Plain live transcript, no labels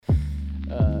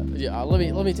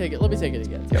Let me take it. Let me take it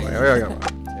again. Yeah. Take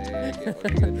it. What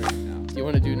are you gonna drink now? Do you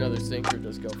want to do another sync or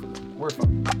just go for it? We're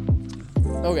fine.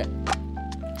 Okay.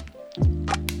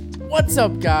 What's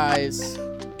up, guys?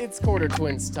 It's Quarter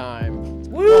Twins time.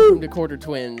 Woo! Welcome to Quarter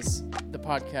Twins, the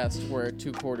podcast where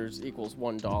 2 quarters equals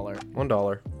 $1.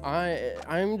 $1.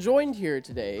 I'm joined here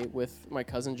today with my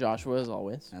cousin Joshua, as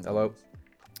always. Hello.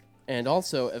 And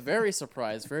also a very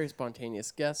surprised, very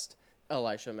spontaneous guest,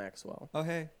 Elisha Maxwell. Oh,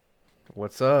 hey.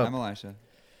 What's up? I'm Elisha.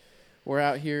 We're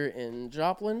out here in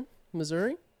Joplin,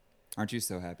 Missouri. Aren't you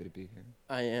so happy to be here?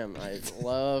 I am. I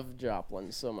love Joplin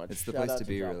so much. It's the Shout place out to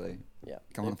be, Joplin. really. Yeah.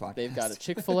 Come on the podcast. They've got a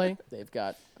Chick-fil-A. They've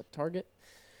got a Target.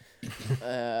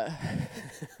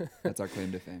 That's our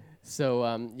claim to fame. So,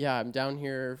 yeah, I'm down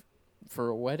here for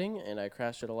a wedding, and I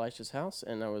crashed at Elisha's house,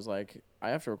 and I was like,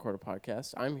 I have to record a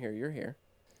podcast. I'm here. You're here.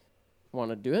 Want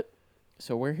to do it?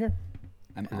 So we're here.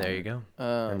 I'm And there you go.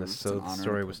 Um, and so the honor and a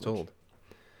story was privilege. told.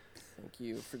 Thank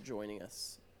you for joining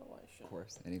us, Elisha. Of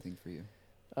course. Anything for you.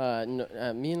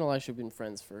 Me and Elisha have been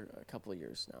friends for a couple of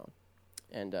years now,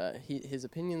 and his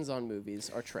opinions on movies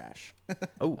are trash.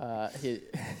 Oh.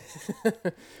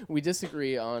 We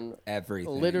disagree on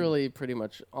Everything. literally pretty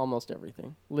much almost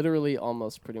everything. Literally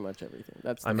almost pretty much everything.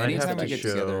 That's I the might thing. have Anytime to we get show-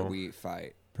 together, we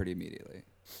fight pretty immediately.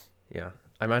 Yeah.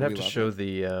 I might have We to love show it.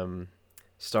 the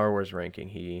Star Wars ranking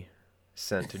he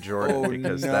sent to Jordan Oh,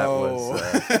 because no.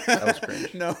 that was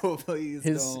cringe. No, please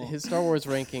His Star Wars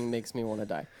ranking makes me want to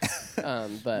die.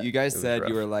 But You guys It was said you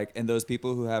rough. were like, and those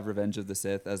people who have Revenge of the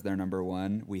Sith as their number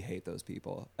one, we hate those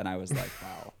people. And I was like,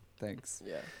 wow, thanks.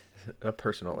 yeah, A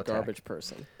personal attack. garbage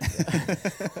person.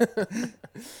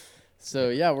 So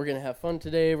yeah, we're gonna have fun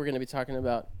today. We're gonna be talking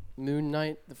about Moon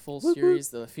Knight, the full series.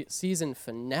 The season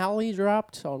finale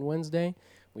dropped on Wednesday.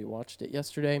 We watched it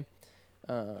yesterday.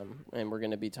 And we're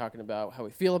going to be talking about how we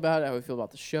feel about it, how we feel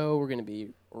about the show. We're going to be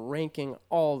ranking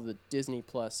all the Disney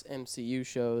Plus MCU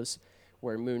shows,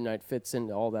 where Moon Knight fits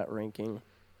into all that ranking.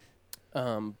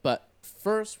 But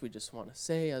first, we just want to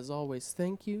say, as always,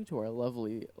 thank you to our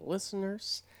lovely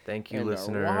listeners. Thank you, and our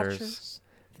listeners. watchers.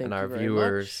 Thank And you our very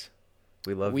viewers.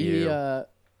 We love much. you.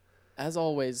 As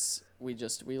always, we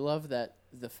love that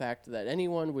the fact that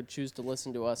anyone would choose to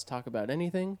listen to us talk about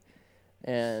anything.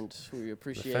 And we The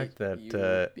appreciate fact that, you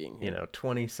being here.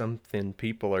 20-something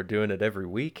people are doing it every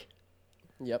week.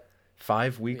 Yep.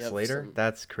 5 weeks have later, some-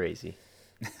 that's crazy.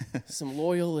 Some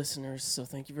loyal listeners, so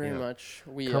thank you very Yeah. much.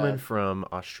 We Coming from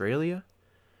Australia,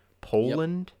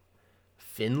 Poland,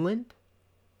 Finland.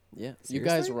 yeah, you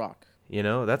guys Seriously? rock.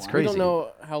 That's Wow. crazy. We don't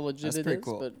know how legit That's it pretty is,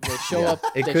 cool. but they show Yeah. up.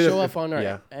 It They could've- show if- up on our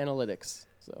yeah. analytics.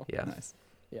 So Yeah, Nice.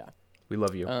 yeah. we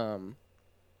love you.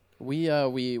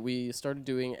 We started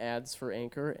doing ads for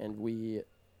Anchor, and we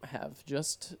have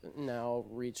just now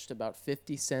reached about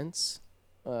 50 cents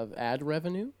of ad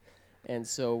revenue, and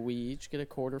so we each get a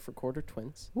quarter for Quarter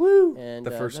Twins. Woo! And The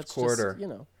first that's quarter.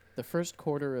 just, the first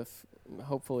quarter of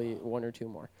hopefully 1 or 2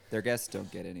 more. Their guests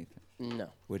don't get anything, No,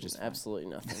 which is fine.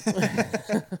 absolutely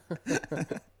nothing.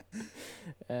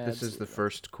 This is the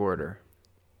first quarter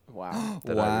Wow.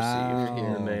 that I Wow. received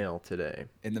in the mail today.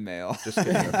 in the mail. Just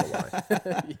kidding, that's a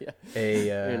lie. Yeah. A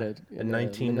In a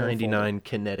 1999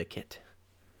 Connecticut.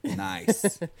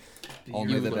 Nice.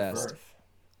 Only the best.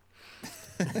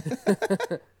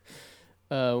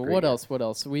 What else? What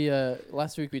else? We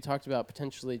last week we talked about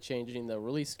potentially changing the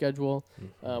release schedule.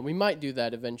 We might do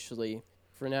that eventually.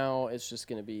 For now, it's just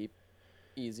going to be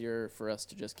easier for us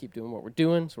to just keep doing what we're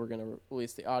doing. So we're going to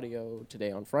release the audio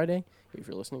today on Friday, if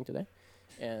you're listening today,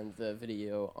 and the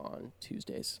video on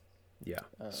Tuesdays. Yeah.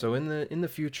 So in the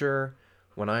future,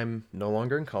 when I'm no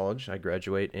longer in college, I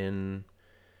graduate in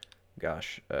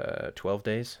 12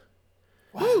 days.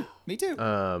 Woo! Me too.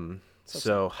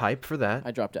 So hype for that.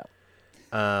 I dropped out.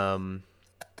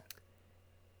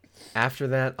 After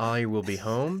that, I will be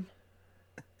home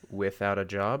without a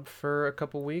job for a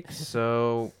couple weeks,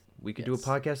 so we could do a Yes.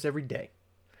 podcast every day.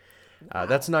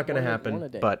 That's not going to One a happen,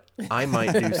 day. but I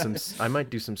might do some. I might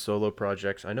do some solo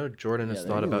projects. I know Jordan has Yeah,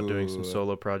 thought there about doing some Ooh.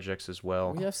 solo projects as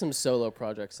well. We have some solo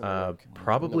projects in the work, in the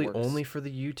Probably works. only for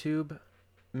the YouTube,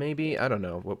 maybe. I don't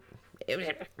know.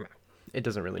 It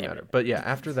doesn't really matter. But yeah,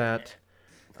 after that,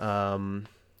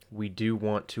 we do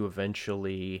want to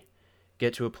eventually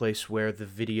get to a place where the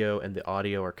video and the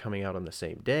audio are coming out on the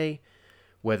same day,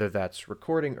 whether that's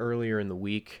recording earlier in the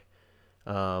week.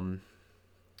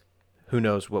 Who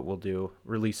knows what we'll do,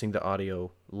 releasing the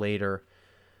audio later.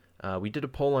 We did a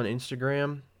poll on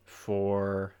Instagram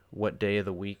for what day of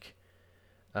the week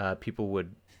people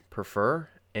would prefer,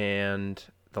 and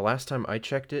the last time I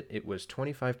checked it, it was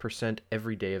 25%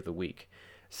 every day of the week.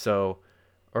 So,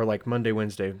 or like Monday,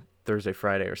 Wednesday, Thursday,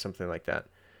 Friday, or something like that.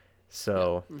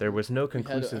 So there was no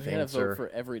conclusive we had a vote answer. for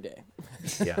every day.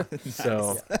 Yeah.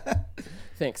 So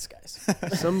Thanks, guys.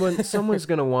 someone's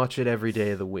gonna watch it every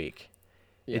day of the week.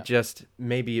 Yeah.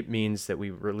 Maybe it means that we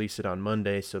release it on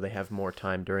Monday so they have more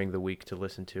time during the week to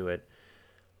listen to it.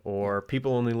 Or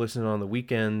people only listen on the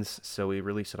weekends, so we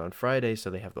release it on Friday so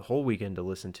they have the whole weekend to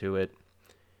listen to it.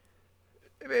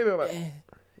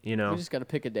 You know, we just got to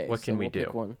pick a day. what can we do?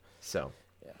 Pick one. So,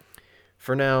 Yeah.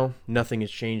 for now, nothing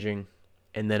is changing,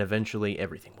 and then eventually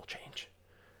everything will change.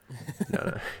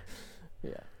 No.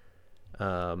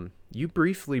 Yeah. You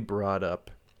briefly brought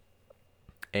up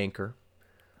Anchor,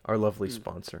 our lovely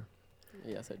sponsor.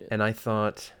 Yes, I did. And I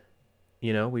thought,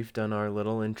 we've done our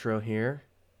little intro here.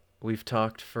 We've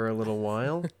talked for a little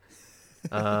while.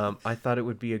 I thought it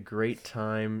would be a great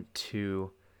time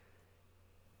to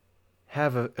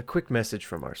have a quick message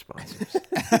from our sponsors.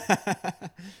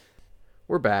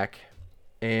 We're back,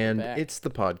 and it's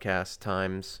the podcast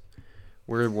times.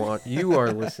 You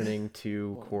are listening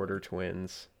to Quarter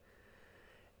Twins.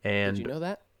 And did you know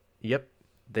that? Yep.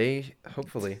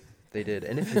 Hopefully they did.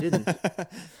 And if you didn't,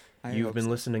 you've been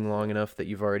listening long enough that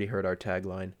you've already heard our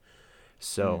tagline.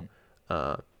 So,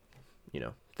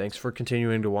 thanks for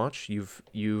continuing to watch.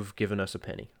 You've given us a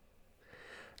penny.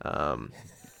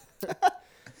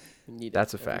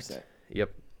 That's a fact. Set.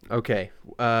 Yep. Okay.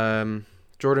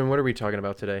 Jordan, what are we talking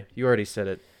about today? You already said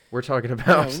it. We're talking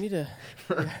about... Yeah, we need to...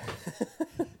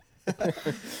 I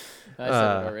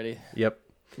said it already. Yep.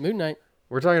 Moon Knight.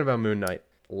 We're talking about Moon Knight.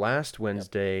 Last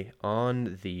Wednesday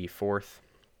on the 4th,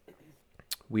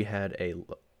 we had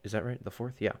is that right? The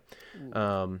 4th? Yeah.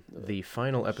 The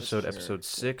final episode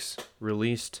 6,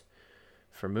 released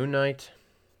for Moon Knight.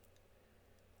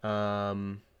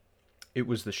 It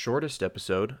was the shortest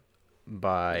episode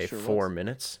by 4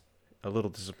 minutes. A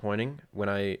little disappointing when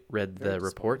I read the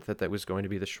report that was going to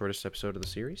be the shortest episode of the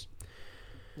series.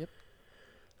 Yep.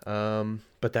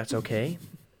 But that's okay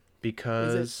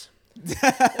because...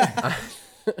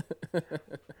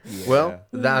 Well,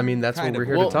 that's what we're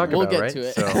here to talk about, right? To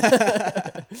it. So,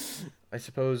 I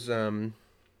suppose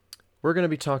we're going to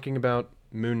be talking about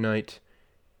Moon Knight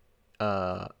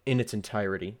in its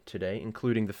entirety today,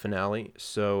 including the finale.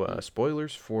 So,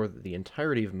 spoilers for the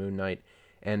entirety of Moon Knight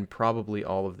and probably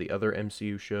all of the other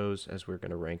MCU shows, as we're going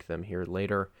to rank them here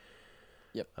later.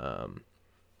 Yep.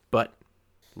 But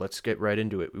let's get right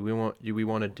into it. Do we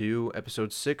want to do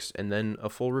episode 6 and then a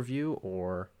full review,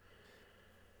 or?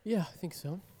 Yeah, I think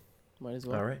so. Might as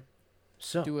well. All right.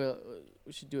 So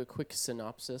we should do a quick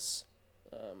synopsis.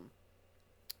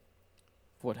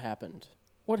 What happened?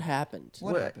 What happened?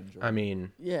 What happened, Jordan? I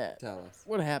mean, yeah. Tell us.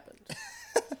 What happened?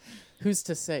 Who's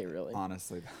to say, really?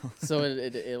 Honestly, though. So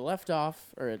it left off,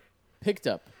 or it picked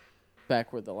up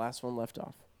back where the last one left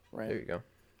off, right? there you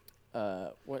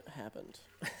go. What happened?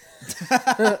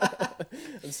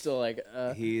 I'm still like...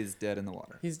 He's dead in the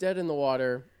water. He's dead in the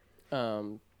water.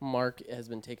 Mark has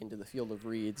been taken to the field of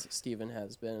reeds. Stephen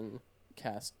has been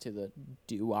cast to the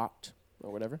duat,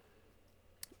 or whatever,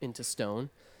 into stone.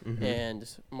 Mm-hmm.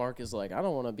 And Mark is like, I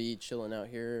don't want to be chilling out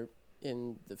here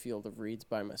in the field of reeds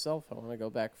by myself. I want to go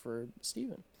back for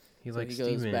Stephen. He So likes he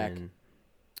goes Steven. back.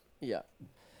 Yeah.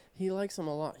 He likes him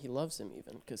a lot. He loves him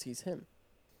even because he's him.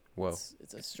 Whoa.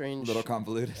 It's a strange... A little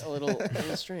convoluted. a little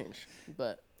strange.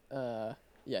 But,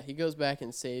 yeah, he goes back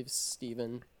and saves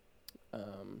Stephen.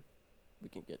 We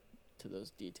can get to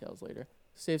those details later.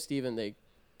 Save Stephen. They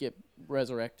get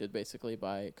resurrected, basically,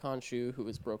 by Khonshu, who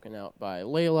is broken out by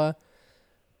Layla.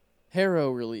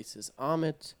 Harrow releases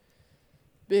Amit.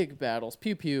 Big battles.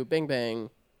 Pew pew. Bang bang.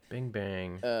 Bing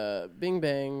bang. Bing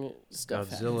bang. Stuff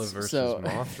Godzilla happens. versus So,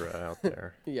 Mothra out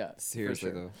there. yeah.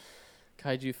 Seriously, for sure. though.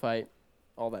 Kaiju fight.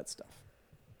 All that stuff.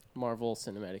 Marvel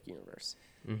Cinematic Universe.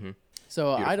 Mm-hmm.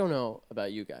 So Beautiful. I don't know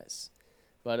about you guys,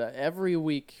 but every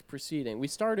week preceding, we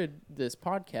started this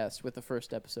podcast with the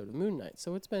first episode of Moon Knight.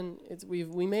 So we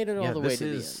made it all the way to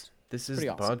the end. This is Pretty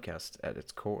the awesome. podcast at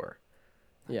its core.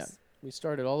 Yeah, we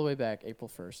started all the way back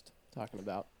April 1st talking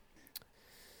about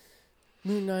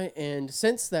Moon Knight, and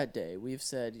since that day, we've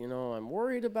said, I'm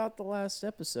worried about the last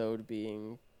episode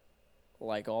being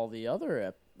like all the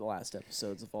other last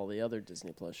episodes of all the other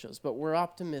Disney Plus shows, but we're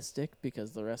optimistic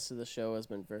because the rest of the show has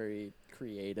been very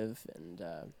creative and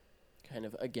kind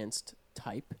of against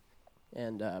type.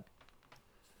 And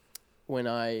when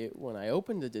I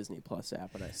opened the Disney Plus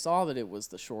app and I saw that it was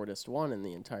the shortest one in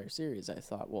the entire series, I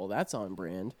thought, well, that's on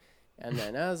brand. And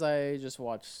then as I just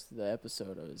watched the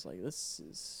episode, I was like, this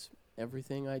is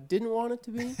everything I didn't want it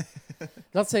to be.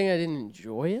 Not saying I didn't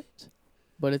enjoy it,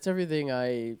 but it's everything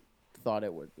I thought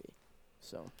it would be.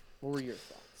 So, what were your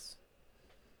thoughts?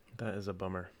 That is a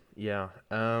bummer. Yeah.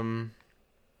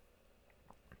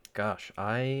 Gosh,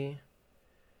 I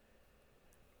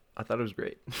thought it was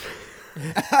great.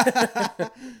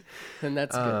 And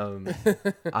that's good.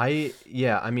 I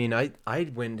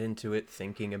went into it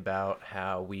thinking about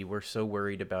how we were so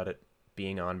worried about it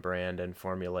being on brand and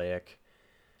formulaic,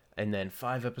 and then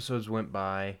 5 episodes went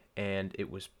by and it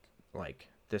was like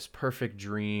this perfect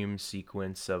dream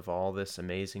sequence of all this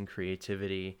amazing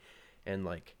creativity and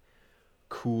like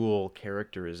cool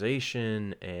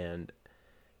characterization and,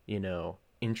 you know,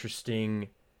 interesting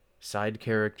side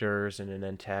characters and an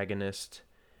antagonist.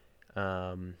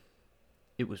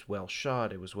 It was well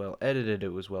shot, it was well edited,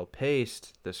 it was well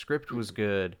paced, the script was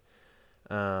good.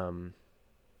 And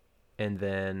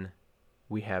then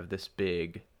we have this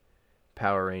big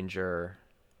Power Ranger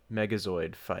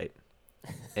Megazord fight.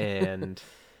 And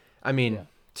I mean, Yeah.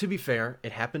 to be fair,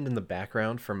 it happened in the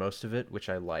background for most of it, which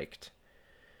I liked,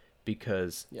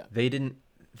 because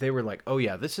they were like, oh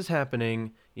yeah, this is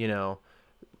happening, you know,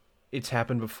 it's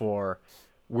happened before.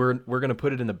 We're going to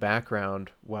put it in the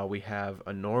background while we have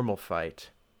a normal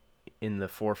fight in the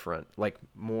forefront, like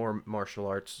more martial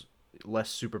arts, less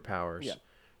superpowers,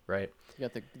 right? You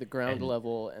got the ground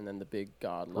level and then the big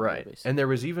god level, right. basically. And there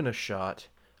was even a shot,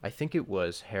 I think it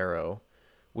was Harrow,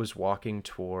 was walking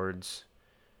towards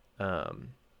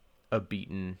a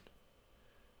beaten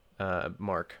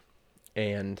Mark,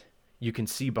 and you can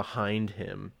see behind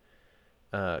him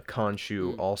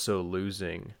Khonshu also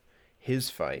losing his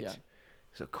fight. Yeah.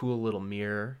 It's a cool little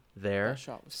mirror there. That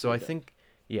shot was so I good. think,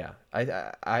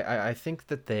 I think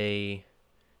that they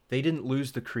didn't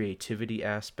lose the creativity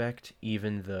aspect,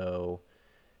 even though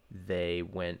they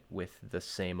went with the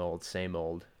same old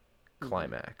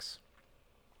climax.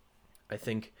 I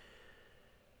think,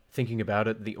 thinking about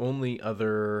it, the only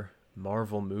other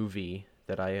Marvel movie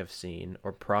that I have seen,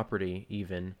 or property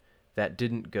even, that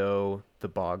didn't go the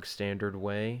bog standard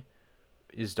way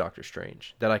is Doctor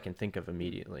Strange, that I can think of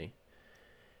immediately.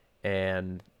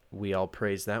 And we all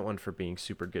praise that one for being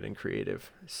super good and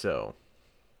creative. So,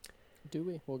 Do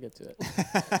we? We'll get to it.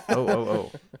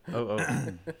 oh.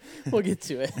 We'll get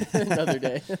to it another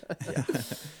day.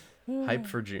 Yeah. Hype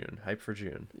for June.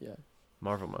 Yeah.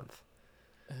 Marvel month.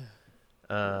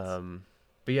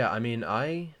 But yeah, I mean,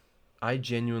 I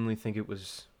genuinely think it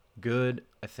was good.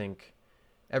 I think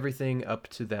everything up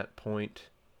to that point,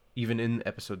 even in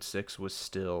episode 6, was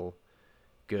still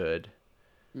good.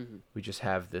 Mm-hmm. We just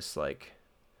have this like,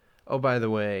 oh, by the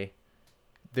way,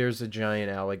 there's a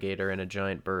giant alligator and a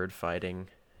giant bird fighting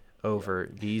over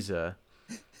Giza.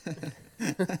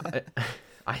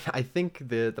 I think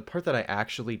the part that I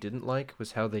actually didn't like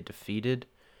was how they defeated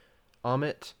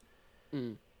Amit.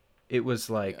 It was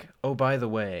like, oh, by the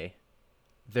way,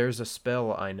 there's a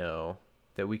spell I know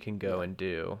that we can go and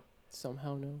do.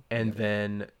 Somehow no. And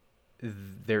then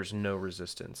there's no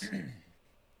resistance.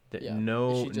 None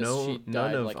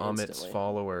of like, Amit's instantly.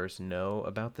 followers know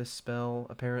about this spell,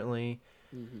 apparently.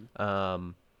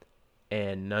 Mm-hmm.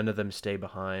 And none of them stay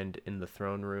behind in the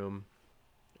throne room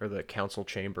or the council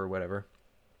chamber, whatever,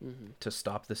 to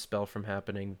stop this spell from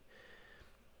happening.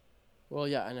 Well,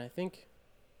 yeah, and I think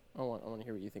I want to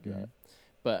hear what you think about it.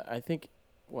 But I think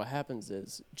what happens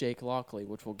is Jake Lockley,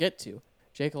 which we'll get to,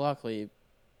 Jake Lockley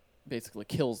basically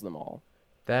kills them all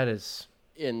That is...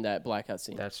 in that blackout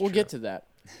scene. That's we'll true. get to that.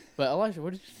 But Elisha,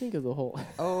 what did you think of the whole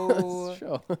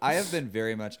show? I have been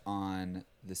very much on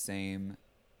the same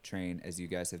train as you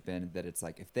guys have been, that it's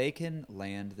like, if they can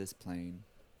land this plane,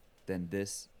 then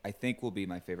this, I think, will be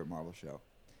my favorite Marvel show.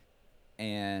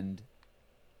 And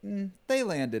they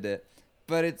landed it,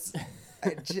 but it's...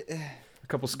 a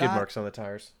couple skid marks on the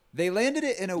tires. They landed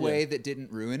it in a way that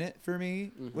didn't ruin it for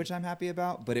me, which I'm happy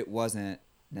about, but it wasn't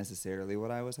necessarily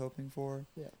what I was hoping for.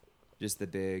 Yeah. Just the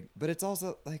big... But it's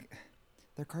also, like...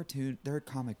 They're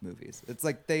comic movies. It's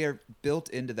like they are built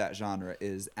into that genre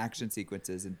is action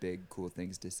sequences and big cool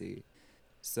things to see.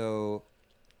 So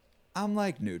I'm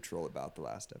like neutral about the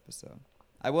last episode.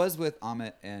 I was with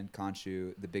Amit and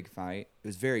Khonshu, the big fight. It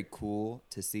was very cool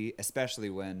to see,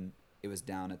 especially when it was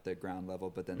down at the ground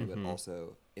level, but then they would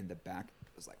also in the back.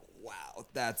 It was like, wow,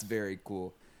 that's very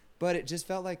cool. But it just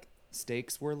felt like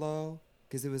stakes were low,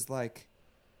 because it was like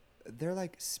they're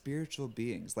like spiritual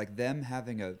beings, like them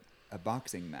having a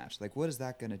boxing match. Like, what is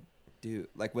that gonna do?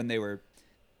 Like when they were,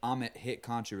 Amit hit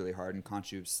Khonshu really hard and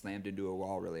Khonshu slammed into a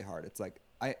wall really hard. It's like,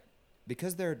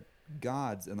 because they're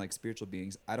gods and like spiritual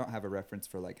beings, I don't have a reference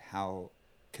for like how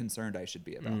concerned I should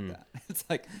be about that. It's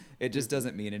like, it just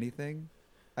doesn't mean anything,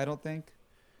 I don't think.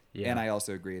 Yeah. And I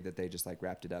also agree that they just like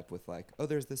wrapped it up with like, oh,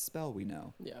 there's this spell we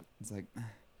know. Yeah. It's like,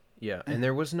 yeah, and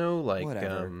there was no like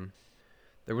whatever.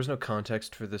 There was no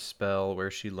context for the spell, where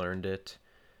she learned it.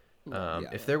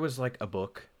 If there was like a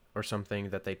book or something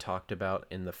that they talked about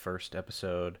in the first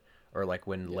episode, or like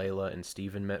when Layla and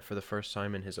Steven met for the first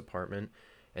time in his apartment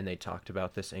and they talked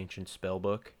about this ancient spell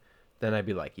book, then I'd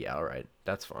be like, yeah, all right,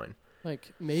 that's fine.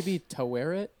 Like maybe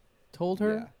Taweret told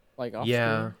her, like off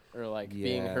screen, or like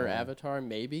being her avatar,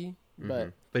 maybe.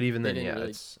 But even then,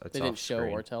 it's they didn't show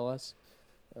or tell us.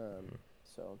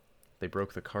 So they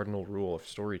broke the cardinal rule of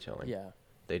storytelling. Yeah,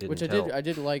 they didn't. Which I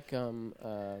did like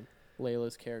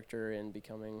Layla's character in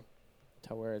becoming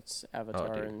Taweret's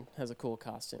avatar and has a cool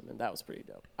costume, and that was pretty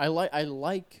dope. I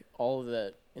like all of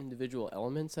the individual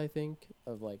elements. I think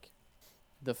of like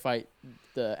the fight,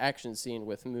 the action scene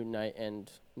with Moon Knight and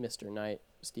Mr. Knight,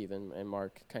 Steven and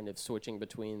Mark kind of switching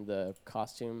between the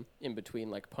costume in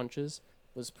between like punches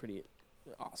was pretty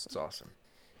awesome. It's awesome.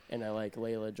 And I like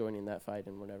Layla joining that fight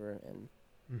and whatever.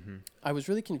 And I was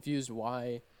really confused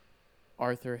why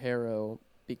Arthur Harrow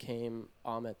became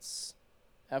Amit's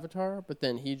avatar, but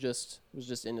then he was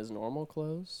just in his normal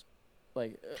clothes.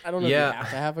 Like, I don't know if you have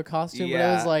to have a costume, but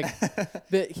I was like,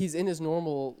 but he's in his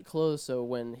normal clothes, so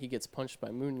when he gets punched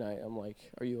by Moon Knight, I'm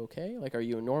like, are you okay? Like, are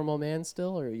you a normal man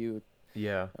still, or are you...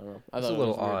 Yeah. I don't know. It's a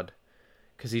little odd,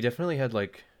 because he definitely had,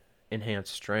 like,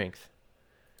 enhanced strength.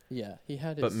 Yeah, he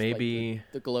had his, but maybe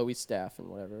like, the glowy staff and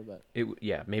whatever, but...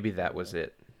 maybe that was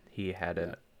it. He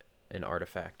had an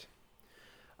artifact.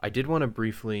 I did want to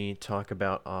briefly talk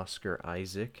about Oscar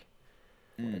Isaac.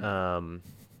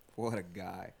 What a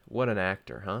guy. What an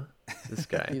actor, huh? This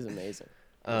guy. He's amazing.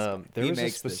 He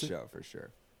makes this show for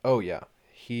sure. Oh, yeah.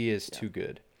 He is too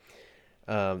good.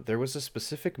 There was a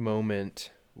specific moment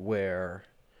where,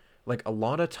 like, a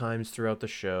lot of times throughout the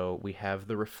show, we have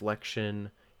the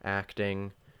reflection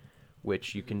acting,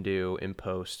 which you can do in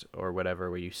post or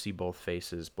whatever, where you see both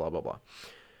faces, blah, blah, blah.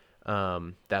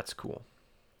 That's cool.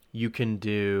 You can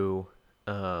do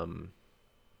the,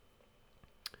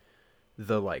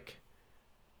 like...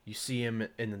 You see him,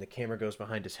 and then the camera goes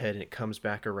behind his head, and it comes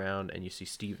back around, and you see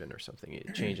Steven or something.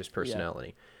 It changes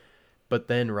personality. But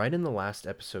then, right in the last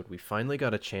episode, we finally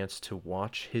got a chance to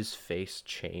watch his face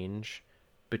change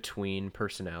between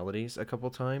personalities a couple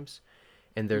times.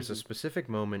 And there's a specific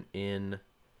moment in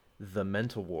the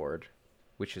mental ward,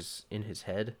 which is in his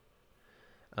head.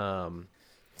 Who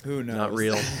knows? Not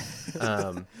real.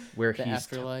 Where the he's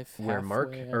afterlife. Where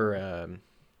Mark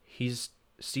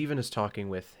Steven is talking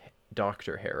with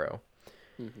Dr. Harrow,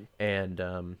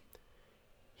 and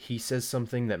he says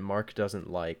something that Mark doesn't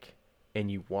like,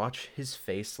 and you watch his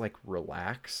face like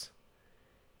relax,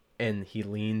 and he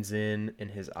leans in,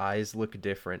 and his eyes look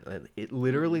different. It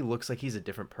literally looks like he's a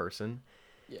different person.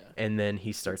 Yeah. And then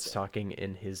he starts talking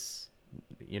in his,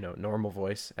 normal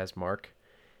voice as Mark,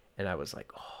 and I was like,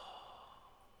 oh,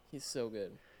 he's so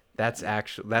good. That's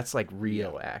like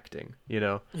real acting,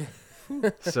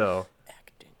 So.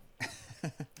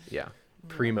 Yeah,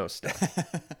 primo stuff.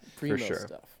 Primo for sure.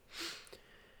 stuff.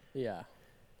 Yeah.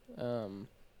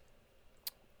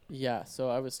 Yeah, so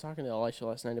I was talking to Elisha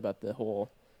last night about the whole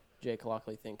Jake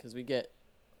Lockley thing, because we get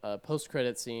a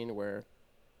post-credit scene where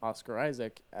Oscar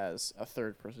Isaac, as a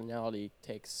third personality,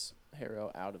 takes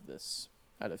Harrow out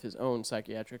of his own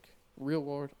psychiatric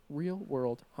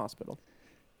real-world hospital.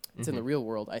 It's in the real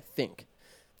world, I think.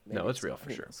 Maybe it's real, for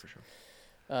sure.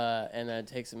 And then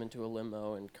takes him into a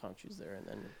limo, and Conchu's there, and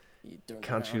then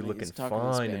Conchu looking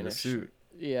fine in a suit.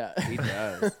 Yeah, he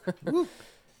does.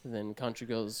 And then Conchu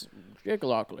goes, Jake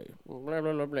Lockley, blah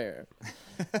blah blah blah,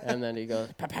 and then he goes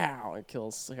pow pow and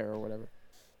kills Harrow or whatever.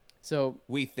 So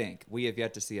we have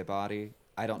yet to see a body.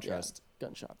 I don't trust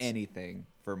gunshots anything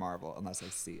for Marvel unless I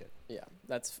see it. Yeah,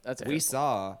 that's. We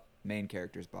saw main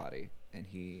character's body, and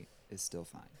he is still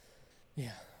fine.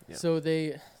 Yeah. So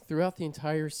throughout the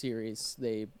entire series,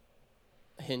 they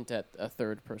hint at a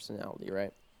third personality,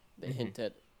 right? They hint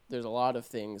at, there's a lot of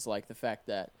things, like the fact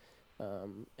that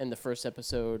in the first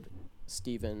episode,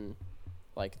 Steven,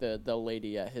 like the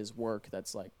lady at his work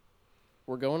that's like,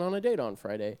 we're going on a date on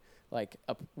Friday. Like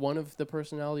one of the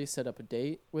personalities set up a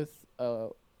date with a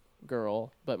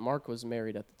girl, but Mark was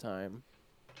married at the time.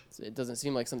 So it doesn't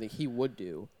seem like something he would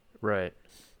do. Right.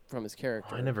 From his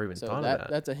character. I never even thought of that.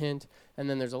 That's a hint. And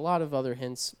then there's a lot of other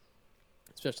hints,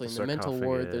 especially in the mental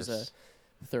ward. There's a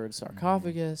third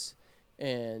sarcophagus,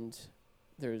 and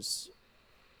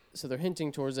so they're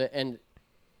hinting towards it. And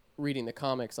reading the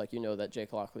comics, like, that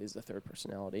Jake Lockley is the third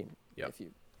personality. Yep.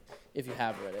 If you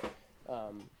have read it.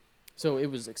 So it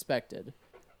was expected.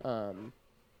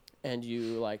 And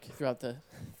you, like, throughout the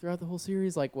whole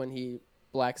series, like when he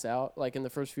blacks out, like in the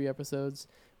first few episodes,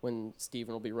 when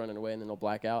Steven will be running away and then he'll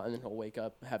black out and then he'll wake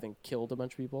up having killed a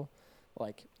bunch of people.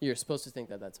 Like, you're supposed to think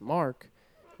that that's Mark,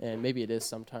 and maybe it is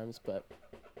sometimes, but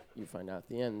you find out at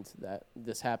the end that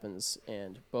this happens,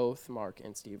 and both Mark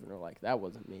and Steven are like, that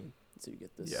wasn't me. So you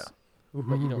get this,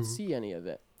 but you don't see any of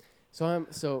it.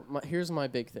 Here's my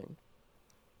big thing.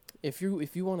 If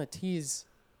you want to tease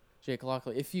Jake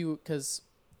Lockley, because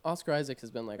Oscar Isaac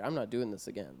has been like, I'm not doing this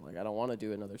again. Like, I don't want to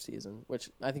do another season, which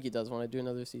I think he does want to do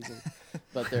another season,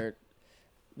 but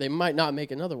they might not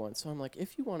make another one. So I'm like,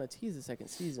 if you want to tease the second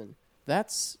season,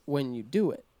 that's when you do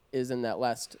it, is in that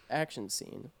last action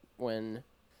scene when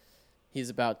he's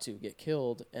about to get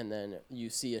killed, and then you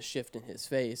see a shift in his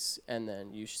face, and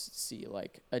then you see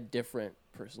like a different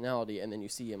personality, and then you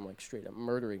see him like straight up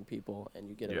murdering people, and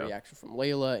you get a reaction from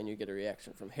Layla, and you get a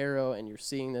reaction from Harrow, and you're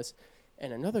seeing this.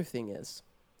 And another thing is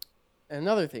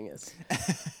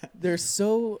there's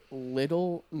so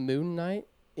little Moon Knight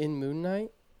in Moon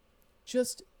Knight.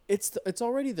 Just it's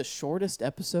already the shortest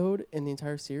episode in the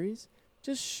entire series.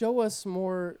 Just show us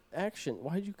more action.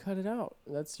 Why'd you cut it out?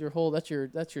 That's your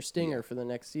stinger for the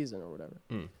next season or whatever.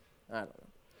 I don't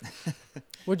know.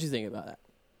 What'd you think about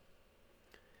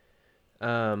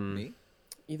that? Me?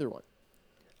 Either one.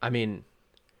 I mean,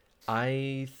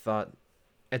 I thought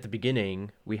at the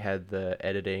beginning we had the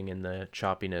editing and the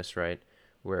choppiness, right,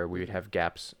 where we would have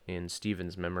gaps in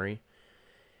Steven's memory.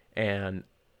 And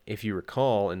if you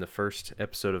recall, in the first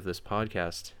episode of this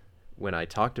podcast, when I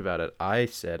talked about it, I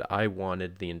said I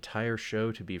wanted the entire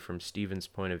show to be from Steven's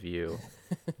point of view,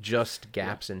 just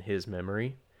gaps in his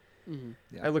memory.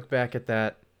 Yeah. I look back at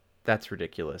that. That's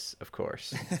ridiculous, of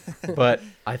course. But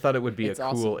I thought it would be a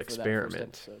cool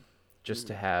experiment just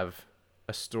to have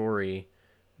a story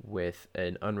with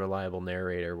an unreliable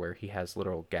narrator where he has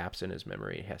literal gaps in his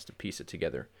memory. He has to piece it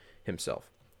together himself.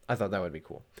 I thought that would be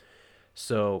cool.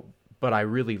 So, but I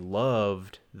really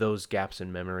loved those gaps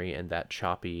in memory and that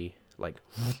choppy, like,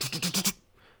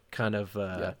 kind of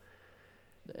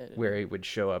where he would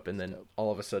show up and then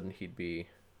all of a sudden he'd be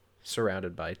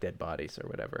surrounded by dead bodies or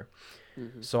whatever.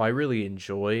 So I really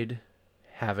enjoyed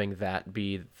having that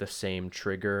be the same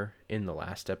trigger in the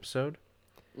last episode.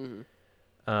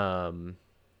 And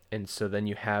so then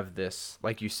you have this,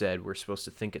 like you said, we're supposed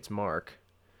to think it's Mark,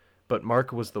 but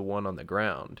Mark was the one on the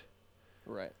ground.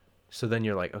 Right. So then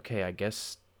you're like, okay, I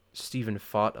guess Steven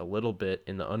fought a little bit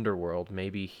in the underworld.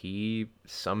 Maybe he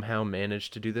somehow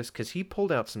managed to do this, because he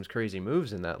pulled out some crazy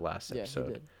moves in that last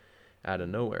episode out of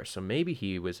nowhere. So maybe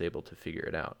he was able to figure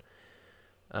it out.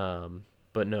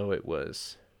 But no, it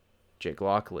was Jake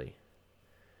Lockley.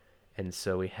 And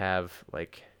so we have,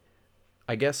 like,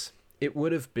 I guess it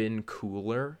would have been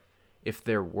cooler if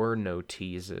there were no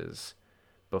teases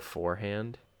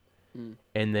beforehand.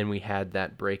 And then we had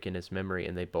that break in his memory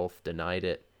and they both denied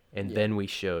it. And then we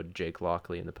showed Jake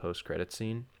Lockley in the post-credit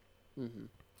scene.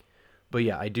 But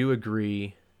yeah, I do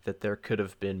agree that there could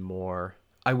have been more.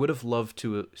 I would have loved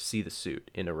to see the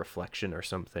suit in a reflection or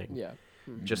something. Yeah.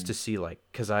 Just to see, like,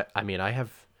 because I mean, I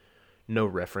have no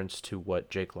reference to what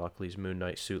Jake Lockley's Moon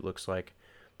Knight suit looks like,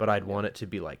 but I'd want it to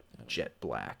be like jet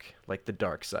black, like the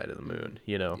dark side of the moon,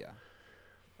 you know? Yeah.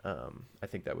 I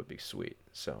think that would be sweet.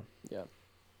 So. Yeah.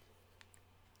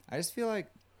 I just feel like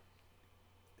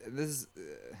this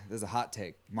is a hot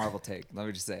take, Marvel take. Let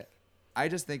me just say it. I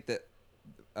just think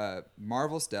that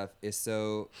Marvel stuff is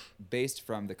so based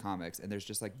from the comics, and there's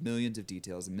just like millions of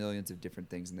details and millions of different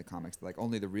things in the comics that like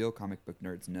only the real comic book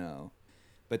nerds know.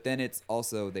 But then it's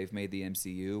also, they've made the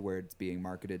MCU where it's being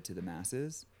marketed to the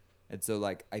masses. And so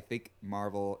like I think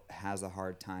Marvel has a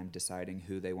hard time deciding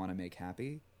who they want to make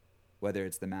happy, whether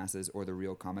it's the masses or the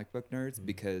real comic book nerds,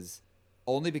 because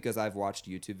I've watched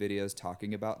YouTube videos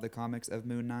talking about the comics of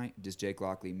Moon Knight, does Jake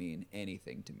Lockley mean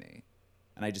anything to me?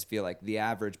 And I just feel like the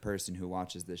average person who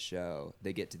watches this show,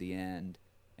 they get to the end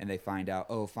and they find out,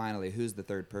 oh, finally, who's the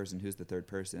third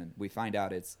person? We find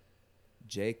out it's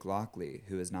Jake Lockley,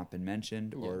 who has not been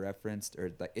mentioned or referenced,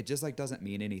 or like it just like doesn't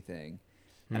mean anything.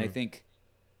 And I think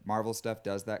Marvel stuff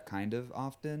does that kind of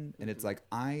often, and it's like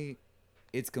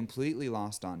it's completely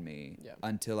lost on me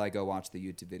until I go watch the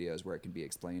YouTube videos where it can be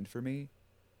explained for me.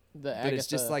 But it's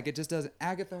just like, it just doesn't.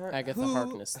 Agatha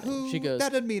Harkness thing. She goes,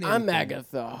 that doesn't mean anything. I'm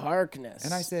Agatha Harkness.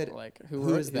 And I said, like,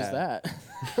 who is that?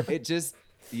 It just,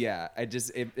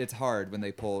 it's hard when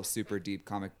they pull super deep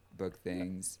comic book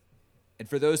things. And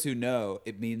for those who know,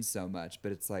 it means so much,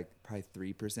 but it's like probably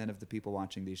 3% of the people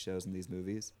watching these shows and these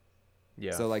movies.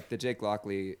 Yeah. So like the Jake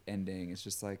Lockley ending is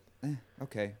just like,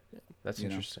 okay. That's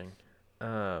interesting.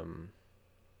 It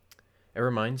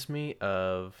reminds me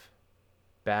of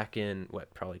back in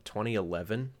probably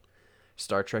 2011,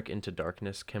 Star Trek Into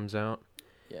Darkness comes out.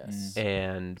 Yes.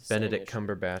 And Benedict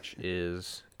Cumberbatch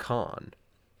is Khan,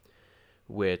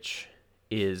 which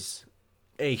is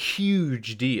a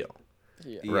huge deal,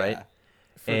 right?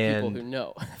 For people who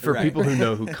know. For Right. people who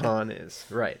know who Khan is.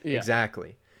 Right. Yeah.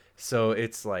 Exactly. So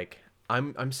it's like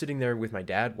I'm sitting there with my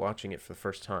dad watching it for the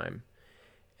first time,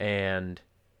 and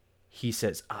he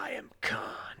says, "I am Khan."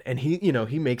 And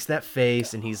he makes that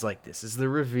face, and he's like, "This is the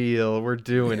reveal. We're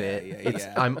doing it."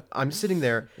 Yeah. I'm sitting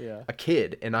there, Yeah. a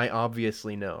kid, and I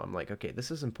obviously know. I'm like, "Okay,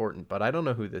 this is important, but I don't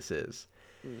know who this is."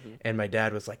 Mm-hmm. And my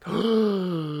dad was like,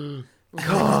 "Khan."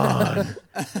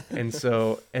 And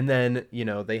then,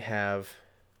 they have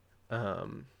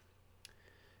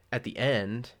at the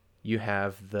end, you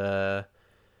have the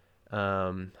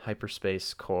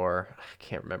hyperspace core. I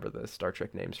can't remember the Star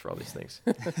Trek names for all these things.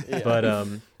 Yeah. But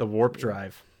the warp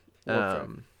drive. Warp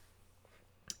drive.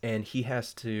 And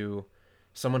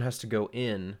someone has to go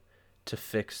in to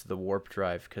fix the warp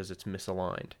drive because it's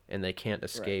misaligned and they can't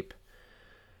escape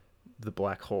the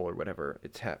black hole or whatever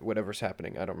whatever's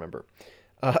happening. I don't remember.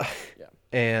 Yeah.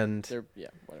 And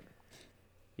whatever.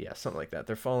 yeah, something like that.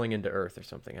 They're falling into Earth or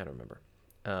something. I don't remember.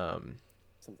 Something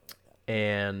like that.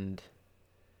 And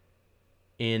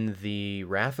in the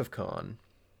Wrath of Khan,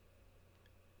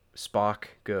 Spock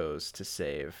goes to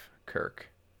save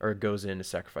Kirk, or goes in to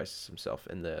sacrifice himself.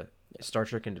 In the Star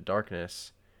Trek Into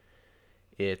Darkness,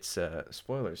 it's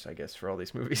spoilers, I guess, for all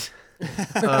these movies.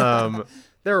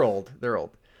 They're old.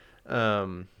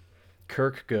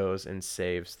 Kirk goes and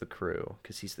saves the crew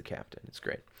because he's the captain. It's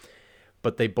great.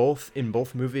 But in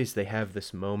both movies, they have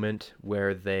this moment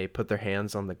where they put their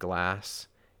hands on the glass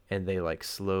and they like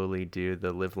slowly do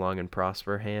the live long and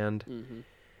prosper hand. Mm-hmm.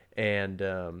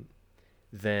 And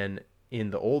then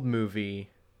in the old movie,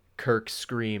 Kirk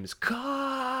screams,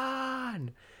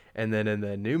 "Khan!" And then in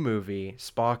the new movie,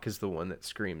 Spock is the one that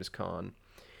screams Khan.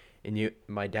 And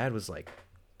my dad was like,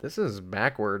 "This is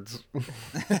backwards."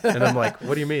 And I'm like,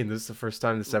 "What do you mean? This is the first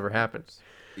time this ever happened."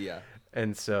 Yeah.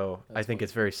 And so I think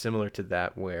it's very similar to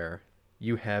that, where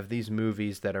you have these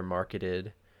movies that are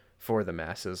marketed for the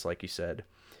masses, like you said,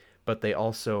 but they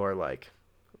also are like,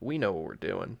 we know what we're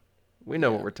doing. We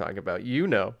know what we're talking about.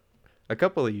 A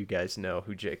couple of you guys know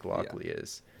who Jake Lockley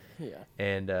is. Yeah.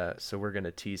 And so we're going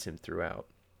to tease him throughout.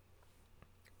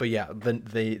 But yeah, then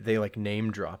they like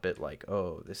name drop it like,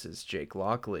 "Oh, this is Jake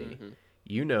Lockley. Mm-hmm.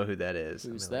 You know who that is."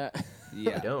 Who's like, that?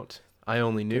 Yeah. I don't. I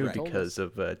only knew Right. because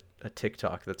of a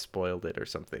TikTok that spoiled it or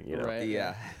something, Right.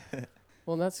 Yeah.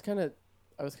 Well, and I was kind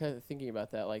of thinking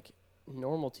about that, like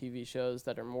normal TV shows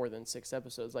that are more than 6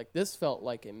 episodes. Like this felt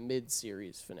like a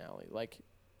mid-series finale. Like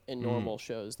in normal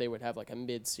shows, they would have like a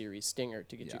mid-series stinger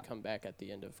to get you to come back at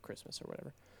the end of Christmas or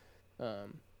whatever.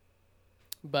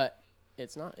 But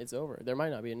it's not. It's over. There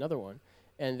might not be another one.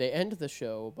 And they end the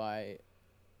show by,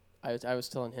 I was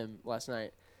telling him last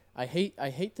night, I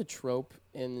hate the trope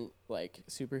in like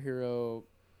superhero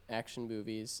action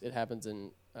movies. It happens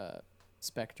in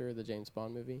Spectre, the James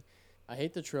Bond movie. I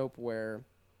hate the trope where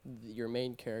your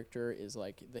main character is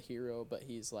like the hero, but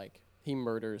he's like he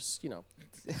murders,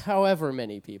 however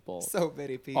many people So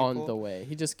many people. on the way.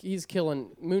 He's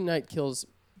killing. Moon Knight kills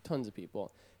tons of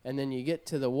people, and then you get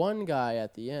to the one guy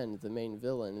at the end, the main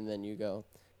villain, and then you go,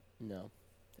 "No,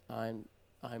 I'm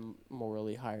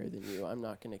morally higher than you. I'm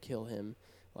not gonna kill him.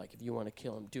 Like if you want to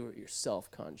kill him, do it yourself,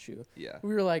 Khonshu." Yeah.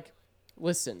 We were like,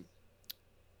 "Listen,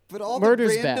 But all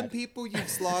Murder's the random bad. people you've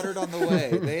slaughtered on the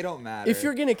way, they don't matter. if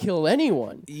you're gonna kill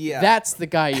anyone, Yeah. that's the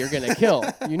guy you're gonna kill.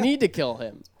 You need to kill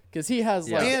him because he has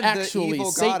like and actually the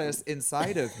evil Satan. goddess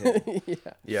inside of him. Yeah.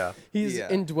 Yeah. He's Yeah.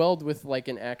 indwelled with like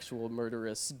an actual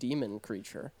murderous demon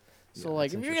creature. So Yeah,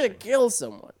 like that's if you're gonna kill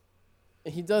someone,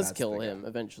 he does That's kill the guy. him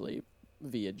eventually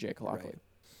via Jake Lockley.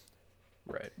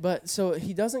 Right. But so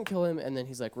he doesn't kill him, and then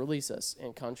he's like, "Release us,"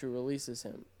 and Khonshu releases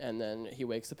him, and then he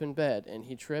wakes up in bed, and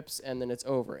he trips, and then it's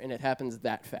over, and it happens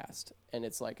that fast, and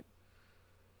it's like,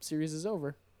 series is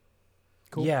over.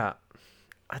 Cool. Yeah.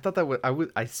 I thought that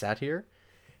I sat here,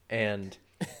 and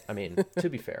I mean, to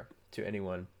be fair to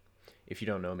anyone, if you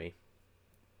don't know me,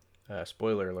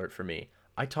 spoiler alert for me,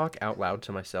 I talk out loud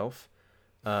to myself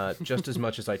just as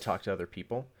much as I talk to other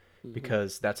people,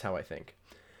 because that's how I think.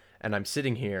 And I'm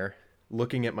sitting here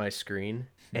looking at my screen,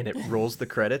 and it rolls the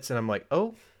credits, and I'm like,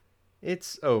 "Oh,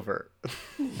 it's over."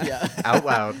 Yeah. Out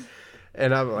loud.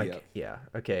 And I'm like, Yep. yeah,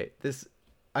 okay.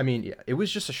 It was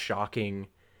just a shocking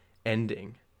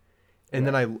ending. And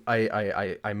then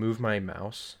I move my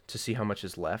mouse to see how much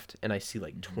is left, and I see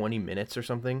like 20 minutes or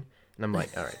something, and I'm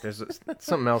like, all right, there's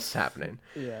something else happening.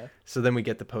 Yeah. So then we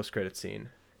get the post-credit scene,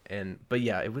 but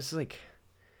yeah, it was like,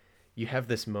 you have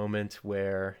this moment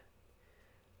where,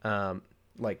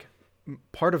 like,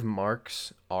 part of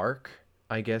Mark's arc,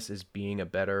 I guess, is being a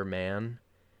better man,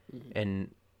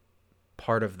 and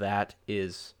part of that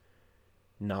is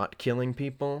not killing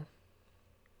people.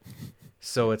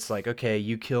 So it's like, okay,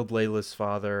 you killed Layla's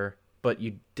father, but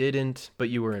you didn't, but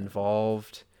you were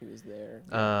involved. He was there.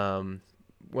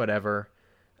 Whatever.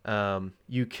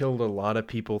 You killed a lot of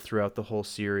people throughout the whole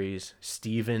series.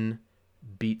 Steven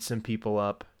beat some people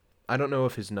up. I don't know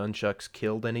if his nunchucks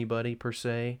killed anybody per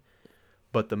se,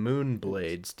 but the moon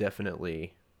blades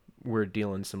definitely were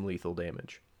dealing some lethal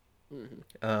damage.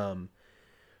 Mm-hmm.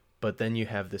 But then you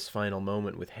have this final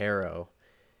moment with Harrow,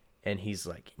 and he's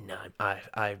like, "No,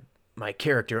 my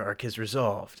character arc is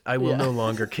resolved. I will no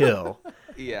longer kill."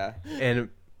 Yeah.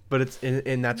 But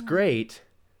that's great,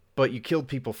 but you killed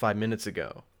people 5 minutes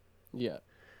ago. Yeah.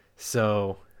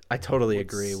 So I totally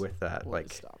agree with that.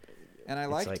 And I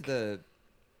liked the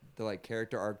like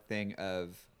character arc thing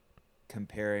of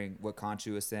comparing what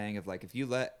Khonshu was saying of like, if you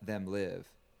let them live,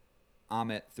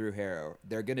 Amit through Harrow,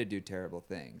 they're gonna do terrible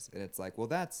things. And it's like, well,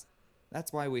 that's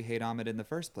why we hate Amit in the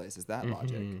first place, is that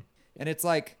logic. And it's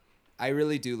like, I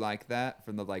really do like that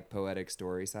from the like poetic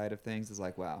story side of things. Is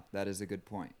like, wow, that is a good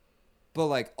point. But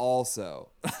like also,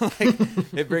 like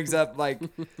it brings up like,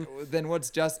 then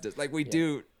what's justice? Like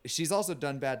she's also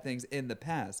done bad things in the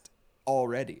past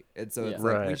already, and so it's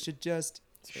like we should just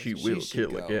she will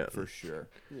kill again for sure.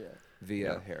 Yeah.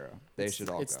 Via Harrow, they should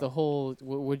all. It's go. the whole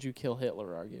 "would you kill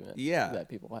Hitler" argument. Yeah, that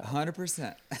people have.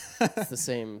 100%. It's the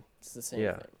same. It's the same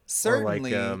thing.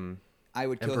 Certainly, like, I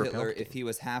would kill Emperor Hitler Palpatine. if he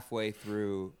was halfway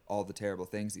through all the terrible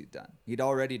things he'd done. He'd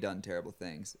already done terrible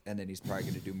things, and then he's probably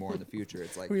going to do more in the future.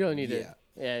 It's like we don't need to.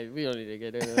 Yeah, we don't need to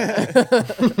get into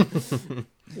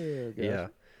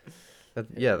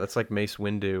that. That's like Mace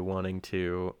Windu wanting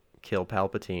to kill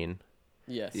Palpatine.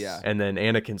 Yes. Yeah. And then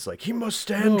Anakin's like, he must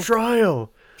stand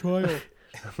trial. Trial.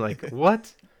 I'm like,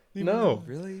 what? No.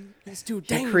 Really? It's too He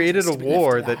dangerous created a to be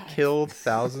war left that alive. killed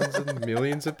thousands and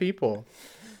millions of people.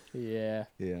 Yeah.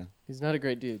 Yeah. He's not a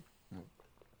great dude.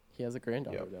 He has a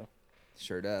granddaughter though.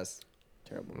 Sure does.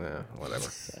 Terrible. Yeah, whatever.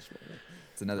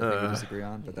 It's another thing we disagree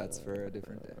on, but that's for a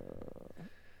different day.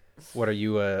 What are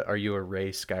you a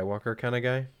Rey Skywalker kind of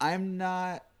guy? I'm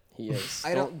not. He is.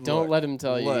 I Don't let him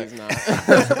tell you look. he's not.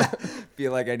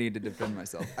 Feel like I need to defend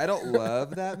myself. I don't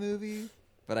love that movie,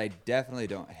 but I definitely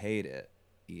don't hate it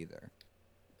either.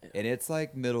 And it's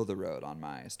like middle of the road on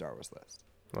my Star Wars list.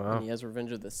 Wow. And he has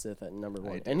Revenge of the Sith at number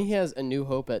 1. do. And he has A New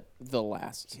Hope at the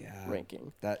last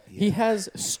ranking. He Yeah. has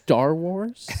Star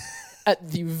Wars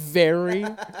at the very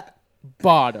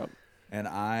bottom. And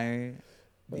I.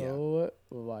 Yeah. Oh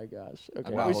my gosh.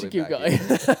 Okay, not we holding should keep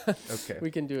back going. Okay.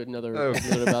 We can do another Okay.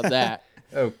 episode about that.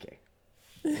 Okay.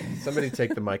 Somebody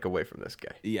take the mic away from this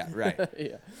guy. Yeah, right.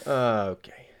 Yeah.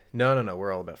 Okay. No.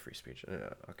 We're all about free speech.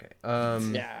 Okay.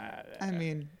 Yeah. I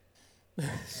mean,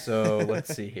 So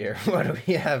let's see here. What do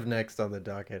we have next on the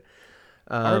docket?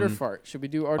 Art or fart? Should we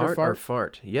do art or fart? Or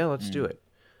fart? Yeah, let's do it.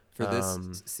 for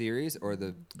this series or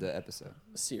the episode?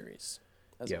 Series.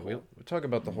 Yeah, we'll talk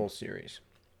about the whole series.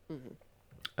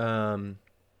 Mm-hmm.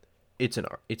 It's an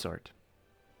art. It's art.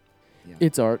 Yeah.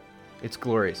 It's art. It's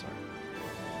glorious art.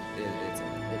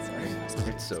 It's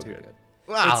It's so too good.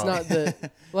 It's not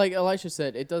the like Elisha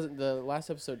said. It doesn't. The last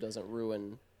episode doesn't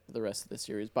ruin the rest of the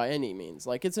series by any means.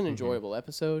 Like it's an enjoyable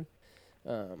episode.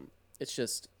 It's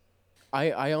just,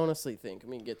 I honestly think. I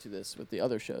mean, get to this with the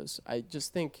other shows. I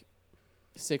just think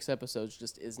 6 episodes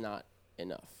just is not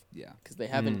enough. Yeah. Because they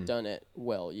haven't done it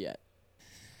well yet.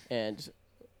 And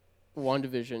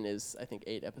WandaVision is, I think,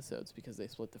 8 episodes because they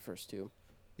split the first 2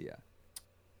 Yeah.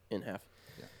 in half.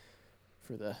 Yeah.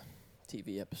 For the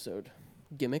TV episode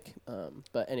gimmick.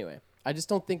 But anyway, I just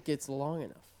don't think it's long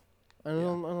enough. I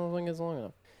don't think it's long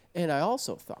enough. And I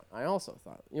also thought.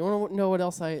 You want to know what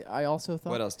else I also thought?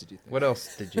 What else did you think? What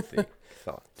else did you think?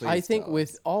 Thought? Please I think tell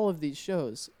with us. all of these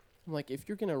shows, I'm like, if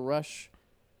you're gonna rush,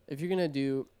 if you're gonna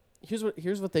do, here's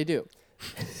what they do.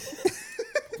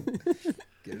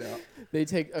 Get it out. They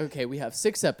take we have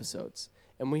 6 episodes,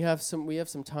 and we have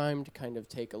some time to kind of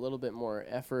take a little bit more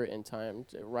effort and time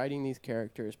to writing these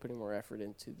characters, putting more effort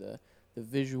into the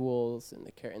visuals and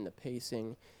the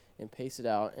pacing, and pace it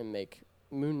out and make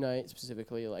Moon Knight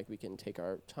specifically, like we can take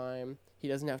our time. He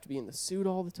doesn't have to be in the suit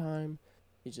all the time.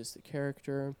 He's just a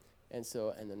character. And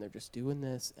then they're just doing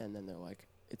this, and then they're like,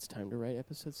 it's time to write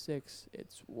episode 6.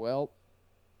 It's,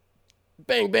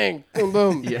 bang, bang, boom,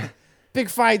 boom. Yeah. Big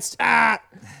fights,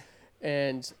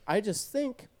 And I just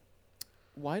think,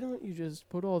 why don't you just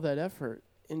put all that effort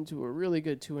into a really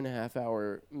good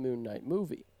 2.5-hour Moon Knight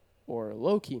movie, or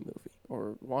Loki movie,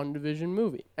 or WandaVision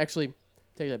movie? Actually,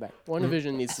 take that back.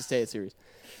 WandaVision needs to stay a series.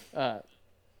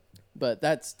 But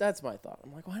that's my thought.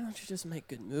 I'm like, why don't you just make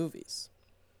good movies?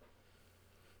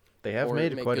 They have Or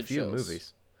made make quite a good few shows.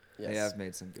 movies. They have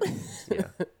made some good ones.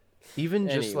 Yeah. Even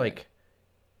just Anyway. like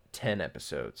 10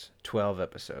 episodes, 12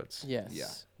 episodes Yes. Yeah.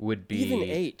 would be Even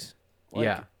 8. Like,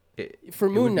 yeah. For it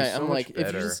would Moon be Knight, so I'm much like, if you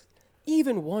better. just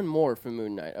even one more for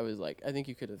Moon Knight, I was like, I think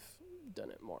you could have done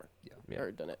it more. Yeah.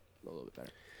 Or done it a little bit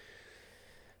better.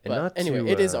 And But not anyway, to,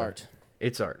 it is art.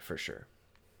 It's art for sure.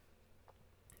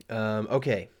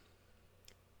 Okay.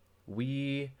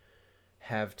 We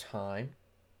have time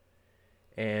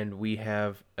and we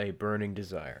have a burning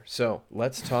desire. So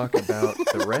let's talk about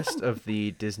the rest of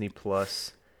the Disney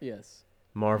Plus Yes.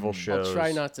 Marvel shows. I'll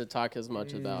try not to talk as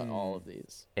much about all of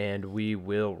these. And we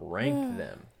will rank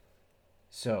them.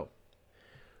 So,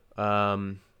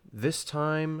 this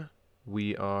time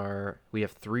we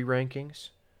have 3 rankings.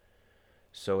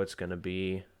 So it's gonna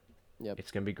be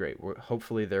great.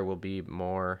 Hopefully there will be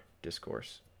more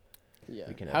discourse. Yeah.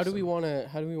 We can How have do we some- want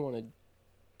to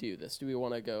do this? Do we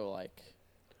want to go like?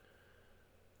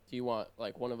 Do you want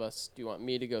like one of us? Do you want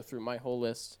me to go through my whole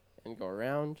list and go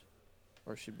around,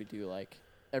 or should we do like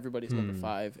everybody's number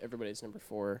 5, everybody's number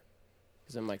 4?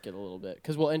 Because I might get a little bit.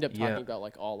 Because we'll end up talking about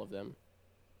like all of them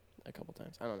a couple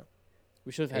times. I don't know.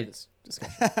 We should have had this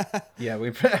discussion. Yeah,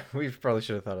 we probably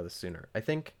should have thought of this sooner. I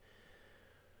think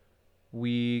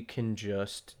we can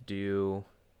just do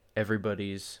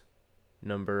everybody's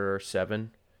number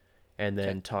 7 and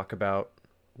then talk about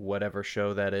whatever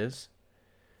show that is.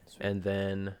 Sweet. And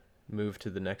then move to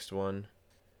the next one.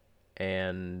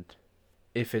 And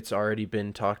if it's already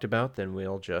been talked about, then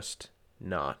we'll just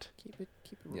not. Keep it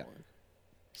rolling. Yeah.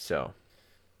 So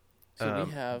So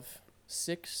we have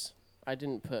 6. I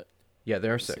didn't put yeah,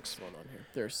 there are the 6. 6th one on here.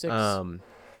 There are 6.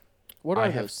 What I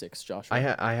are have- those 6,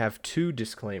 Joshua? I have 2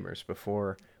 disclaimers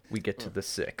before we get to the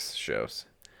 6 shows.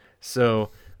 So,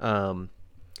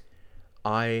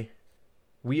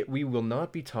 we will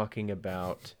not be talking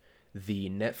about the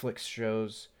Netflix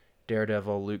shows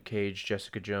Daredevil, Luke Cage,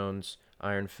 Jessica Jones,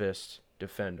 Iron Fist,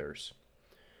 Defenders.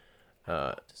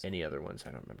 Any other ones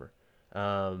I don't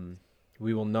remember.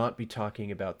 We will not be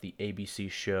talking about the ABC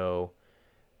show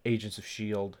Agents of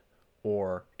S.H.I.E.L.D.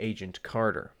 or Agent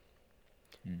Carter.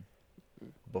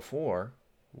 Before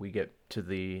we get to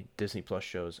the Disney Plus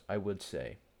shows, I would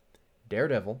say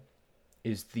Daredevil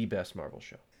is the best Marvel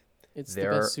show. It's the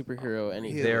best superhero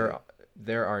anything.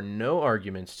 There are no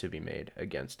arguments to be made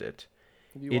against it.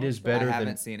 Have you It is watched better I haven't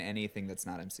than seen anything that's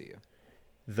not MCU.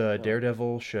 the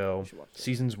Daredevil show, should watch that.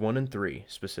 seasons 1 and 3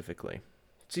 specifically.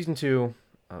 Season 2,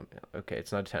 okay,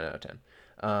 it's not a 10 out of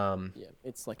 10. Yeah,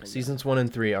 it's like a Seasons 1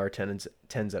 and 3 are 10s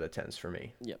out of 10s for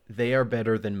me. Yep. They are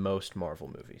better than most Marvel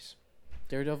movies.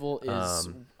 Daredevil is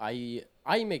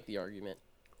I make the argument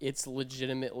it's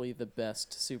legitimately the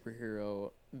best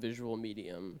superhero visual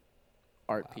medium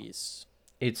art piece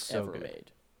It's so ever good.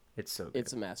 made. It's so good.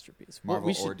 It's a masterpiece. Marvel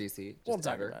we or should, DC? We'll Just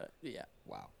talk ever? about it. Yeah.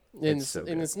 Wow. And, It's so and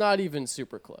good. it's not even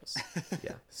super close.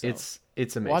 Yeah. So,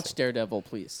 It's amazing. Watch Daredevil,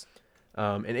 please.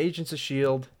 And Agents of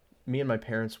S.H.I.E.L.D., me and my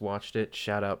parents watched it.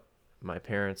 Shout out my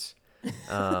parents.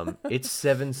 It's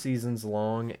 7 seasons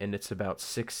long, and it's about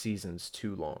 6 seasons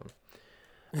too long.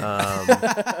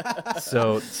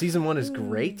 So season 1 is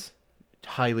great.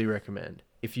 Highly recommend.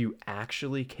 If you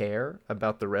actually care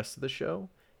about the rest of the show,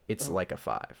 it's like a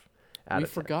 5 out We of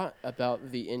 10. forgot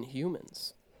about the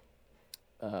Inhumans.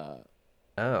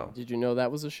 Oh, Did you know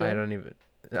that was a show? I didn't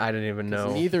even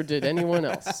know. Neither did anyone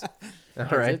else. All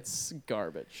 'Cause right. It's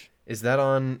garbage. Is that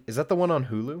the one on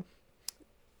Hulu?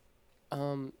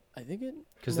 I think it.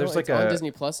 'Cause no, there's like it's on a-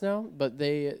 Disney Plus now, but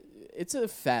it's a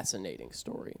fascinating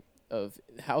story of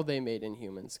how they made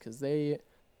Inhumans. Because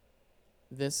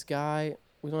this guy,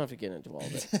 we don't have to get into all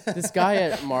of it. This guy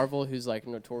at Marvel who's like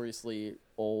notoriously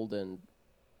old and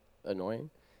annoying.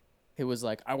 He was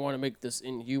like, I want to make this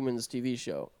Inhumans TV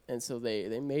show, and so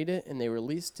they made it and they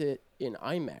released it in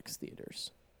IMAX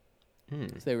theaters. So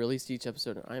they released each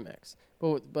episode in IMAX.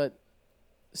 But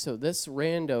so this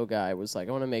rando guy was like,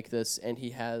 I want to make this, and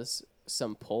he has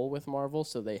some pull with Marvel,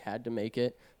 so they had to make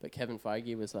it. But Kevin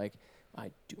Feige was like,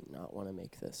 I do not want to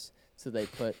make this. So they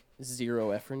put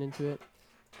 0 effort into it,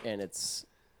 and it's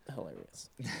hilarious.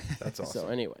 That's awesome. So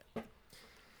anyway,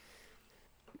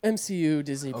 MCU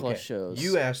Disney Plus Okay, shows.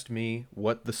 you asked me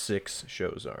what the 6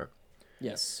 shows are.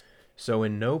 Yes. So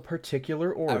in no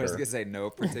particular order, I was gonna say no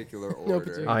particular order.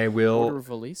 particular- I Order will. of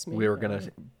release, maybe? We were I don't gonna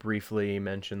know. briefly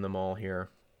mention them all here.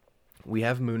 We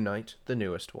have Moon Knight, the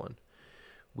newest one.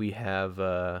 We have.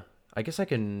 I guess I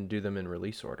can do them in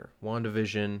release order.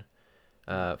 WandaVision,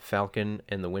 Falcon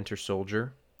and the Winter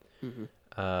Soldier.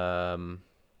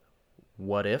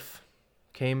 What If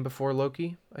came before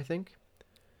Loki, I think.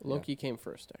 Loki came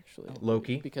first, actually.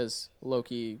 Loki? Because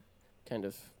Loki kind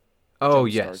of Oh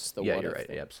jumpstarts yes, the yeah, What you're If right.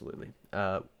 thing. Yeah, absolutely.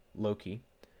 Loki,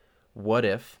 What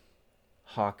If,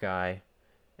 Hawkeye,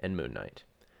 and Moon Knight.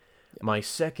 My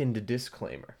second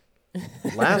disclaimer.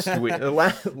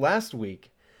 Last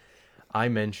week, I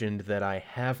mentioned that I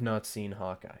have not seen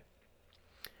Hawkeye.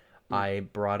 I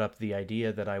brought up the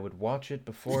idea that I would watch it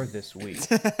before this week.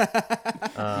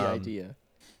 The idea.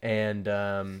 And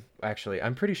actually,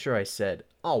 I'm pretty sure I said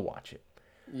I'll watch it.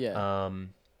 Yeah.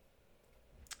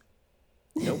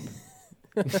 Nope.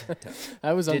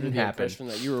 I was under Didn't the happen. impression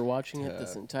that you were watching it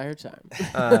this entire time.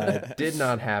 Did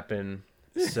not happen.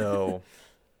 So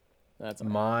That's all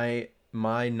right.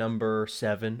 my number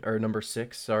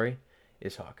 6, sorry,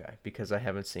 is Hawkeye because I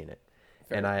haven't seen it.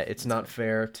 Fair And enough. it's not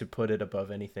fair to put it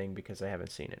above anything because I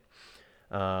haven't seen it.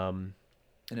 An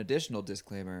additional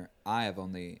disclaimer: I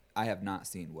have not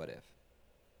seen What If,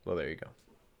 Well, there you go.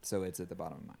 so it's at the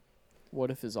bottom of mine.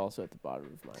 What If is also at the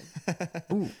bottom of mine.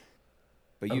 Ooh.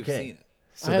 But you've Okay. seen it.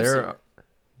 So I have seen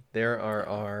there are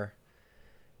our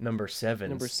number 7s.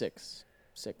 Number 6.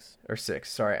 6. Or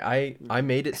 6. Sorry, I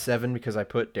made it 7 because I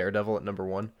put Daredevil at number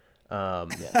 1.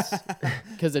 Yes.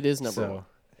 Because it is number 1.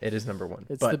 It is number 1.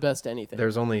 It's but the best anything.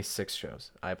 there's only 6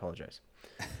 shows. I apologize.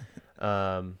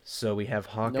 So we have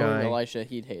Knowing Hawkeye Elisha,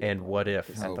 he'd hate it. and What If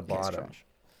Because at the it's bottom.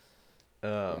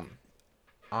 trash.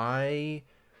 I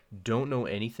don't know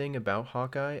anything about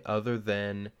Hawkeye other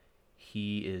than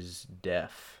he is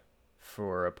deaf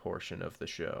for a portion of the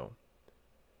show.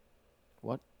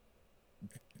 What?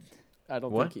 I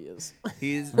don't What? think he is.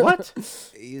 He's What?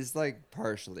 He's like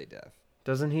partially deaf.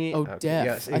 Doesn't he? Oh, Okay, deaf.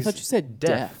 yes, I thought he's you said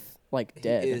deaf. Like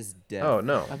dead. He is deaf. Oh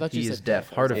no, I thought you he said is deaf,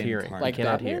 deaf. hard of Like hearing. incarnate. Like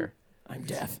cannot Batman? hear. I'm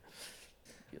deaf.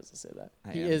 He doesn't say that.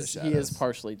 I He am the is shadows.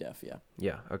 partially deaf, yeah.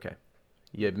 Yeah, okay.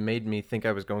 You made me think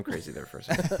I was going crazy there for a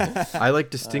second. I like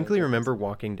distinctly remember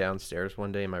walking downstairs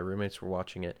one day and my roommates were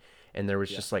watching it and there was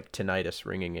just like tinnitus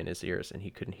ringing in his ears and he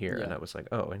couldn't hear and Yeah. I was like,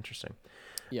 "Oh, interesting."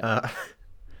 Yeah.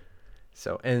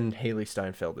 So, and Haley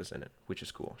Steinfeld is in it, which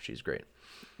is cool. She's great.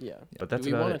 Yeah. But that's Do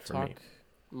we about want it to for talk me.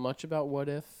 much about What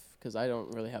If? Because I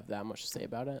don't really have that much to say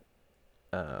about it.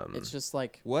 It's just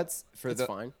like, What's for it's the?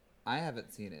 fine. I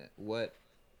haven't seen it. What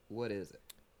is it?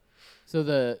 So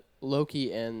the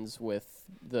Loki ends with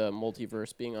the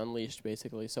multiverse being unleashed,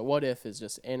 basically. So What If is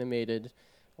just animated,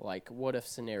 like what if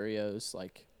scenarios,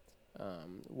 like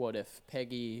what if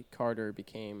Peggy Carter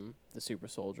became the super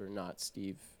soldier, not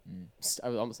Steve. I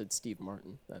almost said Steve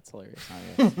Martin. That's hilarious.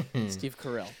 Oh, yeah. Steve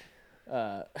Carell.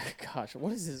 Gosh,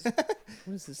 what is his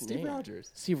Steve name? Rogers.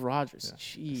 Steve Rogers. Yeah.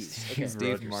 Jeez. Okay. Steve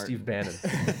Rogers, Martin. Steve Bannon.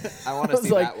 I want I to was see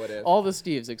like, that. What if all the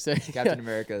Steves except Captain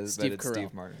America, but Steve it's Carell.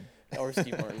 Steve Martin. or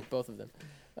Steve Martin, both of them.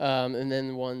 And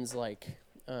then one's like,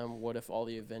 what if all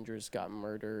the Avengers got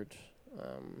murdered?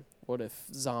 What if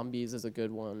zombies is a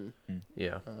good one?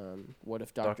 Yeah. What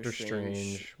if Doctor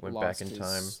Strange went lost back in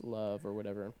his time. love or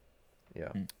whatever?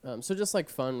 Yeah. So just like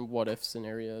fun what if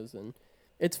scenarios, and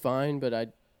it's fine, but I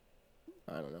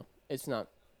don't know. It's not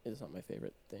my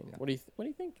favorite thing. Yeah. What do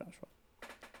you think, Joshua?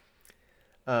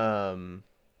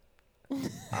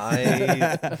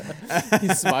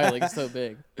 He's smiling so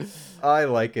big. I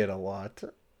like it a lot.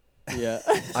 Yeah.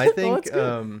 I think that's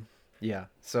good. yeah.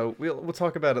 So we'll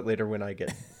talk about it later when I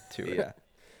get to it. Yeah.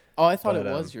 Oh, I thought But, it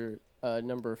was your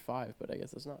number 5, but I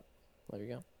guess it's not. There you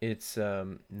go. It's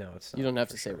no, it's not. You don't have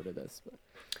for to say sure. what it is. But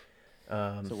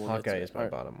So So we'll get to Hawkeye it. is my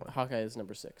Alright. bottom one. Hawkeye is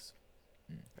number 6.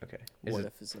 Okay. Is What it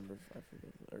if is number 5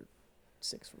 or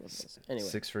 6 for both of us? Anyway.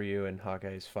 6 for you and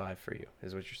Hawkeye is 5 for you?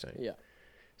 Is what you're saying? Yeah.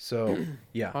 So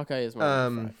yeah, Hawkeye is my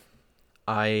number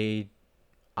 5.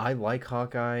 I like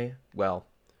Hawkeye. Well,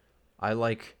 I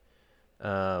like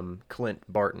Clint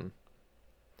Barton.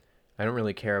 I don't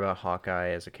really care about Hawkeye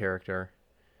as a character.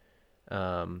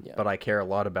 But I care a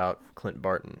lot about Clint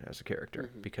Barton as a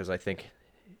character because I think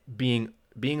being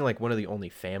like one of the only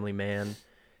family man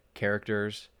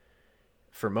characters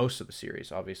for most of the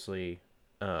series, obviously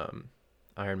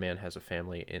Iron Man has a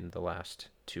family in the last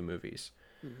 2 movies.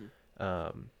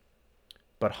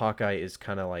 But Hawkeye is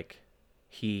kind of like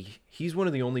he's one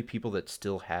of the only people that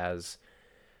still has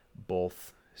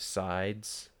both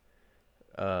sides.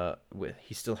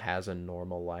 He still has a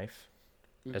normal life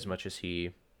as much as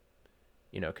he,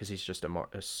 because he's just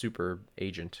a super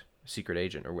agent, secret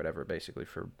agent or whatever, basically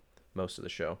for most of the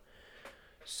show.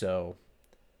 So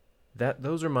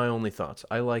those are my only thoughts.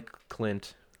 I like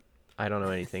Clint. I don't know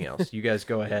anything else. You guys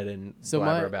go ahead and So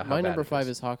blabber about how my bad number it 5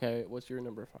 is Hawkeye. What's your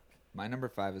number 5? My number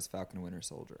 5 is Falcon Winter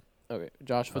Soldier. Okay,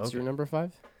 Josh, what's your number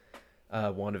 5?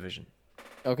 WandaVision.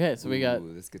 Okay, so we got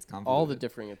Ooh, this gets all the convoluted.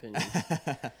 differing opinions.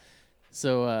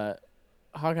 So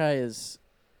Hawkeye is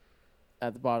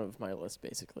at the bottom of my list,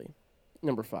 basically.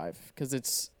 Number 5. Because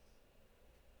it's,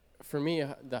 for me,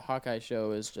 the Hawkeye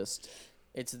show is just,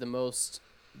 it's the most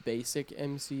basic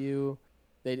MCU.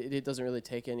 it doesn't really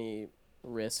take any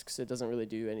risks. It doesn't really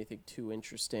do anything too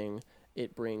interesting.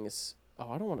 It brings.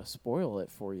 Oh, I don't want to spoil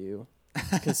it for you,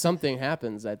 because something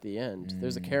happens at the end.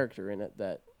 There's a character in it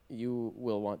that you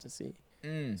will want to see.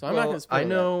 So I'm not going to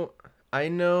spoil I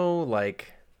know,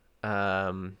 like,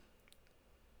 what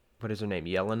is her name?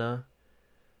 Yelena?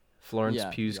 Florence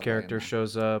Pugh's character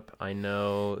shows up. I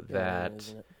know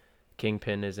that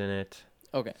Kingpin is in it.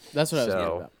 Okay, that's what I was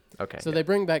getting about. Okay. So they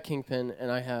bring back Kingpin,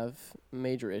 and I have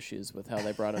major issues with how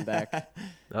they brought him back.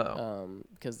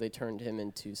 Because they turned him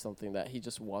into something that he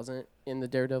just wasn't in the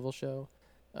Daredevil show.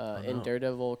 In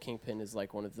Daredevil, Kingpin is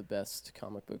like one of the best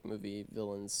comic book movie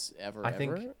villains ever. I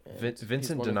think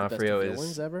Vincent D'Onofrio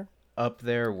is up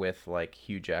there with like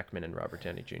Hugh Jackman and Robert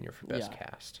Downey Jr. for best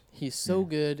cast. He's so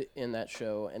good in that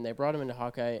show, and they brought him into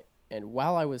Hawkeye. And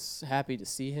while I was happy to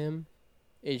see him,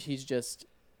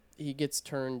 he gets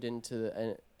turned into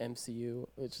an MCU,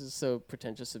 which is so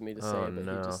pretentious of me to say,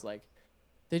 but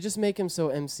they just make him so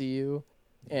MCU,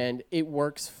 and it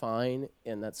works fine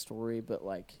in that story. But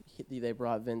like they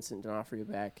brought Vincent D'Onofrio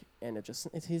back, and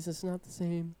he's just not the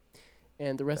same.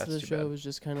 And the rest of the show was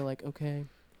just kind of like, okay.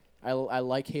 I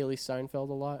like Haley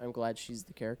Steinfeld a lot. I'm glad she's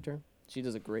the character. She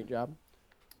does a great job.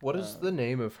 What is the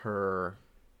name of her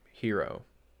hero?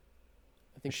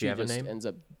 I think she just ends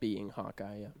up being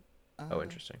Hawkeye. Yeah. Oh,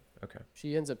 interesting. Okay.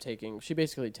 She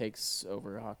basically takes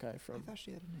over Hawkeye from I thought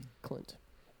she had a name. Clint.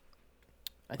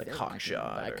 Like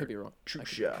Hawkshot. I could be wrong. True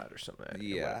Shot or something.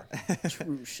 Yeah.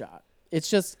 True Shot. It's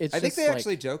just. I think they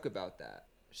actually joke about that.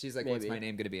 She's like, "What's my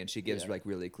name going to be?" And she gives like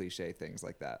really cliche things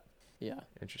like that. Yeah.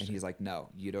 Interesting. And he's like, "No,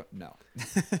 you don't know."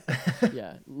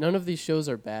 Yeah. None of these shows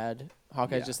are bad.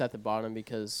 Hawkeye's just at the bottom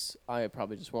because I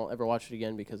probably just won't ever watch it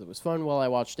again because it was fun while I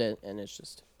watched it, and it's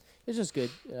just good.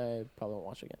 I probably won't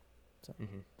watch it again. So.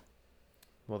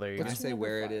 Well, there you go. go. Can I say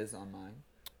where it is on mine?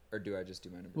 Or do I just do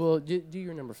my number 5? Well, do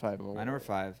your number 5. My number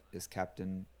 5 is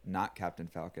not Captain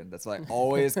Falcon. That's what I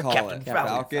always call it.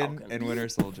 Falcon and Winter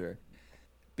Soldier.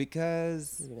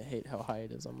 Because... You're going to hate how high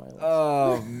it is on my list.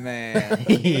 Oh, man.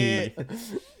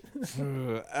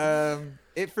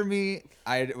 For me,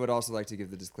 I would also like to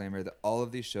give the disclaimer that all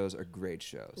of these shows are great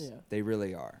shows. Yeah. They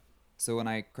really are. So when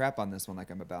I crap on this one like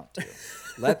I'm about to,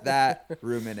 let that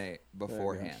ruminate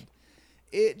beforehand.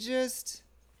 It's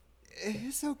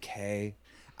okay.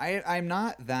 I'm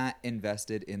not that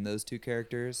invested in those two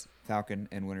characters, Falcon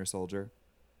and Winter Soldier,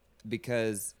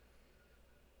 because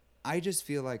I just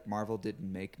feel like Marvel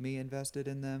didn't make me invested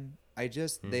in them.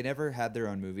 They never had their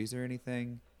own movies or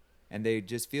anything, and they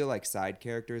just feel like side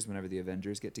characters whenever the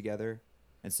Avengers get together.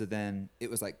 And so then it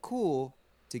was like cool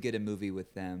to get a movie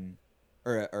with them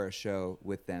or a show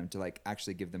with them to like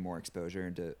actually give them more exposure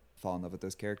and to fall in love with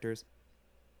those characters.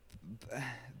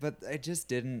 But I just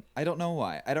didn't. I don't know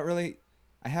why.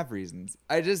 I have reasons.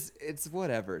 It's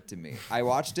whatever to me. I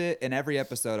watched it, and every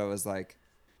episode I was like,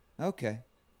 okay,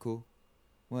 cool,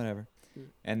 whatever.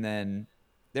 And then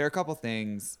there are a couple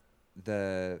things.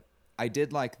 I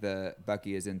did like the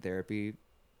Bucky is in therapy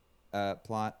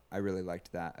plot. I really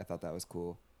liked that. I thought that was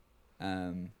cool.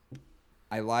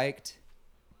 I liked,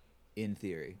 in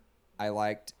theory,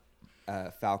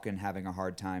 Falcon having a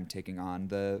hard time taking on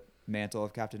the mantle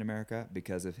of Captain America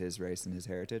because of his race and his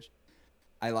heritage.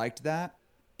 I liked that.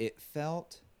 It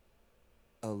felt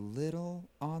a little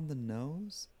on the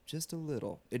nose, just a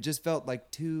little. It just felt like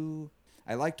too.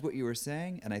 I liked what you were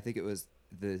saying, and I think it was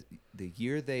the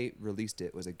year they released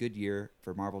it was a good year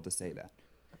for Marvel to say that.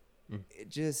 It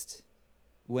just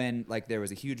when like there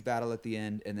was a huge battle at the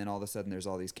end, and then all of a sudden there's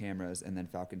all these cameras, and then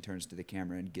Falcon turns to the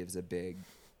camera and gives a big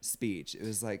speech. It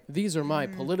was like, these are my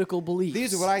political beliefs.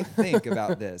 These are what I think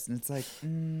about this, and it's like,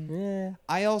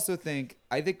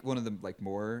 I think one of the like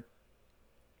more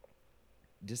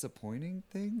disappointing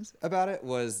things about it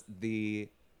was the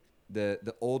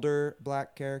older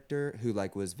black character who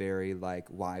like was very like,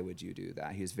 why would you do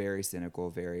that? He was very cynical,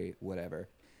 very whatever.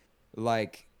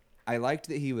 Like, I liked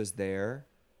that he was there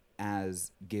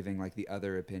as giving like the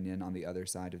other opinion on the other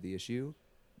side of the issue,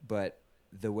 but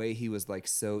the way he was like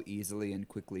so easily and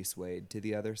quickly swayed to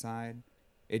the other side,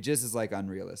 it just is like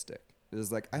unrealistic. It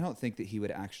was like, I don't think that he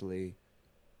would actually,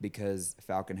 because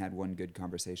Falcon had one good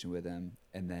conversation with him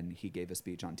and then he gave a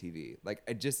speech on TV. Like,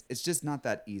 it's just not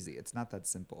that easy. It's not that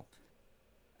simple.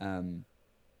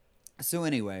 So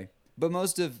anyway, but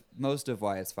most of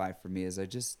why it's 5 for me is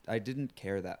I didn't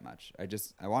care that much.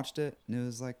 I watched it and it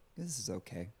was like, this is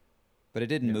okay. But it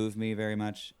didn't move me very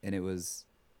much, and it was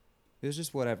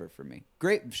just whatever for me.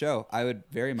 Great show. I would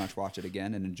very much watch it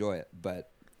again and enjoy it,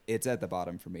 but it's at the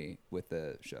bottom for me with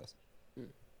the shows.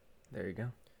 There you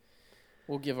go.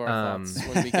 We'll give our thoughts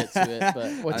when we get to it.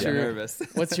 But what's your nervous.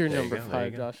 What's your number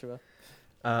 5, Joshua?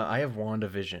 I have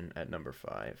WandaVision at number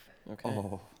 5. Okay.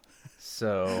 Oh.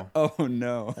 So Oh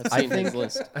no. I've seen his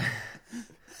list.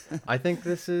 I think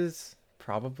this is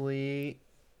probably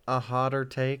a hotter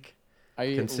take,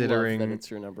 I considering love that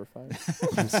it's your number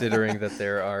 5. considering that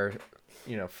there are,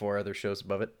 4 other shows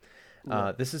above it.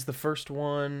 Yeah. This is the first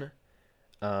one.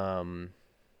 I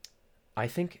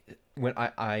think when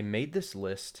I made this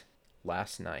list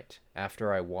last night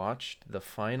after I watched the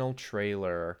final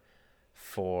trailer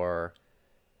for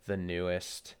the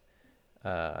newest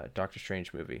Doctor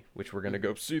Strange movie, which we're gonna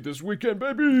go see this weekend,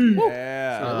 baby.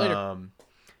 Yeah. See you later.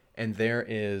 And there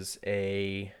is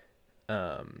there's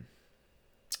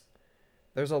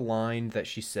a line that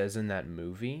she says in that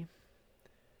movie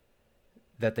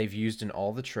that they've used in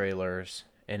all the trailers,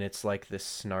 and it's like this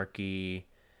snarky,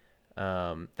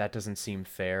 that doesn't seem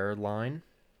fair line.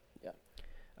 Yeah.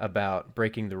 About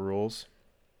breaking the rules.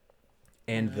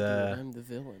 And I'm the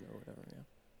villain or whatever. Yeah.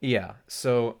 Yeah,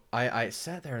 so I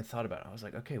sat there and thought about it. I was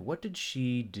like, okay, what did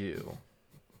she do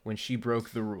when she broke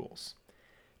the rules?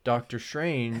 Doctor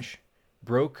Strange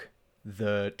broke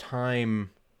the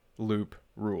time loop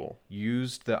rule,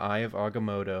 used the Eye of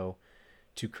Agamotto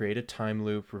to create a time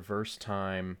loop, reverse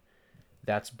time.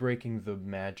 That's breaking the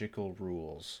magical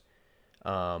rules.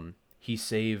 He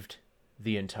saved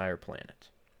the entire planet.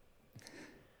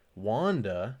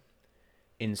 Wanda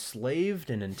enslaved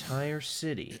an entire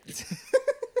city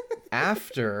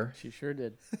after She sure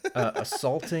did.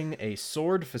 assaulting a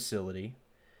sword facility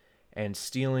and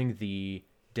stealing the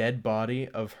dead body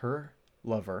of her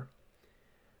lover,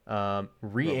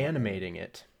 reanimating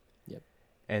it, Yep.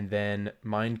 and then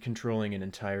mind controlling an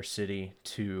entire city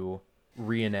to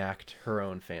reenact her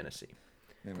own fantasy.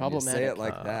 Man, when you say it Problematic,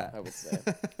 like that. I would say.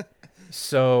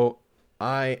 So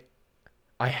I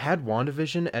had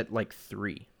WandaVision at like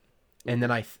 3. And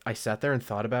then I sat there and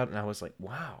thought about it, and I was like,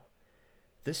 wow,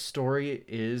 this story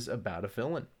is about a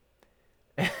villain.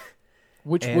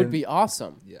 Which would be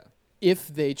awesome Yeah. if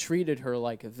they treated her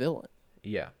like a villain,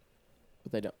 Yeah.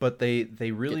 but they don't. But they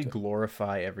really to it.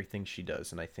 glorify everything she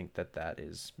does, and I think that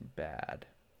is bad.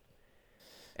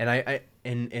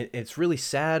 And it's really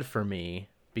sad for me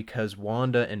because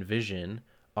Wanda and Vision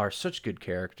are such good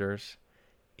characters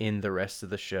in the rest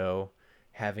of the show,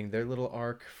 having their little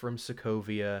arc from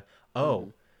Sokovia.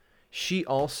 Oh, she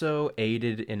also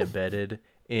aided and abetted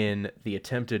in the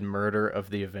attempted murder of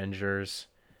the Avengers,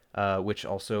 which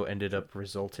also ended up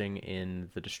resulting in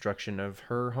the destruction of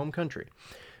her home country.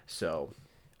 So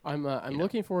I'm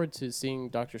looking forward to seeing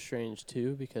Doctor Strange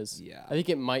too, because Yeah. I think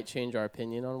it might change our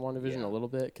opinion on WandaVision Yeah. a little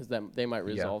bit, because they might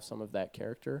resolve some of that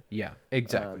character. yeah,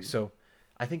 exactly. So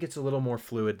I think it's a little more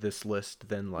fluid, this list,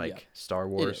 than like Yeah. Star It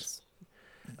Wars, is.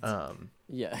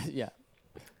 Yeah.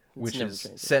 It's which never is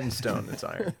changing. set in stone. It's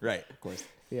iron. Right, of course.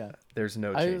 Yeah. There's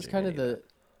no I changing. was kind of any the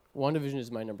WandaVision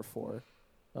is my number 4.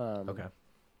 that. Okay.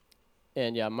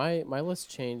 And yeah, my list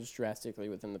changed drastically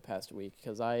within the past week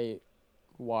because I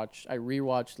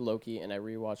rewatched Loki and I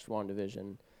rewatched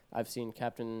WandaVision. I've seen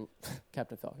Captain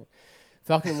Falcon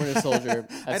and Winter Soldier.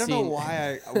 I don't know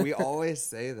why we always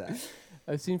say that.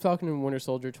 I've seen Falcon and Winter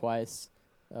Soldier twice.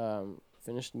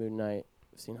 Finished Moon Knight.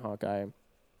 I've seen Hawkeye.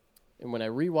 And when I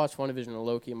rewatched WandaVision and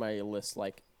Loki, my list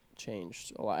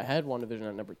changed a lot. I had WandaVision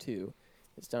at number 2.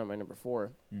 It's down at my number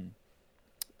 4.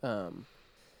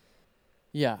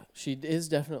 Yeah, she is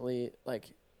definitely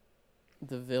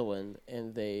the villain,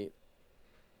 and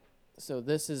so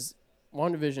this is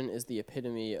WandaVision is the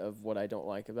epitome of what I don't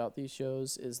like about these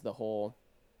shows, is the whole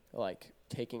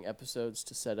taking episodes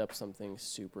to set up something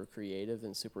super creative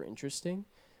and super interesting.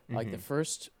 Like the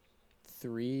first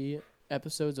 3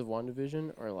 episodes of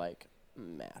WandaVision are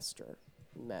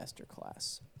master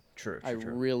class. True. I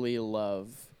really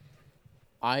love.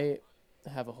 I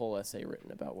have a whole essay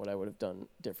written about what I would have done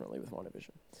differently with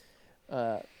WandaVision.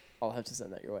 I'll have to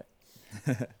send that your way.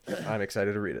 I'm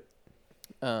excited to read it.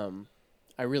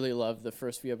 I really love the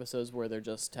first few episodes where they're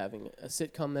just having a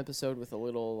sitcom episode with a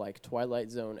little Twilight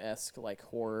Zone-esque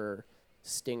horror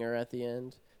stinger at the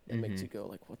end that makes you go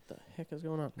what the heck is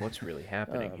going on? What's really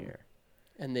happening here?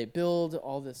 And they build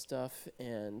all this stuff,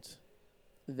 and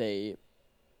they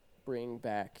bring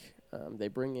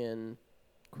in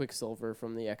Quicksilver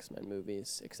from the X-Men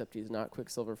movies, except he's not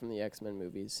Quicksilver from the X-Men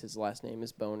movies. His last name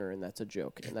is Boner, and that's a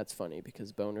joke, and that's funny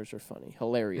because boners are funny.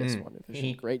 Hilarious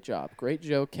WandaVision. Great job. Great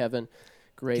joke, Kevin.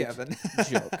 Great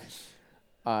joke.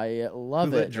 I love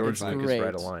Who it. let George It's Lucas great.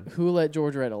 write a line? Who let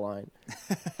George write a line?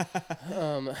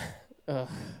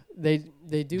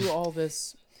 They do all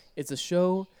this. It's a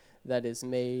show that is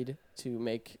made to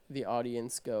make the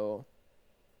audience go,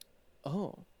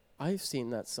 oh, I've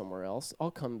seen that somewhere else.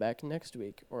 I'll come back next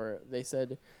week. Or they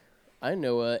said, I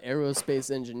know a aerospace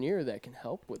engineer that can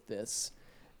help with this.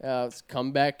 Let's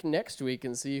come back next week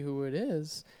and see who it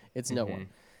is. It's no one.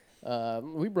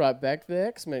 We brought back the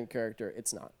X-Men character.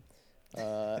 It's not.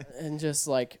 And just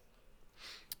like,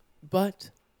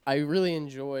 but I really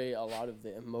enjoy a lot of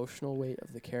the emotional weight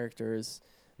of the characters.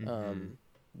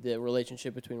 The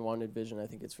relationship between Wanda and Vision, I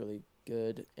think it's really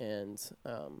good. And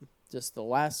just the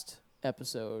last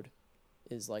episode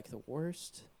is like the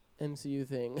worst MCU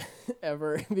thing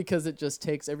ever because it just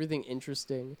takes everything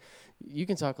interesting. You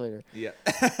can talk later. Yeah.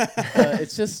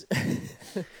 It's just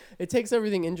it takes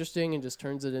everything interesting and just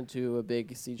turns it into a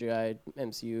big CGI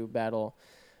MCU battle.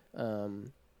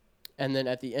 And then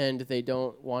at the end,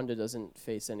 Wanda doesn't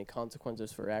face any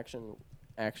consequences for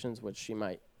actions, which she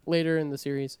might later in the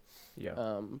series.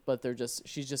 Yeah. But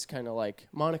she's just kind of like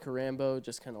Monica Rambeau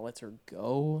just kind of lets her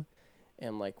go.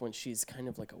 And like when she's kind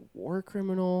of like a war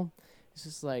criminal, it's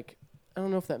just like, I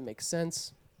don't know if that makes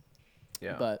sense.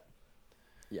 Yeah. But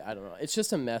yeah, I don't know. It's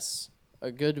just a mess,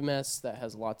 a good mess that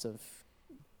has lots of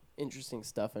interesting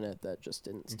stuff in it that just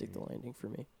didn't stick the landing for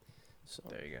me. So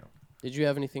there you go. Did you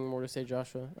have anything more to say,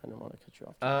 Joshua? I don't want to cut you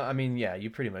off. I mean, yeah, you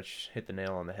pretty much hit the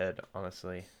nail on the head,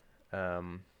 honestly.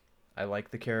 I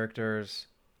like the characters.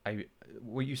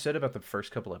 What you said about the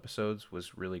first couple episodes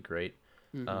was really great.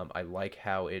 I like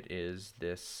how it is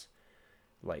this,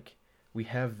 like, we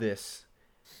have this,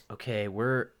 okay,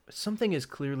 something is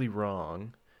clearly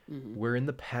wrong. We're in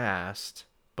the past,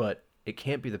 but it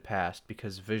can't be the past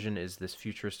because Vision is this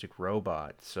futuristic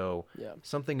robot. So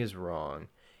something is wrong.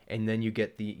 And then you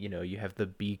get you have the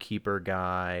beekeeper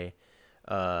guy,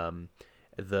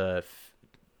 the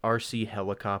RC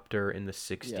helicopter in the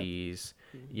 60s,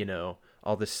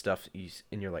 all this stuff.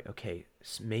 And you're like, okay,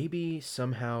 maybe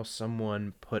somehow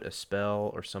someone put a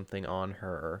spell or something on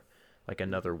her, like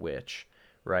another witch,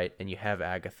 right? And you have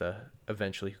Agatha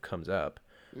eventually who comes up,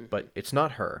 but it's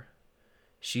not her.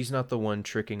 She's not the one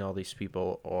tricking all these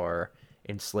people or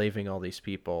enslaving all these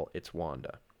people. It's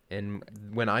Wanda. And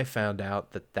when I found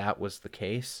out that was the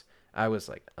case, I was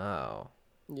like, oh.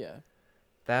 Yeah.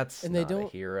 That's not a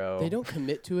hero. They don't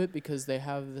commit to it because they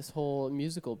have this whole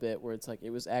musical bit where it's like,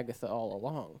 it was Agatha all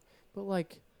along. But,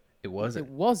 like... It wasn't.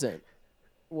 It wasn't.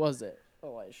 Was it,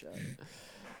 Elisha?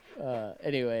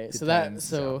 Anyway,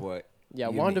 Depends yeah,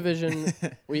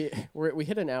 WandaVision, we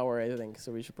hit an hour, I think,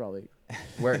 so we should probably...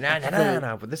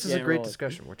 No, but this is a great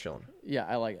discussion. We're chilling. Yeah,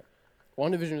 I like it.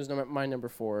 WandaVision is my number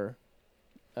 4.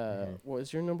 What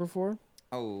was your number 4?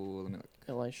 Oh, let me look.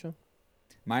 Elisha?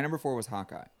 My number 4 was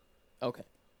Hawkeye. Okay.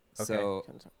 So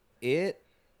it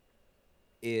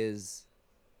is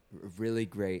a really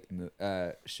great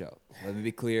show. Let me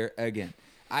be clear again.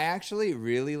 I actually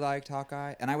really liked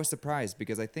Hawkeye, and I was surprised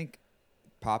because I think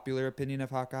popular opinion of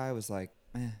Hawkeye was like,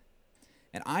 eh.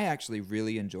 And I actually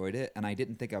really enjoyed it, and I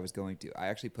didn't think I was going to. I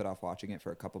actually put off watching it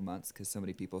for a couple months because so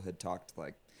many people had talked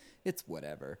like, it's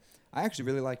whatever. I actually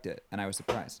really liked it, and I was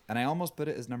surprised. And I almost put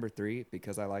it as number 3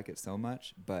 because I like it so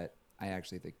much, but I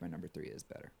actually think my number 3 is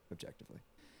better, objectively.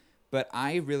 But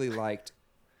I really liked...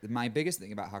 My biggest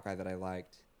thing about Hawkeye that I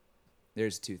liked,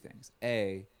 there's 2 things.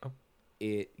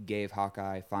 It gave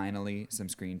Hawkeye finally some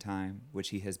screen time, which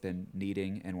he has been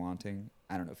needing and wanting.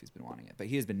 I don't know if he's been wanting it, but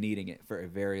he has been needing it for a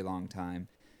very long time.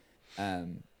 I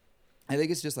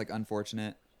think it's just like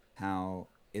unfortunate how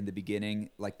in the beginning,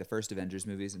 like the first Avengers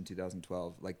movies in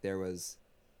 2012, like there was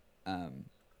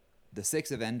the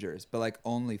 6 Avengers, but like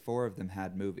only 4 of them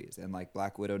had movies, and like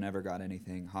Black Widow never got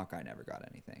anything, Hawkeye never got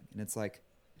anything, and it's like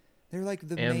they're like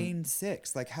the main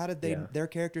 6. Like how did their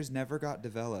characters never got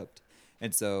developed?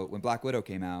 And so when Black Widow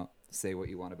came out, say what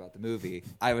you want about the movie,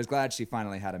 I was glad she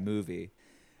finally had a movie.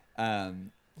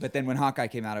 But then when Hawkeye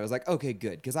came out, I was like, okay,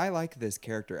 good, because I like this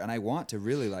character, and I want to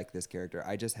really like this character.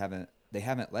 I just they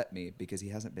haven't let me because he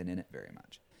hasn't been in it very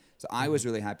much. So I was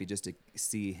really happy just to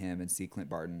see him and see Clint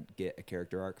Barton get a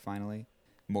character arc finally,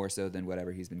 more so than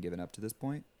whatever he's been given up to this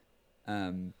point.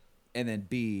 And then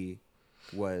B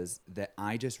was that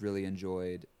I just really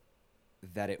enjoyed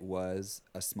that it was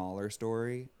a smaller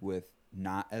story with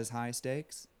not as high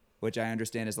stakes, which I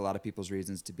understand is a lot of people's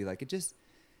reasons to be like, it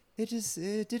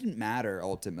didn't matter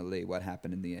ultimately what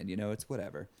happened in the end. It's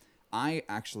whatever.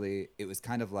 It was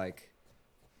kind of like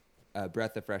a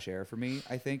breath of fresh air for me,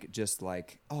 I think. Just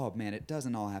like, oh man, it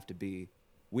doesn't all have to be,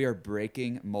 we are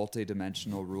breaking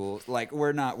multi-dimensional rules. Like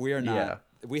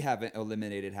we haven't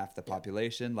eliminated half the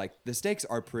population. Like the stakes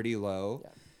are pretty low,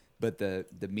 but the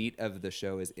meat of the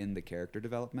show is in the character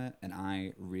development. And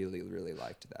I really, really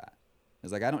liked that.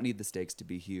 It's like, I don't need the stakes to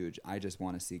be huge. I just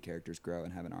want to see characters grow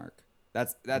and have an arc.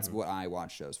 That's what I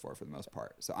watch shows for the most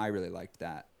part. So I really liked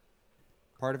that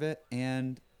part of it.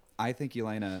 And I think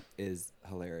Yelena is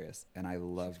hilarious, and I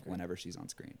love whenever she's on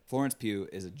screen. Florence Pugh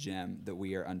is a gem that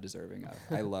we are undeserving of.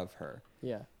 I love her.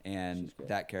 Yeah. And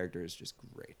that character is just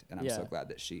great. And I'm so Yeah. glad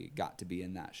that she got to be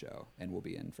in that show and will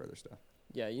be in further stuff.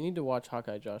 Yeah, you need to watch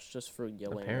Hawkeye, Josh, just for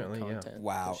Yelena Apparently, yeah. content.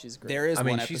 Wow. She's great. There is I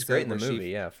mean, one she's episode great in the where movie,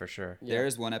 yeah, for sure. Yeah. There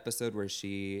is one episode where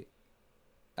she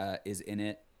is in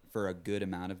it for a good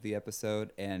amount of the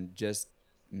episode, and just,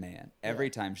 man, every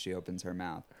time she opens her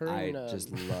mouth, Her I and, just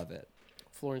love it.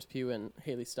 Florence Pugh and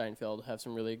Haley Steinfeld have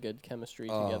some really good chemistry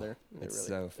Oh, together. They're it's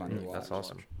really, so fun to watch. That's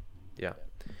awesome. Yeah.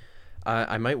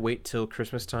 I might wait till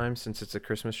Christmas time since it's a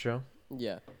Christmas show.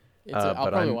 Yeah. But I'll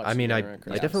probably watch I it mean, around I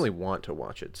Christmas. definitely want to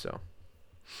watch it, so.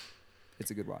 It's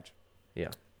a good watch. Yeah.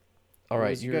 What All right,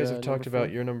 was you your, guys have talked number about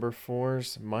 4? your number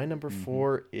 4s. My number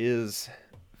 4 is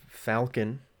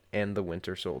Falcon and the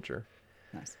Winter Soldier.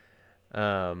 Nice.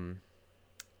 I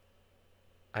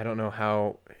don't know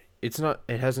how it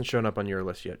hasn't shown up on your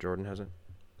list yet, Jordan, has it?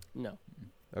 No.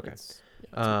 Okay. It's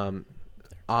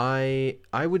I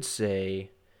would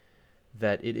say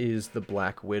that it is the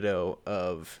Black Widow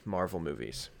of Marvel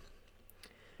movies.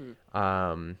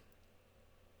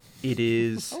 It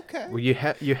is Okay. well, you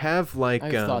have like I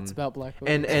have thoughts about Black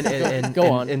Widow. and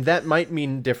Go on. and that might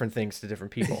mean different things to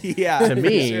different people. Yeah. To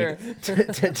me, Sure.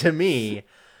 to me,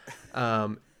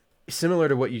 similar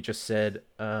to what you just said,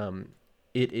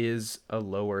 it is a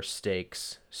lower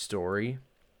stakes story,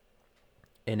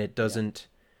 and it doesn't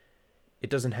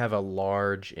have a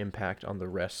large impact on the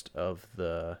rest of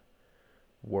the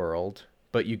world,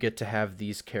 but you get to have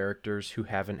these characters who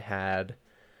haven't had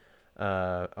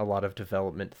a lot of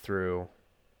development through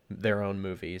their own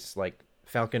movies. Like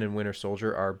Falcon and Winter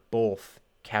Soldier are both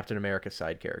Captain America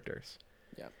side characters.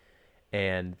 Yeah.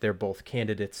 And they're both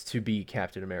candidates to be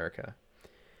Captain America.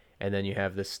 And then you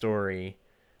have this story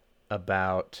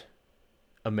about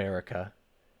America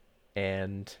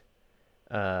and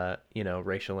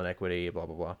racial inequity, blah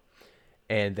blah blah.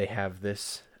 And they have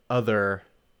this other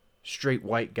straight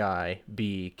white guy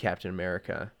be Captain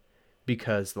America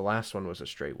because the last one was a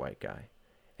straight white guy.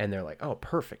 And they're like, "Oh,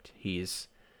 perfect. He's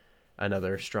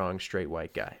another strong straight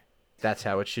white guy. That's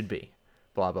how it should be."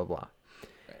 Blah blah blah.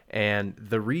 And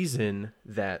the reason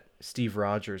that Steve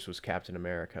Rogers was Captain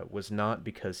America was not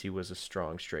because he was a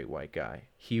strong, straight white guy.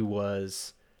 He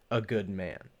was a good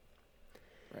man.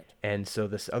 Right. And so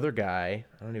this other guy,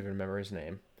 I don't even remember his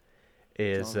name,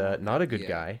 is not a good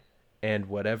guy. And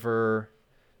whatever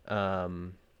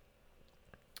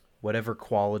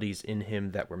qualities in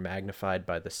him that were magnified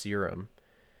by the serum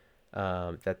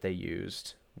that they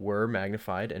used were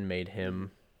magnified and made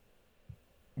him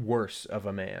worse of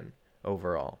a man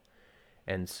overall.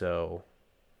 And so,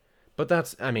 but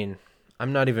that's, I mean,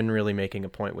 I'm not even really making a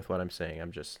point with what I'm saying.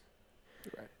 I'm just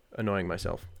annoying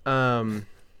myself.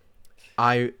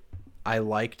 I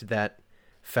liked that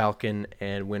Falcon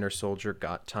and Winter Soldier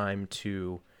got time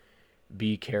to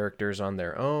be characters on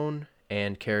their own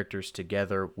and characters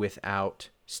together without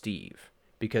Steve,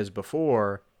 because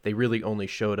before they really only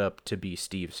showed up to be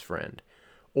Steve's friend,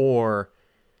 or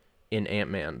in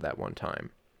Ant-Man that one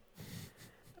time.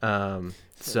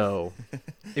 So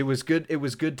it was good. It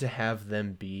was good to have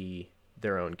them be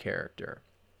their own character.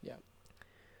 Yeah.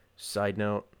 Side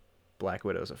note, Black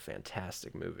Widow is a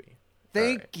fantastic movie.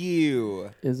 Thank you.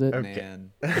 Is it? Okay.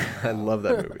 Man. I love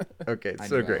that movie. Okay, I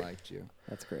so knew great. I liked you.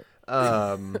 That's great.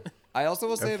 I also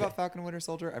will say Okay. about Falcon and Winter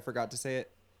Soldier, I forgot to say it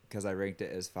because I ranked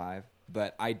it as 5,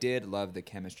 but I did love the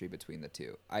chemistry between the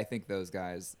two. I think those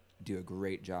guys do a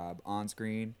great job on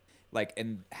screen. Like,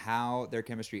 and how their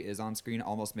chemistry is on screen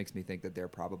almost makes me think that they're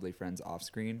probably friends off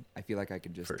screen. I feel like I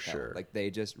can just For tell. sure. Like, they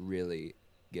just really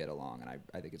get along, and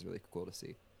I think it's really cool to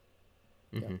see.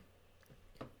 Mhm.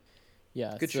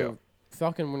 Yeah. Good so show.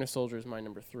 Falcon Winter Soldier is my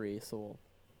number 3, so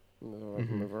we'll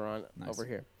move on Nice. over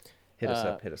here. Hit us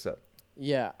up. Hit us up.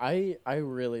 Yeah, I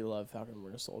really love Falcon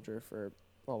Winter Soldier for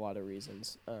a lot of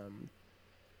reasons.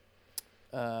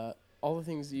 All the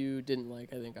things you didn't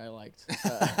like, I think I liked.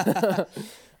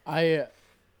 I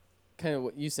kind of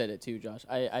what you said it too, Josh.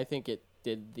 I think it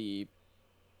did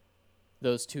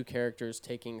those two characters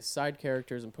taking side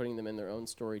characters and putting them in their own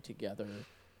story together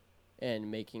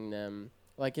and making them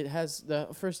like it has the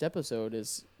first episode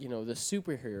is, the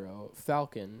superhero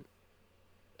Falcon.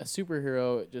 A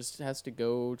superhero just has to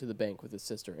go to the bank with his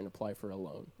sister and apply for a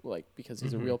loan, like because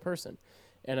he's a real person.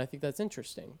 And I think that's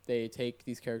interesting. They take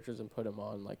these characters and put them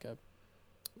on like a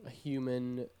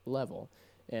human level.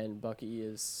 And Bucky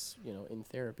is, in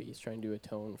therapy. He's trying to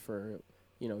atone for,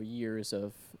 years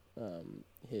of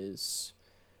his,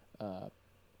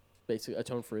 basically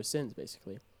atone for his sins,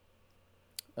 basically.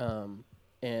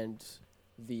 And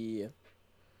the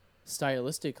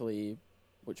stylistically,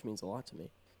 which means a lot to me.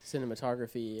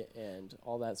 Cinematography and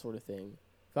all that sort of thing.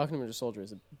 Falcon and Winter Soldier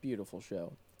is a beautiful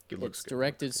show. It's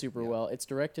directed super well. It's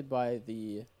directed by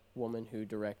the woman who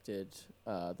directed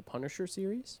the Punisher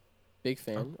series. Big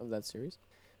fan of that series.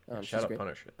 Shout out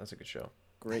Punisher. That's a good show.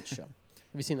 Great show.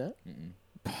 Have you seen that?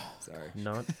 Sorry.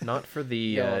 Not for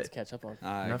the let's catch up on.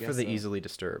 not for the easily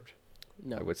disturbed.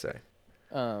 No, I would say.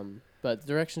 But the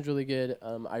direction's really good.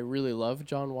 I really love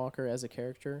John Walker as a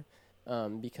character,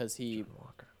 because he. John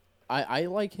Walker. I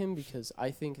like him because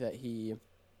I think that he.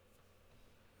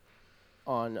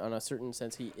 On a certain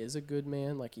sense, he is a good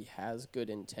man. Like, he has good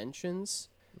intentions.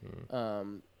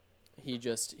 There's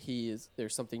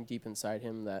something deep inside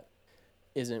him that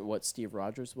isn't what Steve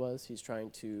Rogers was.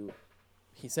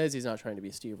 He says he's not trying to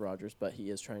be Steve Rogers, but he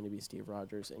is trying to be Steve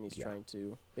Rogers, and he's trying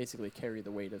to basically carry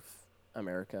the weight of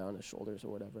America on his shoulders or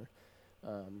whatever,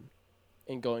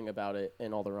 and going about it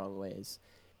in all the wrong ways.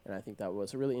 And I think that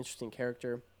was a really interesting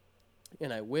character.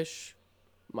 And I wish,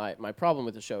 my problem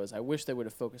with the show is I wish they would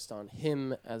have focused on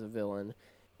him as a villain,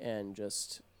 and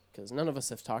just because none of us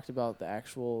have talked about the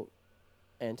actual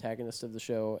antagonist of the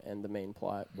show and the main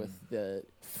plot with the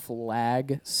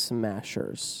Flag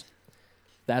Smashers.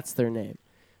 That's their name.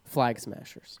 Flag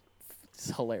Smashers.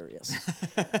 It's hilarious.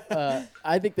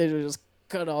 I think they should just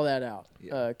cut all that out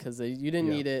because you didn't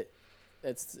need it.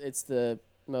 It's the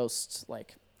most,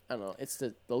 like, I don't know. It's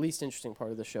the least interesting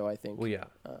part of the show, I think. Well, yeah.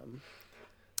 And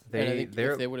I think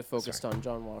if they would have focused on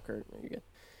John Walker,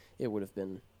 it would have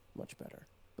been much better.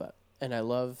 And I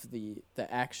love the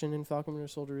action in Falcon Winter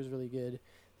Soldier is really good.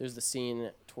 There's the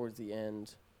scene towards the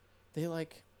end.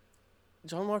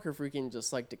 John Walker freaking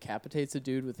just like decapitates a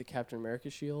dude with the Captain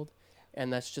America shield,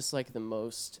 and that's just like the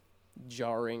most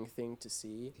jarring thing to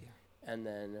see. Yeah. And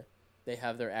then they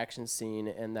have their action scene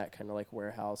in that kind of like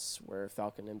warehouse where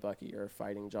Falcon and Bucky are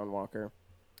fighting John Walker.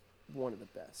 One of the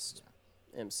best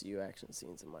MCU action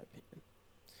scenes in my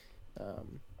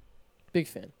opinion. Big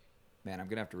fan. Man, I'm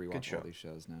gonna have to rewatch all these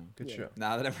shows now. Good show.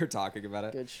 Now that we're talking about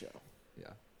it. Good show.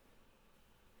 Yeah.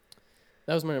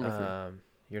 That was my number 3.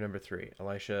 Your number 3,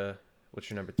 Elisha. What's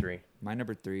your number 3? My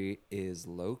number 3 is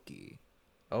Loki.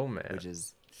 Oh man. Which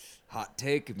is hot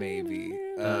take, maybe.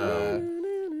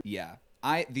 Yeah.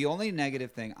 The only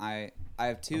negative thing I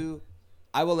have two.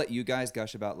 I will let you guys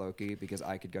gush about Loki because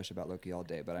I could gush about Loki all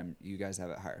day, but you guys have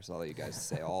it higher, so I'll let you guys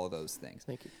say all of those things.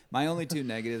 Thank you. My only two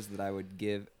negatives that I would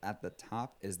give at the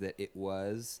top is that it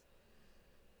was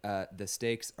the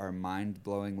stakes are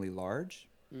mind-blowingly large,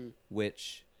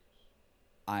 which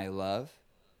I love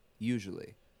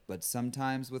usually, but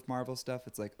sometimes with Marvel stuff,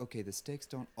 it's like, okay, the stakes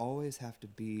don't always have to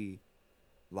be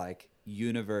like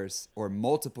universe or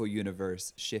multiple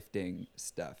universe shifting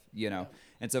stuff, you know?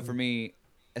 And so for me,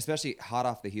 especially hot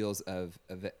off the heels of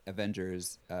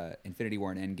Avengers, Infinity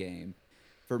War and Endgame,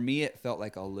 for me it felt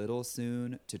like a little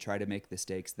soon to try to make the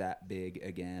stakes that big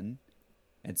again.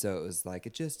 And so it was like,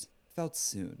 it just felt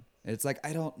soon. And it's like,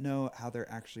 I don't know how they're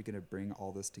actually going to bring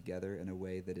all this together in a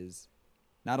way that is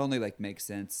not only like makes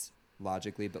sense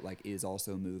logically, but like is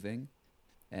also moving.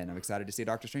 And I'm excited to see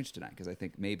Doctor Strange tonight because I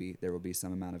think maybe there will be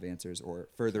some amount of answers or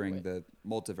furthering the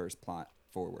multiverse plot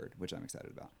forward, which I'm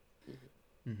excited about.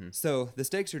 Mm-hmm. So the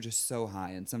stakes are just so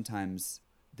high, and sometimes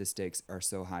the stakes are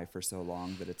so high for so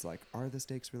long that it's like, are the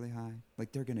stakes really high?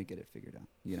 Like, they're going to get it figured out,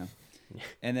 you know?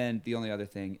 And then the only other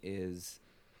thing is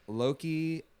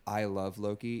Loki. I love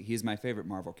Loki. He's my favorite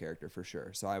Marvel character for sure.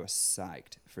 So I was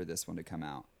psyched for this one to come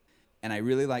out. And I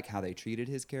really like how they treated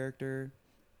his character.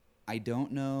 I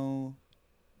don't know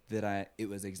that it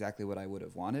was exactly what I would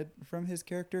have wanted from his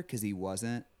character because he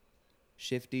wasn't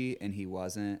shifty and he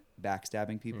wasn't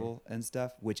backstabbing people and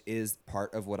stuff, which is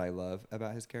part of what I love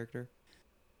about his character.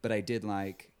 But I did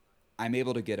like, I'm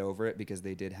able to get over it because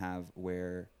they did have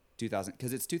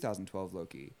because it's 2012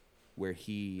 Loki, where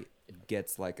he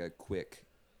gets like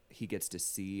he gets to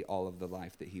see all of the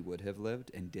life that he would have lived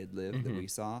and did live that we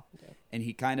saw. Okay. And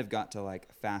he kind of got to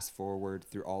like fast forward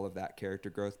through all of that character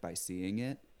growth by seeing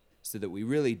it, so that we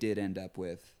really did end up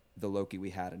with the Loki we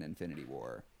had in Infinity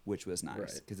War, which was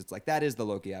nice because it's like, that is the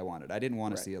Loki I wanted. I didn't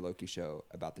want to see a Loki show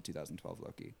about the 2012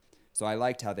 Loki. So I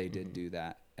liked how they did do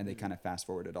that, and they kind of fast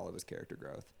forwarded all of his character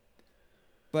growth.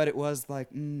 But it was like,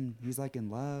 he's like in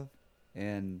love,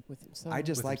 and with himself. I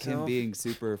just like him being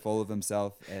super full of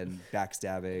himself and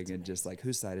backstabbing and just like,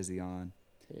 whose side is he on?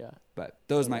 Yeah. But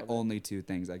those are my only two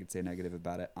things I could say negative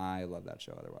about it. I love that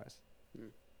show otherwise.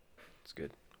 It's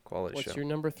good. Quality show. What's your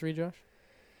number 3, Josh?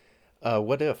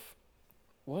 What If?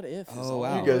 What if? is Oh, all wow.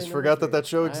 the You way guys number forgot that 3. that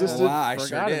show existed? Wow, I sure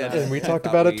forgot did. about it. And we I talked thought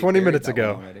about it we 20 buried minutes that one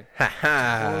ago. already. Ha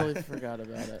ha. Totally forgot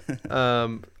about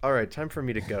it. All right, time for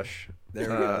me to gush There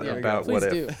we go. There we about go. what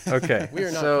Please if. do. Okay, We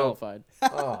are not so qualified.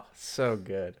 oh, so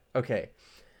good. Okay,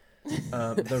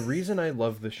 the reason I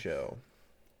love the show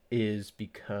is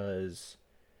because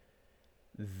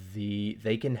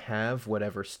they can have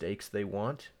whatever stakes they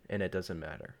want, and it doesn't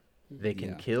matter. They can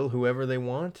Yeah. kill whoever they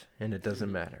want, and it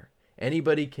doesn't matter.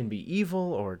 Anybody can be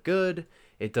evil or good,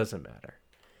 it doesn't matter.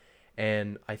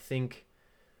 And I think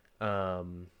a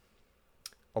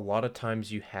lot of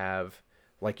times you have,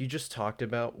 like you just talked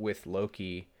about with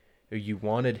Loki, you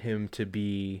wanted him to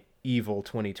be evil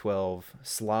 2012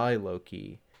 sly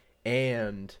Loki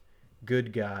and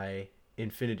good guy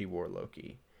Infinity War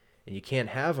Loki. And you can't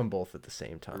have them both at the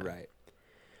same time. Right.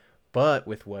 But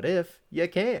with What If, you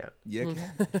can. You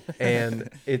can. And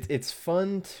it's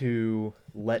fun to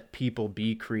let people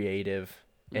be creative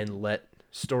and let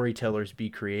storytellers be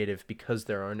creative because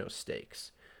there are no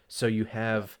stakes. So you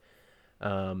have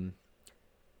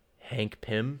Hank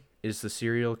Pym is the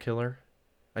serial killer,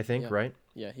 I think, Yeah. right?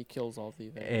 Yeah, he kills all the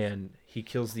Avengers. And he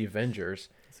kills the Avengers.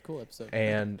 It's a cool episode.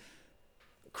 And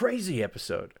crazy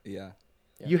episode. Yeah.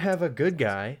 Yeah. You have a good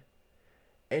guy,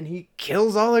 and he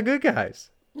kills all the good guys.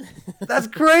 That's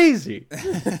crazy.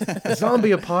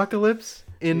 Zombie apocalypse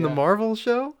in the Yeah. Marvel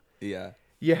show. Yeah.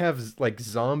 You have like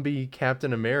zombie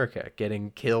Captain America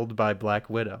getting killed by Black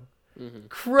Widow. Mhm.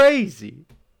 Crazy.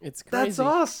 It's crazy. That's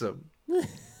awesome.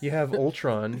 You have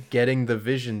Ultron getting the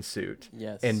Vision suit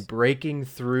Yes. and breaking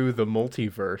through the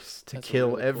multiverse to That's a kill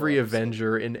really cool every episode.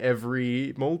 Avenger in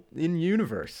every in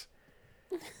universe.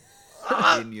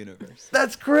 In universe.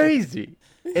 That's crazy.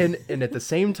 And at the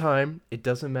same time, it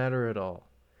doesn't matter at all.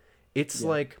 It's Yeah.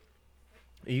 like,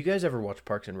 you guys ever watch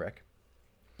Parks and Rec?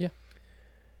 Yeah.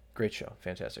 Great show,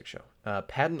 fantastic show.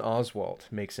 Patton Oswalt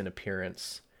makes an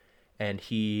appearance, and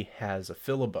he has a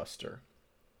filibuster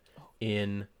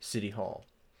in City Hall.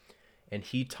 And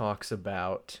he talks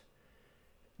about,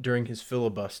 during his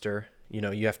filibuster,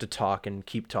 you have to talk and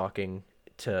keep talking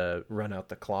to run out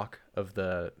the clock of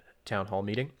the town hall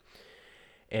meeting.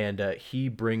 And he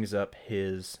brings up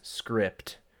his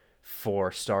script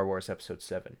for Star Wars Episode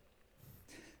 7.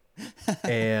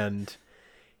 And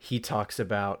he talks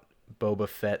about Boba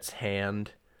Fett's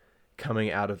hand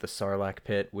coming out of the Sarlacc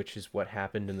pit, which is what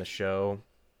happened in the show.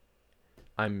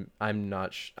 I mean,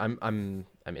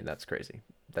 that's crazy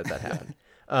that happened.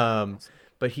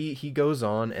 But he goes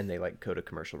on, and they like go to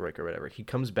commercial break or whatever. He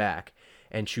comes back,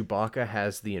 and Chewbacca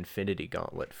has the Infinity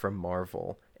Gauntlet from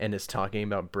Marvel and is talking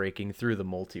about breaking through the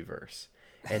multiverse.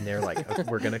 And they're like, "Okay,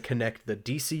 we're going to connect the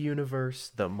DC universe,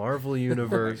 the Marvel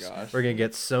universe. gosh. We're going to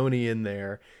get Sony in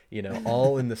there,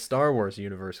 all in the Star Wars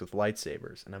universe with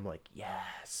lightsabers." And I'm like,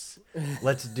 yes,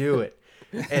 let's do it.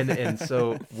 And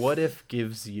so What If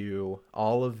gives you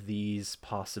all of these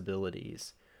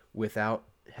possibilities without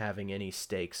having any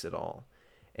stakes at all.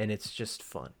 And it's just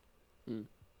fun. Mm.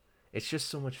 It's just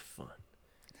so much fun.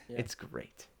 Yeah. It's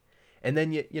great. And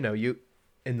then you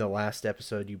in the last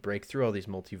episode you break through all these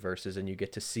multiverses and you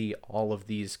get to see all of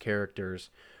these characters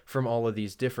from all of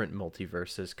these different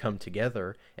multiverses come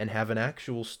together and have an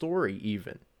actual story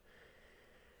even.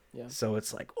 Yeah. So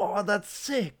it's like, "Oh, that's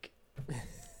sick."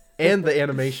 And the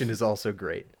animation is also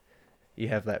great. You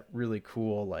have that really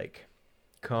cool like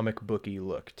comic booky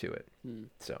look to it. Hmm.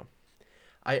 So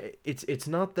it's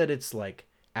not that it's like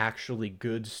actually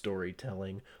good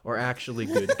storytelling or actually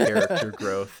good character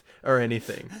growth or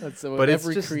anything. That's what But it's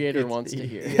every just- creator it's- wants to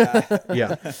hear. Yeah.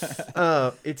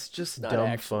 Yeah. It's just Not dumb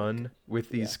actually fun with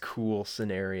these cool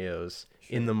scenarios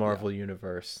in the Marvel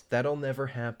universe. That'll never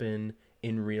happen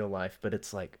in real life, but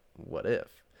it's like, what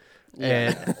if?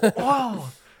 Yeah. And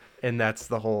oh, and that's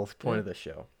the whole point of the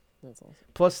show. That's awesome.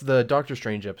 Plus, the Doctor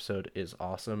Strange episode is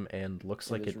awesome and looks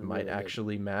It like is it might really good.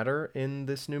 actually matter in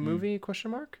this new movie? Question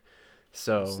mark.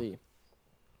 So We'll see.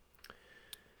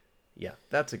 yeah,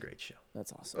 that's a great show.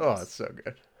 That's awesome. Oh, it's so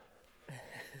good.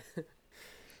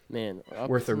 Man, up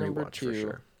Worth a to number rewatch 2. for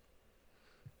sure.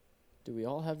 Do we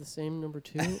all have the same number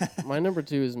 2? My number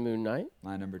 2 is Moon Knight.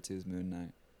 My number 2 is Moon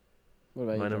Knight. What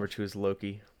about My you? number 2 is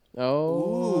Loki.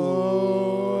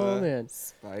 Oh, Ooh. man.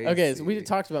 Spicy. Okay, so we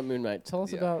talked about Moon Knight. Tell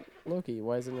us Yeah. about Loki.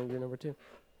 Why is it your number 2?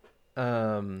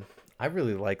 I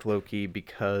really like Loki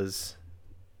because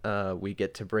we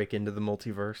get to break into the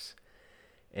multiverse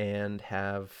and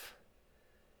have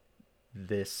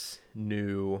this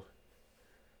new,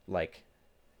 like,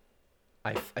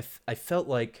 I felt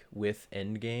like with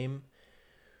Endgame,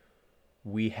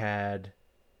 we had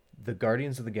the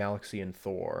Guardians of the Galaxy and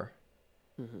Thor.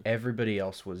 Mm-hmm. Everybody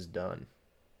else was done.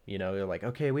 You know, you're like,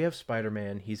 okay, we have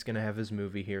Spider-Man. He's going to have his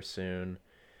movie here soon.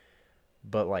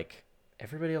 But, like,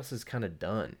 everybody else is kind of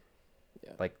done.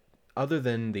 Yeah. Like, other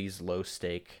than these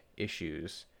low-stake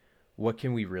issues, what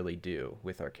can we really do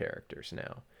with our characters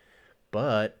now?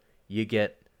 But you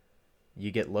get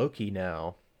Loki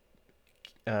now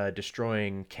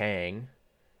destroying Kang,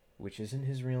 which isn't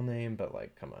his real name, but,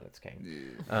 like, come on, it's Kang.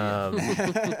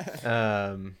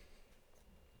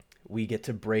 We get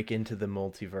to break into the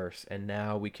multiverse, and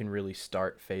now we can really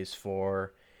start Phase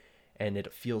 4, and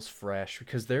it feels fresh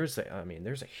because there's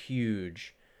a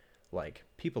huge, like,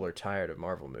 people are tired of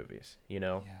Marvel movies, you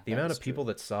know? Yeah, the amount of people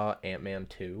that saw Ant-Man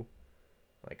 2,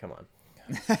 like, come on.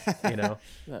 You know?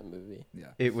 That movie. Yeah.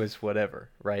 It was whatever,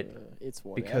 right? It's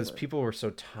whatever. Because people were so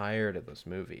tired of those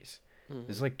movies. Mm-hmm.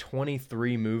 There's like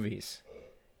 23 movies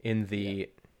in the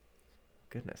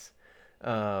goodness.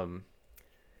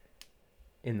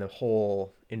 In the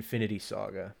whole Infinity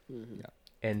Saga. Mm-hmm. Yeah.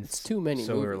 And It's too many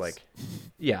so we were movies. like,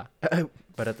 yeah.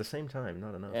 But at the same time,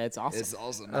 not enough. Yeah, it's awesome. It's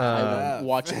also I not would enough.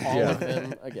 watch all Yeah. of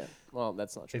them again. Well,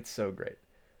 that's not true. It's so great.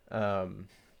 We'll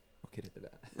get into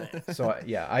that. So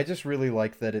I just really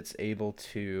like that it's able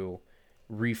to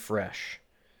refresh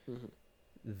Mm-hmm.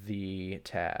 the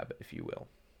tab, if you will,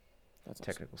 That's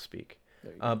awesome. technical speak.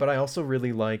 There you go. But I also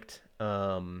really liked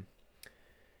the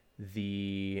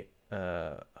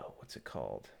what's it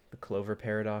called? The Clover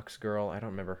Paradox girl. I don't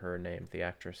remember her name. The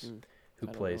actress who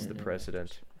I don't plays know the her name.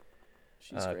 president.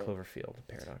 She's great. Cloverfield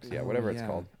Paradox. Yeah, Oh, whatever it's yeah.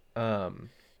 called.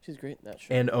 She's great in that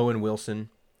show. And Owen Wilson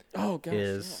oh gosh,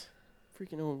 is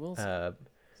freaking Owen Wilson.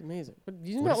 It's amazing. But do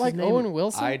you what not is his like name? Owen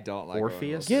Wilson? I don't like Orpheus? Owen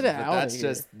Wilson, Get but outta that's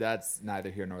here. that's neither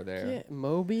here nor there. Yeah,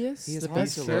 Mobius, He is the hard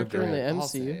best to character look in the at. I'll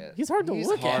say MCU. it. He's hard to He's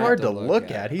look hard at. to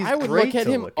look at. He's I would great look at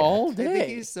to him look all I think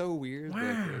day. he's so weird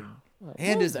looking. I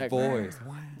And love his that voice. guy.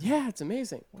 Wow. Yeah, it's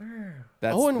amazing.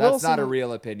 That's Owen that's not a Wilson-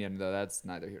 real opinion though. That's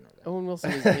neither here nor there. Owen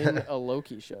Wilson is in a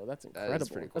Loki show. That's That is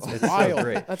incredible. pretty cool. That's It's so wild.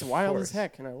 great. That's Of wild course. as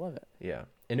heck, and I love it. Yeah,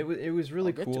 and it was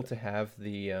really I'll get cool to to have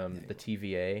the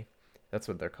TVA. That's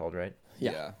what they're called, right?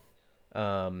 Yeah.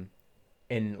 And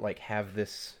like have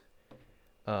this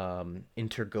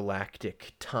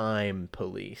intergalactic time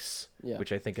police, Yeah.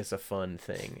 which I think is a fun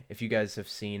thing. If you guys have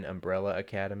seen Umbrella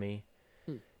Academy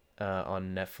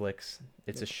on Netflix,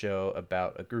 it's a show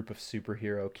about a group of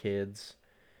superhero kids,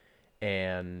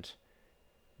 and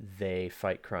they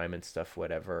fight crime and stuff.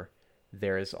 Whatever.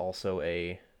 There is also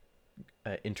a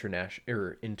international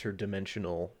or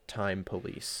interdimensional time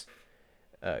police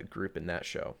group in that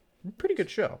show. Pretty good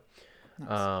show.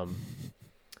 Nice.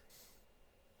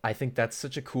 I think that's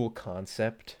such a cool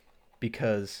concept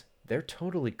because there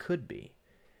totally could be.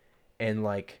 And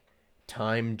like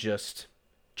time just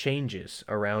changes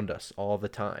around us all the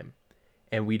time.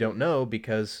 And we don't know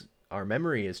because our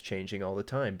memory is changing all the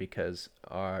time because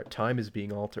our time is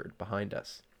being altered behind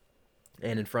us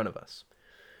and in front of us.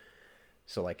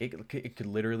 So like it could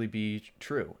literally be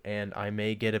true, and I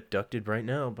may get abducted right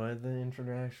now by the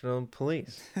international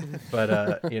police,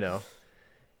 but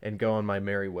and go on my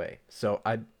merry way. So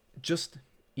I just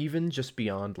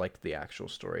beyond like the actual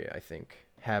story, I think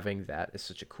having that is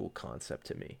such a cool concept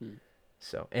to me.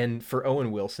 So and for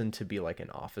Owen Wilson to be like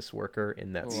an office worker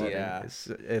in that setting Yeah.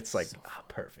 it's like So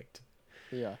perfect.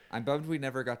 Yeah. I'm bummed we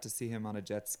never got to see him on a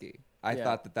jet ski. I Yeah.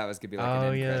 thought that was gonna be like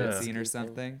Oh, an end credit yeah. scene or Ski thing.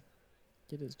 something.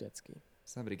 Get his jet ski.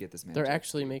 Somebody get this man. They're a jet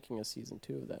actually ski. making a season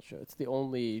 2 of that show. It's the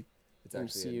only It's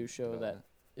actually MCU in show development.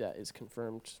 that is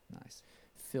confirmed Nice.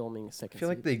 filming second I feel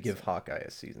like season, they give so- Hawkeye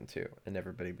a season 2 and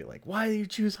everybody be like, why do you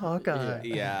choose Hawkeye?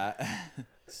 Yeah.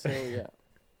 So yeah,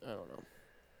 I don't know.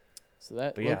 So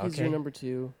that But yeah, Loki's your okay. number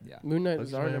 2. Yeah. Moon Knight Loki's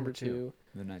was our my number number 2. two.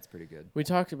 Moon Knight's pretty good. We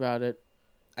talked about it.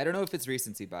 I don't know if it's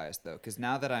recency bias though, because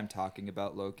now that I'm talking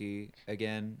about Loki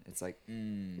again, it's like,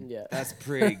 Yeah. that's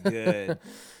pretty good.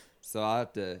 So I'll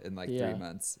have to in like Yeah. 3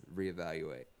 months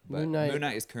reevaluate. But Moon Moon Knight-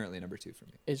 Knight is currently number 2 for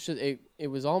me. It's just it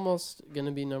was almost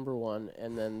gonna be number 1,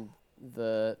 and then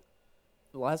the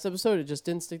last episode it just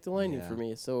didn't stick the landing Yeah. for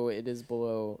me. So it is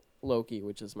below Loki,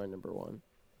 which is my number 1.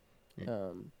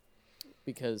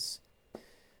 Because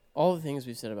all the things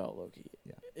we've said about Loki,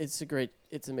 Yeah. it's an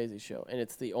amazing show, and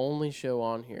it's the only show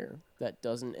on here that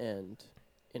doesn't end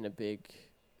in a big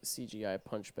CGI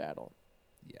punch battle.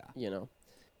 Yeah. You know,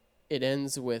 it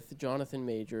ends with Jonathan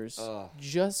Majors Ugh.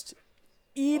 just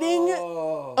eating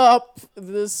Oh. up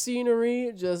the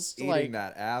scenery, just Eating like,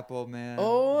 that apple, man.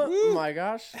 oh my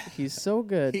gosh, he's so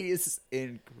good He is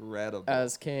incredible.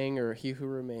 as Kang or He Who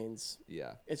Remains.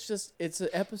 Yeah. It's an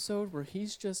episode where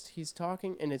he's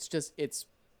talking, and it's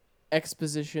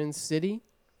exposition city,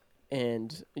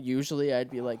 and usually I'd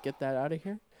be like, get that out of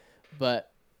here, but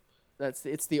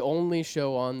it's the only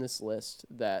show on this list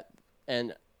that,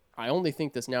 and I only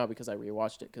think this now because I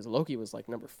rewatched it, because Loki was like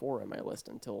number 4 on my list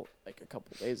until like a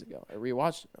couple of days ago. I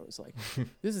rewatched it. I was like,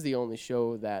 this is the only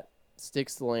show that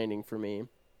sticks the landing for me.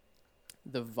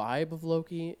 The vibe of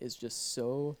Loki is just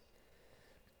so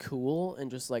cool, and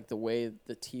just like the way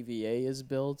the TVA is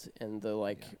built, and the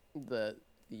like the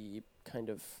kind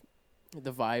of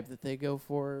the vibe that they go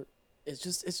for, it's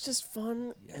just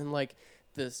fun. And like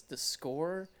the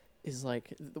score is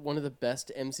like one of the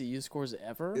best MCU scores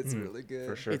ever. It's really good.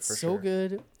 For sure. It's so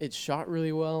good. It's shot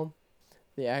really well.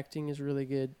 The acting is really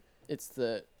good. It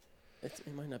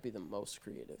might not be the most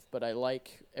creative, but I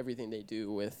like everything they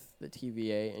do with the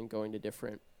TVA and going to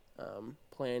different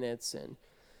planets, and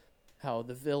how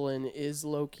the villain is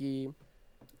Loki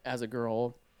as a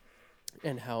girl,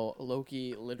 and how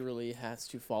Loki literally has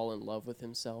to fall in love with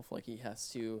himself. Like he has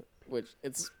to, which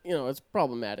it's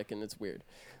problematic and it's weird.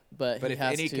 But if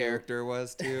any character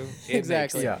was to,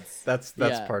 exactly. Yeah, that's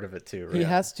part of it too, right? He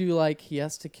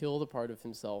has to kill the part of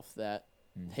himself that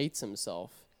hates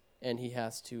himself, and he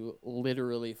has to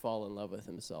literally fall in love with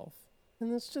himself.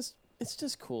 And it's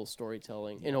just cool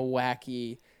storytelling in a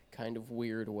wacky kind of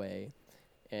weird way.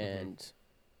 And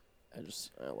I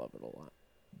love it a lot.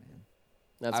 Man.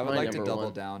 That's I would my like to number double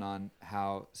one. down on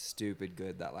how stupid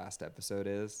good that last episode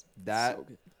is. So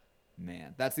good.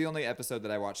 Man, that's the only episode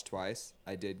that I watched twice.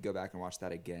 I did go back and watch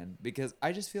that again because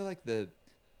I just feel like the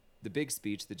big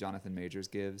speech that Jonathan Majors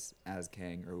gives as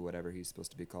Kang, or whatever he's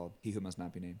supposed to be called, he who must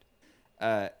not be named.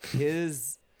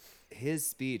 His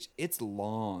speech, it's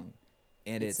long,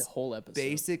 and it's a whole episode.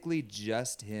 basically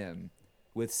just him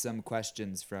with some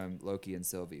questions from Loki and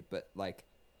Sylvie. But like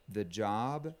the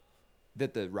job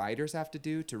that the writers have to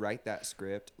do to write that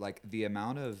script, like the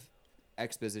amount of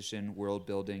exposition, world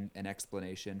building, and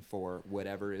explanation for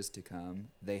whatever is to come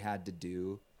they had to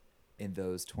do in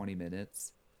those 20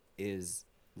 minutes is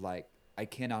like, I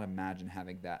cannot imagine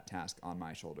having that task on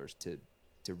my shoulders to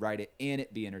write it and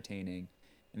it be entertaining,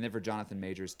 and then for Jonathan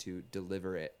Majors to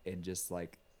deliver it in just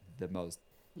like the most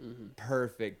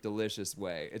perfect, delicious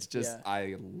way. It's just,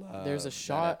 I love that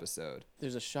episode.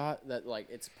 There's a shot that like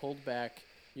it's pulled back.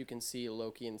 You can see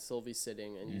Loki and Sylvie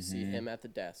sitting, and you see him at the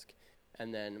desk.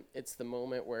 And then it's the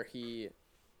moment where he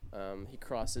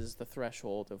crosses the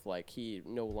threshold of like he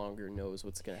no longer knows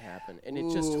what's going to happen. And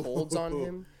it just holds on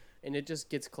him, and it just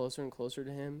gets closer and closer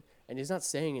to him. And he's not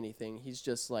saying anything. He's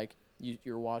just like,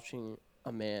 you're watching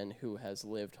a man who has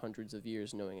lived hundreds of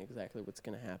years knowing exactly what's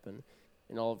going to happen.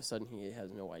 And all of a sudden he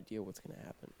has no idea what's going to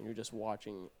happen. And you're just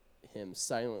watching him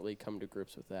silently come to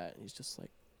grips with that. And he's just like,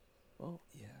 oh.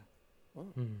 Yeah. Oh.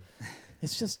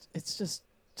 It's just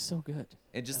so good.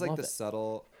 And just like the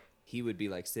subtle, he would be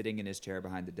like sitting in his chair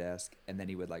behind the desk, and then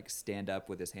he would like stand up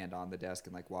with his hand on the desk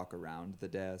and like walk around the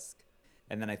desk.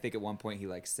 And then I think at one point he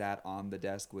like sat on the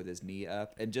desk with his knee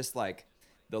up, and just like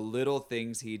the little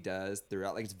things he does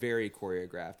throughout, like it's very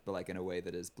choreographed, but like in a way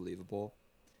that is believable.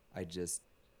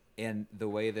 And the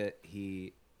way that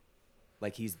he's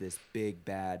this big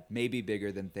bad, maybe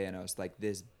bigger than Thanos, like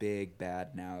this big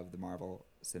bad now of the Marvel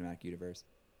Cinematic Universe.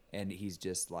 And he's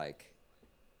just like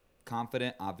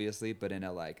confident, obviously, but in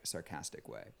a like sarcastic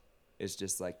way. It's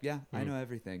just like, yeah, I know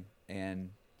everything, and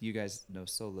you guys know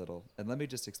so little, and let me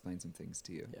just explain some things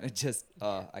to you. It just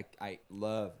I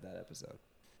love that episode.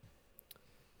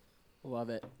 Love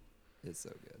it. It's so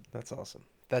good. That's awesome.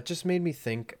 That just made me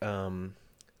think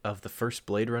of the first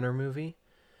Blade Runner movie.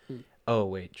 Oh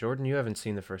wait, Jordan, you haven't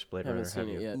seen the first Blade Runner, have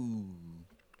you? Yet.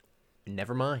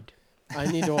 Never mind. I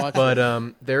need to watch it.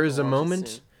 But there is a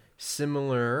moment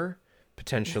similar,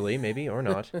 potentially, maybe or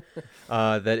not,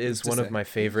 that is one of my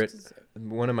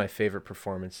favorite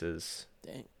performances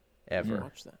ever.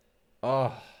 Watch that.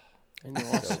 Oh,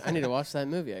 I need to watch that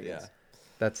movie, I guess. Yeah.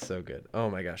 That's so good. Oh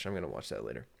my gosh, I'm gonna watch that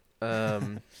later.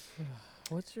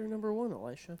 What's your number one,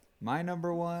 Elisha? My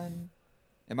number one.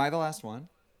 Am I the last one?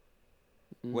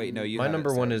 Wait, no, you. My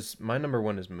number one is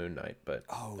Moon Knight, but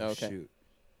shoot,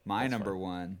 my number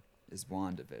one is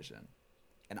WandaVision,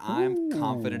 and I'm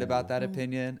confident about that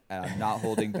opinion, and I'm not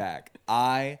holding back.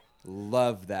 I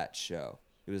love that show.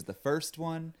 It was the first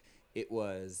one. We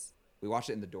watched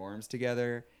it in the dorms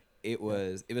together. It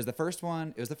was the first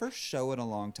one. It was the first show in a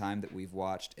long time that we've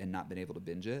watched and not been able to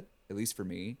binge it, at least for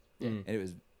me. And it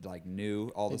was like new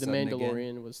all of a sudden. The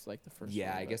Mandalorian was like the first.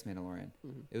 Yeah, I guess Mandalorian.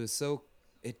 It was so.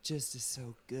 It just is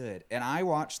so good. And I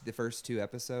watched the first 2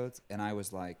 episodes, and I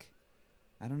was like,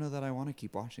 I don't know that I want to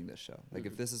keep watching this show. Like,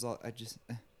 if this is all,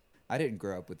 I didn't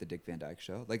grow up with the Dick Van Dyke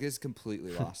Show. Like, it's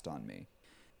completely lost on me.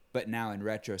 But now in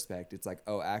retrospect, it's like,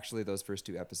 oh, actually, those first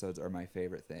 2 episodes are my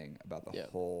favorite thing about the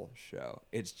whole show.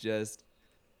 It's just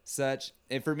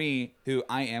and for me, who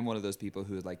I am one of those people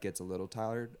who like gets a little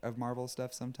tired of Marvel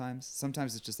stuff sometimes.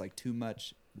 Sometimes it's just like too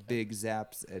much big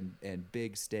zaps and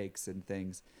big stakes and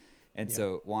things. And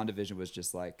so WandaVision was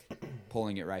just like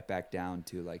pulling it right back down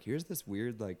to like, here's this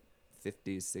weird like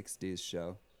 50s, 60s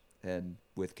show. And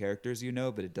with characters,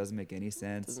 but it doesn't make any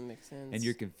sense. Doesn't make sense. And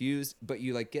you're confused, but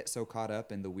you like get so caught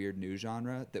up in the weird new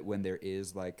genre that when there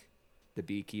is like the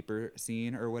beekeeper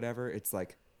scene or whatever, it's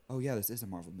like, oh yeah, this is a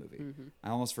Marvel movie. Mm-hmm. I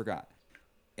almost forgot.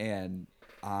 And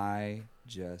I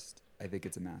think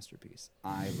it's a masterpiece.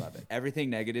 I love it. Everything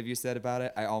negative you said about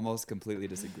it, I almost completely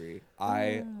disagree.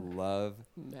 I love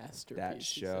that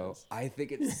show. I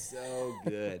think it's so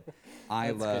good.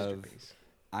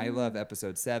 I love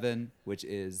episode 7, which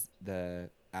is the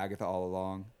Agatha All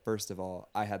Along. First of all,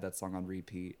 I had that song on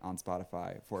repeat on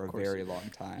Spotify for a very long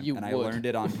time. I learned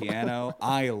it on piano.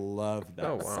 I love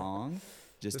that song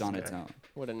just on its own.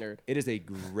 What a nerd. It is a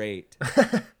great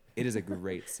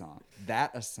song.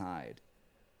 That aside,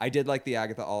 I did like the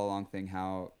Agatha All Along thing,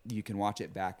 how you can watch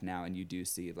it back now and you do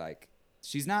see like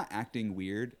she's not acting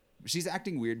weird. She's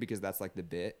acting weird because that's like the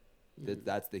bit.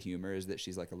 That's the humor, is that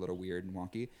she's like a little weird and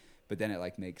wonky. But then it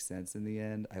like makes sense in the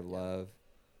end. I love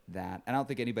that. I don't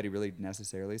think anybody really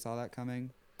necessarily saw that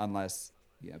coming, unless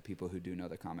people who do know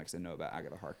the comics and know about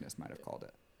Agatha Harkness might have called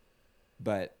it.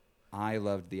 But I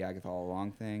loved the Agatha All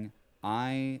Along thing.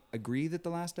 I agree that the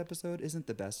last episode isn't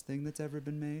the best thing that's ever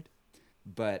been made,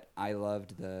 but I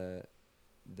loved the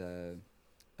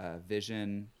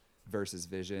Vision versus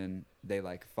Vision. They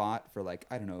like fought for like,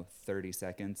 I don't know, 30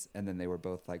 seconds, and then they were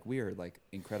both like, we are like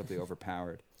incredibly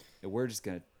overpowered, and we're just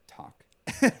gonna talk.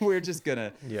 we're just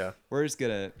gonna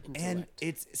and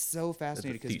it's so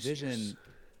fascinating because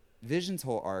Vision's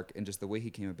whole arc and just the way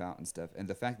he came about and stuff, and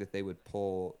the fact that they would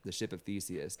pull the ship of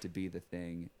Theseus to be the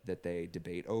thing that they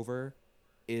debate over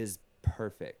is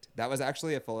perfect. That was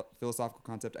actually a philosophical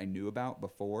concept I knew about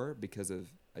before because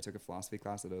I took a philosophy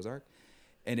class at Ozark,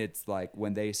 and it's like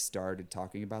when they started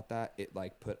talking about that, it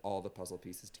like put all the puzzle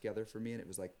pieces together for me, and it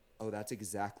was like, oh, that's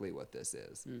exactly what this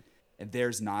is. And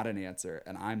there's not an answer,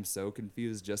 and I'm so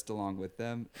confused just along with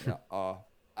them.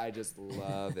 I just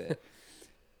love it.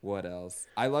 What else?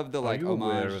 I love the like homage.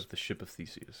 Are you aware of the ship of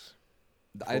Theseus?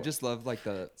 I just love like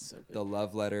the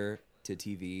love letter to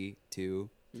TV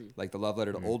too, like the love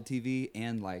letter to old TV,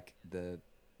 and like the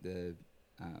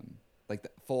like the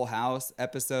Full House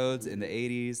episodes in the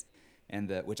 80s,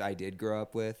 and which I did grow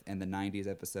up with, and the 90s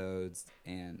episodes,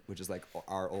 and which is like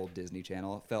our old Disney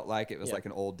Channel. Felt like it was like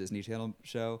an old Disney Channel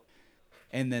show.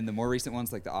 And then the more recent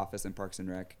ones, like The Office and Parks and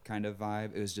Rec kind of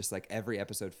vibe. It was just like every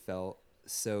episode felt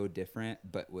so different,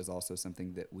 but was also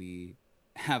something that we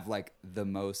have like the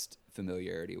most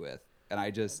familiarity with. And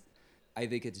I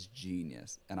think it's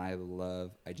genius, and I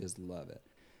just love it.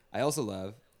 I also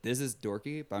love, this is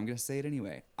dorky, but I'm going to say it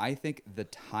anyway. I think the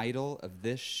title of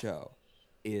this show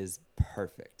is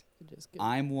perfect.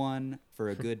 I'm one for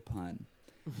a good pun.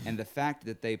 And the fact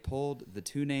that they pulled the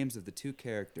two names of the two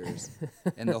characters,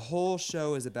 and the whole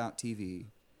show is about TV,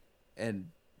 and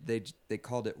they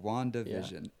called it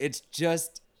WandaVision. Yeah. It's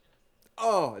just,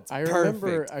 it's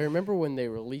perfect. I remember when they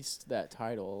released that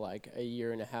title like a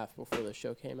year and a half before the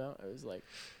show came out. I was like,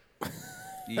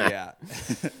 yeah.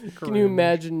 Can you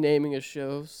imagine naming a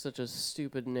show such a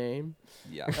stupid name?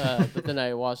 Yeah. But then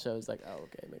I watched it. I was like, oh,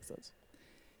 okay, makes sense.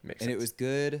 It was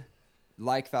good.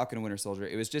 Like Falcon and Winter Soldier,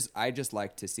 it was just, I just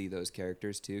like to see those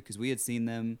characters too, because we had seen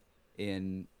them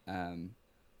in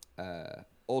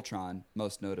Ultron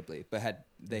most notably, but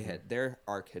their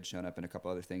arc had shown up in a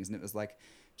couple other things, and it was like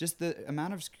just the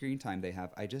amount of screen time they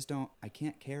have. I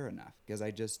can't care enough, because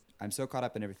I'm so caught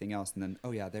up in everything else, and then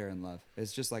they're in love.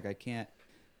 It's just like I can't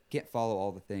follow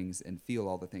all the things and feel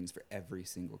all the things for every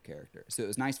single character. So it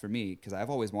was nice for me, because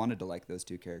I've always wanted to like those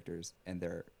two characters and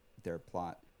their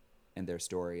plot and their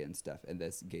story and stuff, and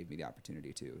this gave me the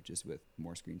opportunity to, just with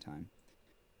more screen time.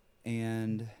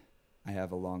 And I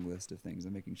have a long list of things.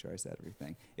 I'm making sure I said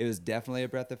everything. It was definitely a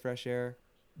breath of fresh air,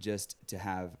 just to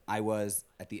have. I was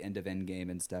at the end of Endgame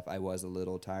and stuff. I was a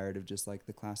little tired of just like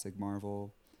the classic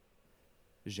Marvel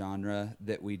genre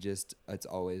that it's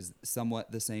always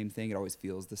somewhat the same thing. It always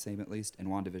feels the same, at least. And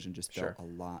WandaVision just felt a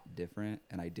lot different,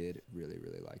 and I did really,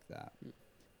 really like that.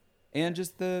 And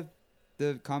just the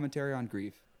commentary on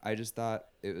grief. I just thought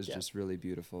it was just really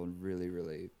beautiful and really,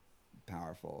 really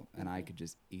powerful, and I could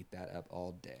just eat that up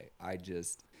all day.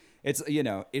 It's,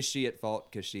 is she at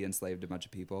fault because she enslaved a bunch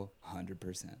of people?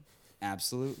 100%.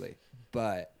 Absolutely.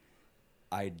 But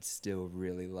I still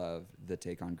really love the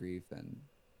take on grief, and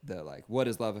the like, what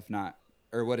is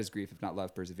grief if not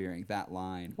love persevering? That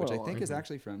line, which I think is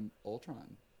actually from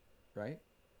Ultron, right?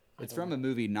 It's from a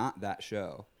movie, not that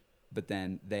show. But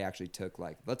then they actually took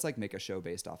like, let's like make a show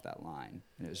based off that line.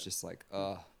 And it was just like,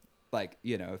 like,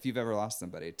 you know, if you've ever lost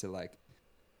somebody, to like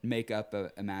make up an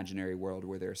imaginary world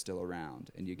where they're still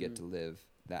around and you get to live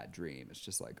that dream. It's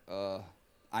just like,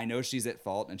 I know she's at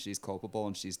fault and she's culpable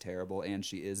and she's terrible and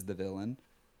she is the villain,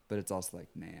 but it's also like,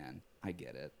 man, I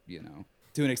get it, you know,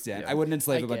 to an extent. I wouldn't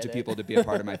enslave a bunch of people to be a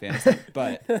part of my fantasy,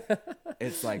 but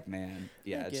it's like, man,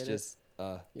 it's just,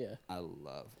 I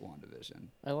love WandaVision.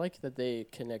 I like that they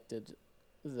connected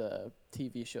the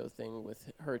TV show thing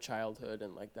with her childhood,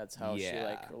 and like that's how she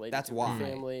like related to her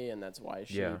family, and that's why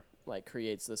she like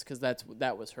creates this, because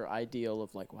that was her ideal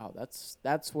of like, wow,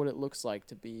 that's what it looks like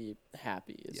to be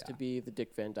happy, is to be the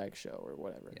Dick Van Dyke Show or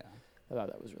whatever. I thought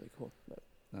that was really cool.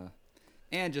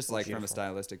 And just like from a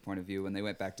stylistic point of view, when they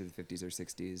went back to the 50s or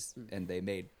 60s and they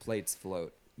made plates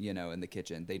float, you know, in the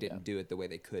kitchen, they didn't do it the way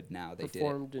they could now. They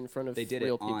performed in front of they did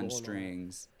real it people on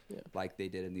strings, like they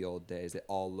did in the old days. It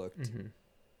all looked.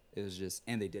 It was just,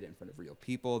 and they did it in front of real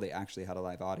people. They actually had a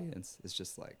live audience. It's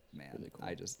just like, man, really cool.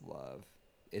 I just love.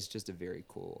 It's just a very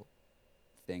cool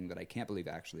thing that I can't believe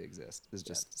actually exists. It's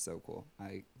just so cool.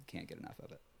 I can't get enough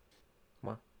of it.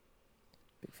 Wow.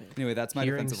 Big fan. Anyway, that's my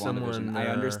defense of WandaVision. I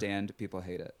understand people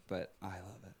hate it, but I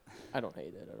love it. I don't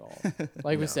hate it at all.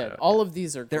 Like we said, all of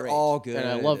these are great. They're all good. And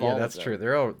I love all of them. Yeah, that's true.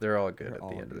 They're all good at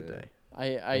the end of the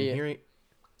day.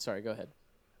 Sorry, go ahead.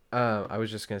 I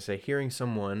was just going to say, hearing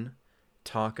someone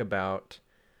talk about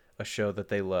a show that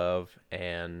they love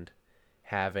and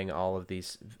having all of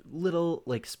these little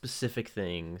like specific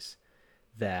things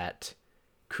that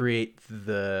create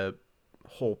the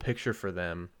whole picture for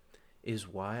them is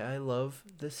why I love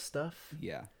this stuff.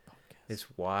 Yeah. It's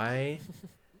why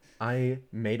I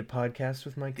made a podcast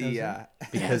with my cousin. Yeah.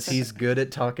 Because he's good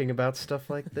at talking about stuff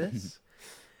like this.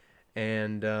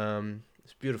 And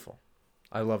it's beautiful.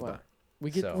 I love that.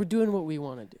 We're doing what we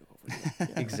want to do.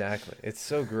 Exactly. It's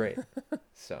so great.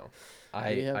 So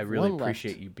I really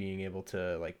appreciate you being able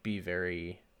to like be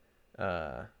very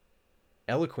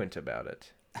eloquent about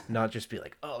it. Not just be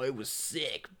like, oh, it was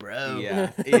sick, bro.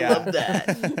 Yeah. I love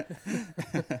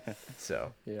that.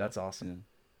 So that's awesome. Yeah.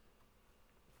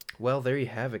 Well, there you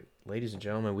have it, ladies and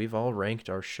gentlemen. We've all ranked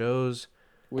our shows.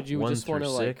 Would you just want to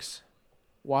like,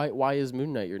 why is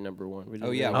Moon Knight your number one?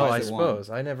 I suppose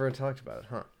I never talked about it,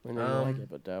 huh? I know you like it,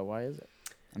 but why is it?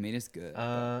 I mean, it's good.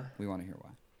 We want to hear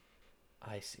why.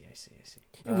 I see.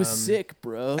 It was sick,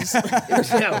 bros.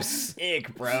 It was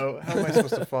sick, bro. How am I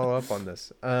supposed to follow up on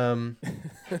this?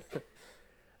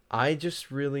 I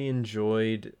just really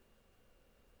enjoyed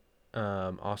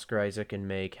Oscar Isaac and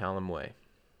May Callum-Way.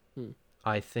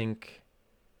 I think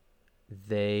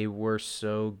they were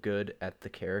so good at the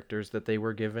characters that they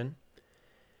were given.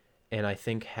 And I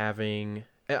think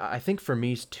for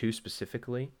me too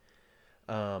specifically,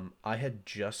 I had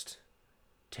just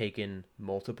taken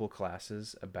multiple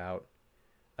classes about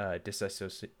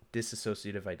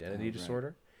dissociative identity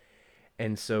disorder.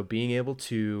 And so being able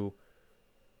to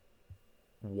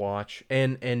watch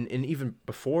and even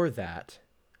before that,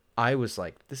 I was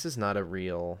like, this is not a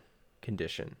real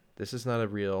condition. This is not a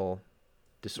real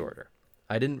disorder.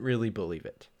 I didn't really believe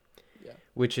it. Yeah.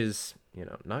 Which is,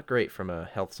 not great from a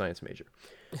health science major.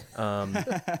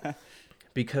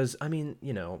 Because, I mean,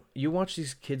 you watch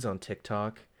these kids on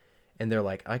TikTok and they're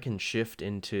like, I can shift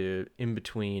in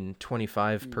between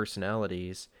 25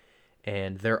 personalities,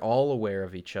 and they're all aware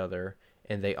of each other,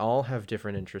 and they all have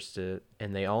different interests,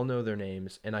 and they all know their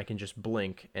names, and I can just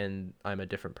blink and I'm a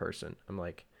different person. I'm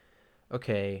like,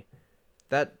 okay,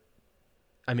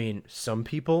 some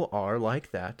people are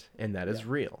like that, and that is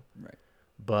real. Right.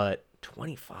 But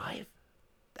 25?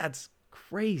 That's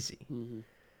crazy. Mm-hmm.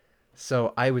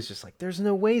 So I was just like, there's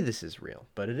no way this is real,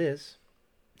 but it is.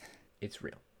 It's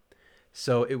real.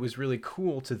 So it was really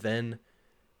cool to then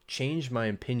change my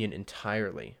opinion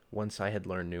entirely once I had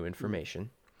learned new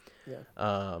information.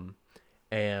 Yeah.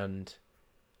 And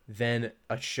then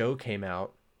a show came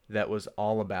out that was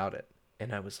all about it.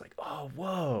 And I was like, oh,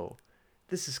 whoa,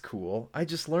 this is cool. I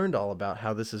just learned all about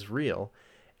how this is real.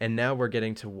 And now we're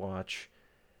getting to watch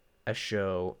a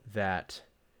show that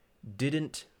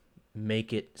didn't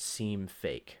make it seem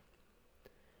fake.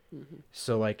 Mm-hmm.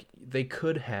 So like they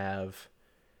could have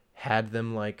had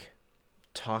them like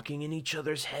talking in each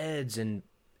other's heads and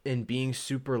being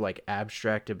super like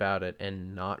abstract about it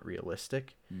and not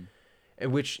realistic.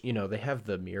 And which, they have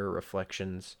the mirror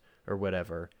reflections or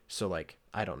whatever. So like,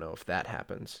 I don't know if that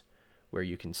happens where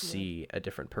you can see a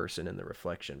different person in the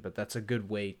reflection, but that's a good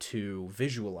way to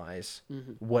visualize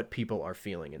what people are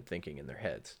feeling and thinking in their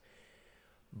heads.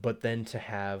 But then to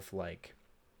have like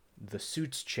the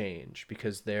suits change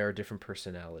because there are different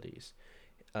personalities.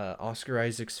 Oscar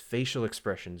Isaac's facial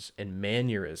expressions and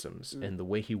mannerisms and the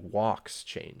way he walks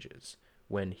changes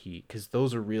when because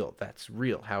those are real. That's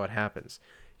real how it happens.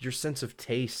 Your sense of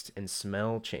taste and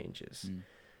smell changes.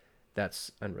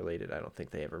 That's unrelated. I don't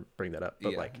think they ever bring that up.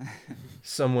 But like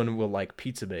someone will like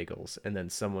pizza bagels and then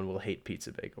someone will hate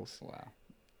pizza bagels. Wow.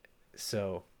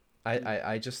 So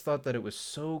I just thought that it was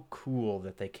so cool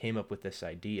that they came up with this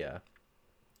idea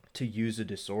to use a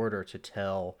disorder to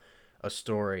tell a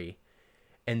story,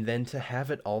 and then to have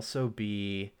it also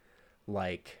be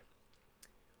like,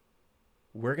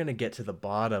 we're going to get to the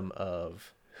bottom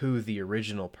of who the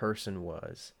original person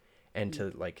was, and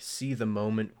to like see the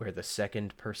moment where the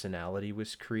second personality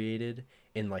was created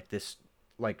in like this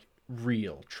like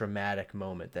real traumatic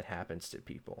moment that happens to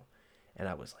people. And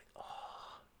I was like,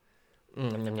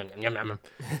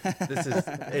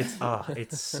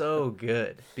 it's so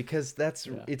good because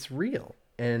it's real.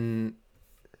 And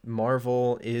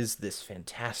Marvel is this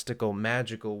fantastical,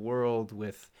 magical world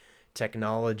with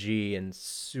technology and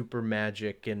super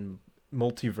magic and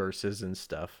multiverses and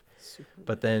stuff.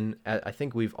 But then I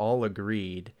think we've all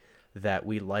agreed that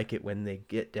we like it when they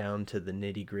get down to the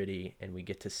nitty gritty and we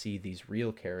get to see these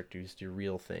real characters do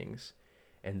real things.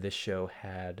 And this show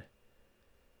had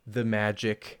the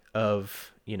magic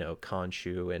of,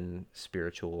 Khonshu and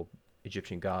spiritual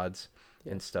Egyptian gods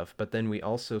and stuff. But then we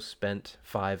also spent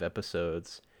 5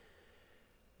 episodes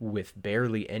with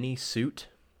barely any suit,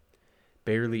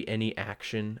 barely any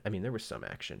action. I mean, there was some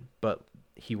action, but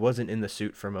he wasn't in the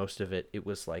suit for most of it. It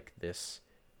was like this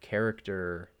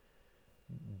character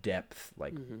depth,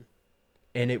 like,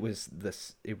 and it was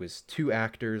 2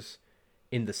 actors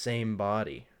in the same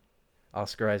body.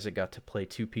 Oscar Isaac got to play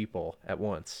 2 people at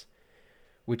once,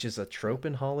 which is a trope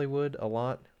in Hollywood a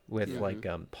lot. With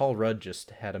Paul Rudd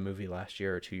just had a movie last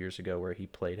year or 2 years ago where he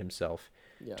played himself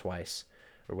twice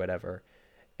or whatever.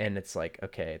 And it's like,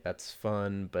 okay, that's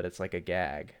fun, but it's like a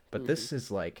gag. But this is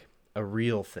like a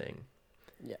real thing.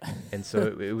 Yeah. And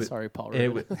so it was. Sorry, Paul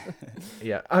Rudd.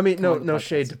 Yeah. I mean, no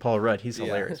shade to Paul Rudd. He's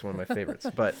hilarious. One of my favorites.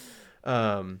 But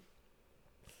I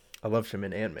loved him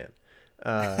in Ant-Man.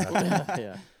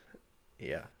 Yeah.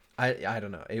 Yeah. I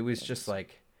don't know. It was just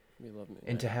like, We love him.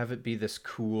 and to have it be this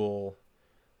cool,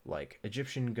 like,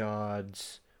 Egyptian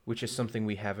gods, which is something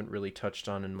we haven't really touched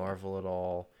on in Marvel at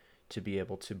all, to be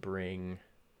able to bring,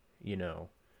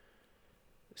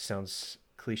 sounds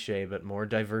cliche, but more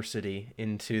diversity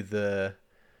into the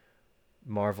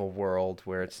Marvel world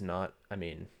where it's not, I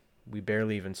mean, we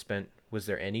barely even was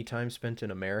there any time spent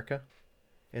in America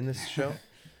in this show?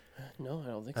 No, I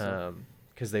don't think so.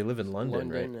 Because they live in London,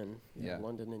 right? And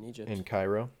London and Egypt. In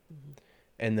Cairo.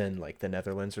 And then like the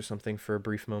Netherlands or something for a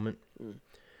brief moment.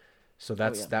 So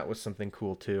that was something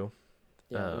cool too.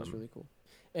 Yeah, it was really cool.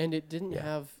 And it didn't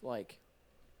have like,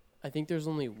 I think there's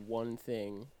only one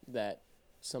thing that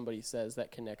somebody says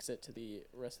that connects it to the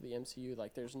rest of the MCU.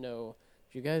 Like there's no,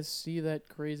 did you guys see that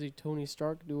crazy Tony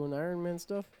Stark doing Iron Man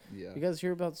stuff? Yeah. You guys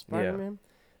hear about Spider-Man?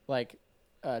 Like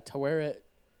Taweret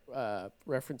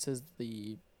references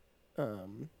the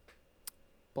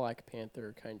Black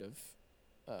Panther kind of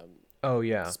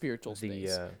spiritual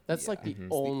space. That's like the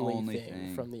only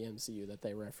thing from the MCU that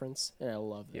they reference, and I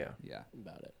love that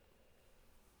about it.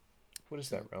 What is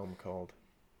that realm called?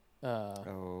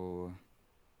 The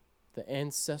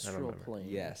ancestral plane.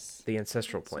 Yes. The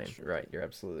ancestral plane. Right, you're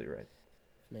absolutely right.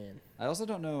 Man. I also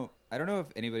don't know if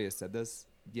anybody has said this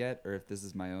yet or if this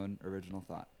is my own original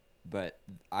thought, but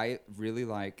I really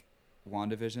like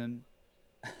WandaVision.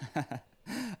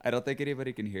 I don't think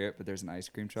anybody can hear it, but there's an ice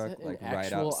cream truck like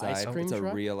right outside. It's a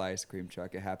real ice cream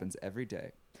truck. It happens every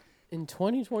day. In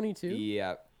 2022?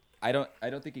 Yeah. I don't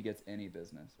think he gets any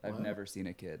business. I've never seen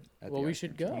a kid at we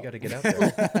should go. You got to get out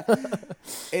there.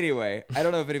 Anyway, I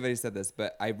don't know if anybody said this,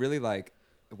 but I really like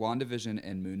WandaVision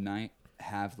and Moon Knight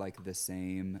have like the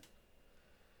same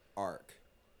arc.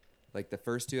 Like the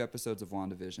first 2 episodes of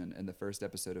WandaVision and the first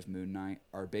episode of Moon Knight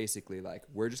are basically like,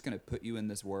 we're just going to put you in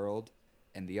this world,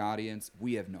 and the audience,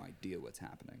 we have no idea what's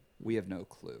happening. We have no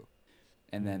clue.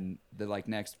 And then the like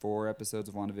next 4 episodes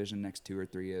of WandaVision, next 2 or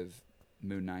 3 of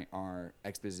Moon Knight are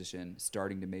exposition,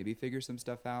 starting to maybe figure some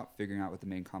stuff out, figuring out what the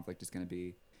main conflict is going to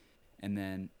be. And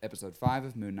then episode 5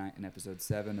 of Moon Knight and episode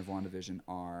 7 of WandaVision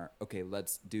are, okay,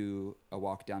 let's do a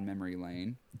walk down memory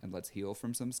lane and let's heal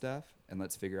from some stuff and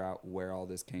let's figure out where all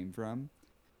this came from.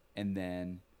 And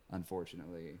then,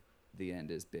 unfortunately, the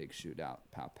end is big shootout,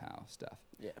 pow pow stuff.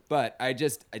 Yeah. But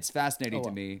it's fascinating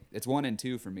to me. It's 1 and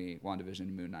 2 for me, WandaVision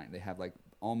and Moon Knight. They have like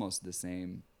almost the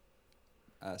same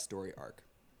story arc.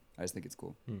 I just think it's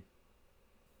cool.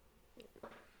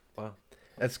 Wow.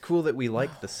 That's cool that we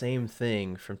like the same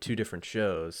thing from 2 different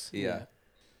shows. Yeah.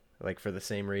 like for the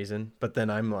same reason. But then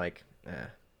I'm like,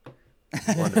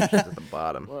 WandaVision's at the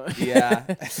bottom. Yeah.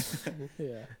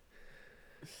 Yeah.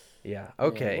 Yeah.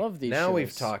 Okay. love these now we've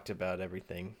shows. talked about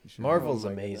everything. Sure. Marvel's Oh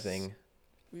my goodness. amazing.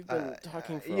 We've been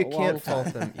talking for You a long can't time.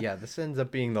 fault them. Yeah, this ends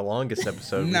up being the longest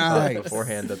episode. We Nice. thought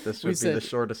beforehand that this We would be the said-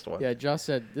 shortest one. Yeah, Josh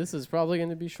said this is probably going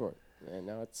to be short, and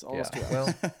now it's almost 2 hours.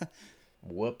 Well,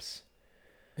 whoops.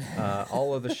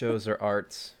 All of the shows are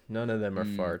arts. None of them are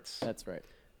farts. That's right.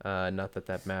 Not that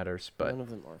that matters, but None of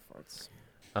them are farts.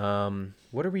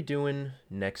 what are we doing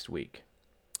next week?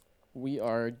 We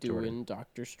are doing Jordan.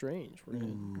 Doctor Strange. We're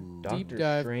going to Doctor deep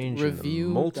dive Strange review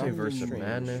and the Doctor Multiverse of Strange.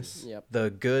 Madness. Yep. The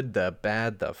good, the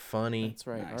bad, the funny. That's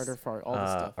right. Nice. Art or fart, all the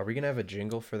stuff. Are we gonna have a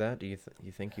jingle for that? Do you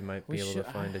you think you might be able to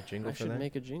find a jingle I for should that?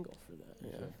 make a jingle for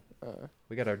that. Yeah.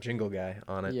 We got our jingle guy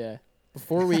on it. Yeah.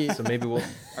 Before we, So maybe we'll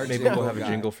Our maybe jingle we'll have a guy.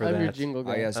 jingle for I'm that. your jingle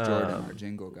guy. Oh, yes, Jordan, Um, our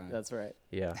jingle guy. That's right.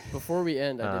 Yeah. Before we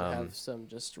end, I did Um, have some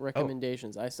just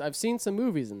recommendations. I've seen some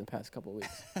movies in the past couple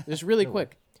weeks. Just really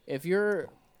quick. If you're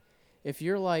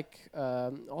like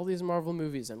all these Marvel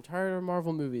movies, I'm tired of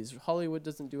Marvel movies. Hollywood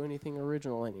doesn't do anything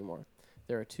original anymore.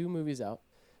 There are 2 movies out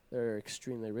that are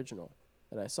extremely original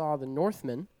that I saw. The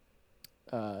Northman,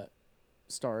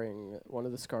 starring one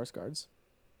of the Skarsgårds,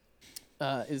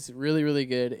 is really, really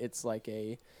good. It's like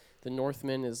The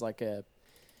Northman is like a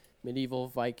medieval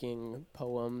Viking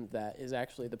poem that is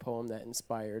actually the poem that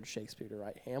inspired Shakespeare to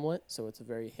write Hamlet. So it's a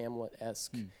very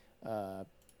Hamlet-esque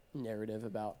narrative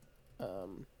about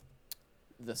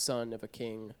the son of a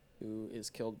king who is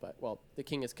killed by, the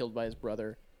king is killed by his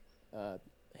brother.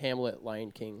 Hamlet,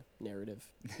 Lion King narrative.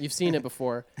 You've seen it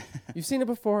before.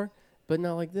 But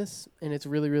not like this. And it's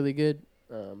really, really good.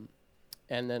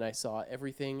 And then I saw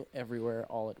Everything, Everywhere,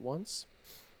 All at Once,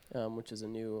 which is a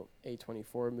new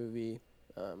A24 movie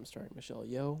starring Michelle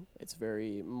Yeoh. It's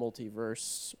very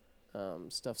multiverse.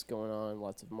 Stuff's going on,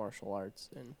 lots of martial arts.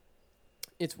 And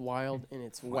it's wild and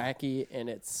it's wacky and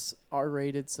it's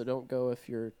R-rated, so don't go if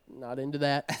you're not into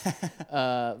that.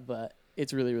 But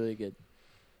it's really, really good.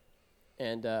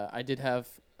 And I did have,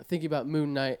 thinking about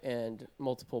Moon Knight and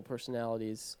multiple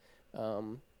personalities a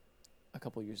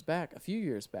few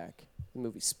years back, the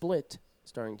movie Split,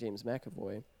 starring James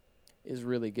McAvoy, is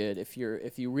really good. If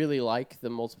you really like the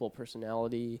multiple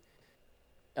personality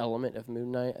element of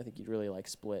Moon Knight, I think you'd really like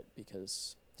Split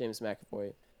because James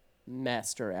McAvoy,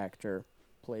 master actor,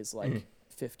 plays like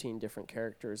 15 different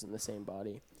characters in the same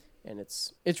body, and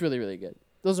it's really, really good.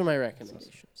 Those are my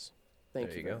recommendations.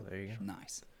 Thank you. There you go.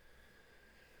 Nice.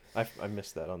 I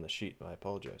missed that on the sheet. I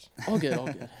apologize. All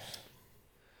good.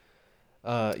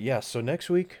 So next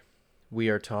week we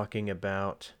are talking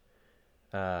about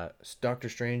Doctor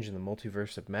Strange and the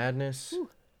Multiverse of Madness. Ooh.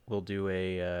 We'll do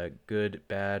a good,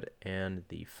 bad, and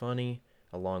the funny,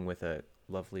 along with a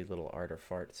lovely little art or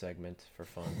fart segment for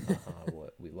fun.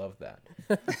 We love that.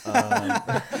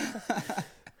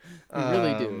 We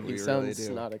really do. we He really sounds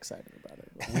do. not excited about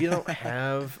it. but- We don't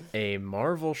have a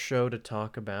Marvel show to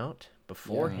talk about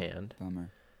beforehand. Bummer.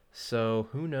 So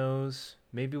who knows?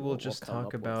 Maybe we'll We'll just come talk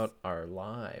up with- about our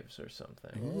lives or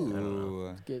something. I don't know.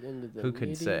 Ooh. Get into the Who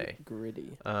could say?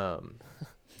 gritty.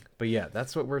 But yeah,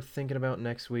 that's what we're thinking about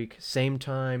next week. Same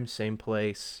time, same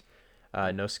place.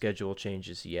 No schedule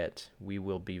changes yet. We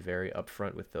will be very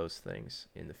upfront with those things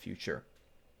in the future.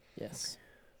 Yes.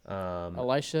 Um,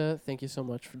 Elisha, thank you so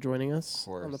much for joining us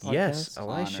Of on the course. podcast. yes,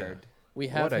 Elisha. Honored. We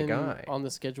have what a him guy. on the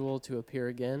schedule to appear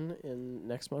again in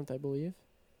next month, I believe,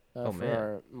 Oh, for man.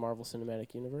 our Marvel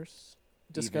Cinematic Universe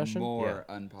discussion. Even more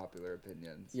unpopular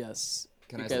opinions. Yes.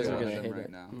 Can you I guys say are one of gonna them hate right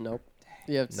it. now? Nope.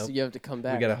 Nope. You have to come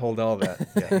back. We gotta hold all that.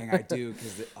 Yeah. Dang, I do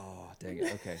because dang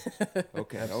it. Okay.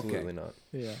 Okay. Absolutely not.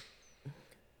 Yeah.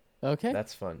 Okay.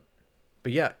 That's fun.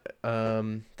 But yeah,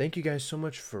 thank you guys so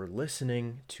much for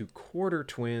listening to Quarter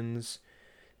Twins,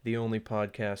 the only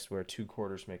podcast where 2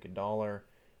 quarters make $1.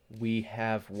 We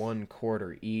have 1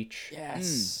 quarter each.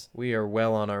 Yes. We are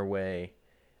well on our way.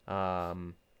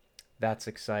 That's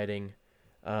exciting.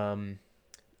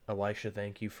 Elisha,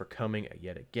 thank you for coming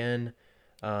yet again.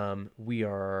 We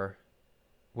are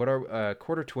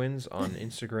Quarter Twins on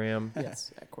Instagram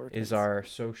Yes. At quarter is twins. our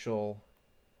social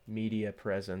media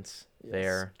presence Yes.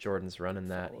 there. Jordan's running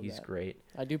that. Follow He's that. great.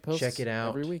 I do post Check it out.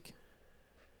 every week.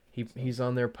 He's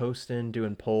on there posting,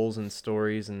 doing polls and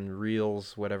stories and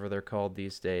reels, whatever they're called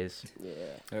these days. Yeah.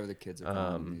 Whatever the kids are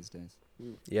calling them these days.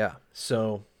 Yeah.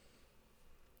 So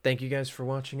thank you guys for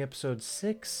watching episode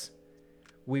 6.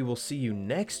 We will see you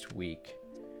next week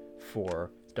for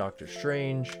Doctor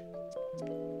Strange.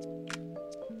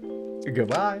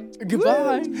 Goodbye.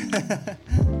 Goodbye.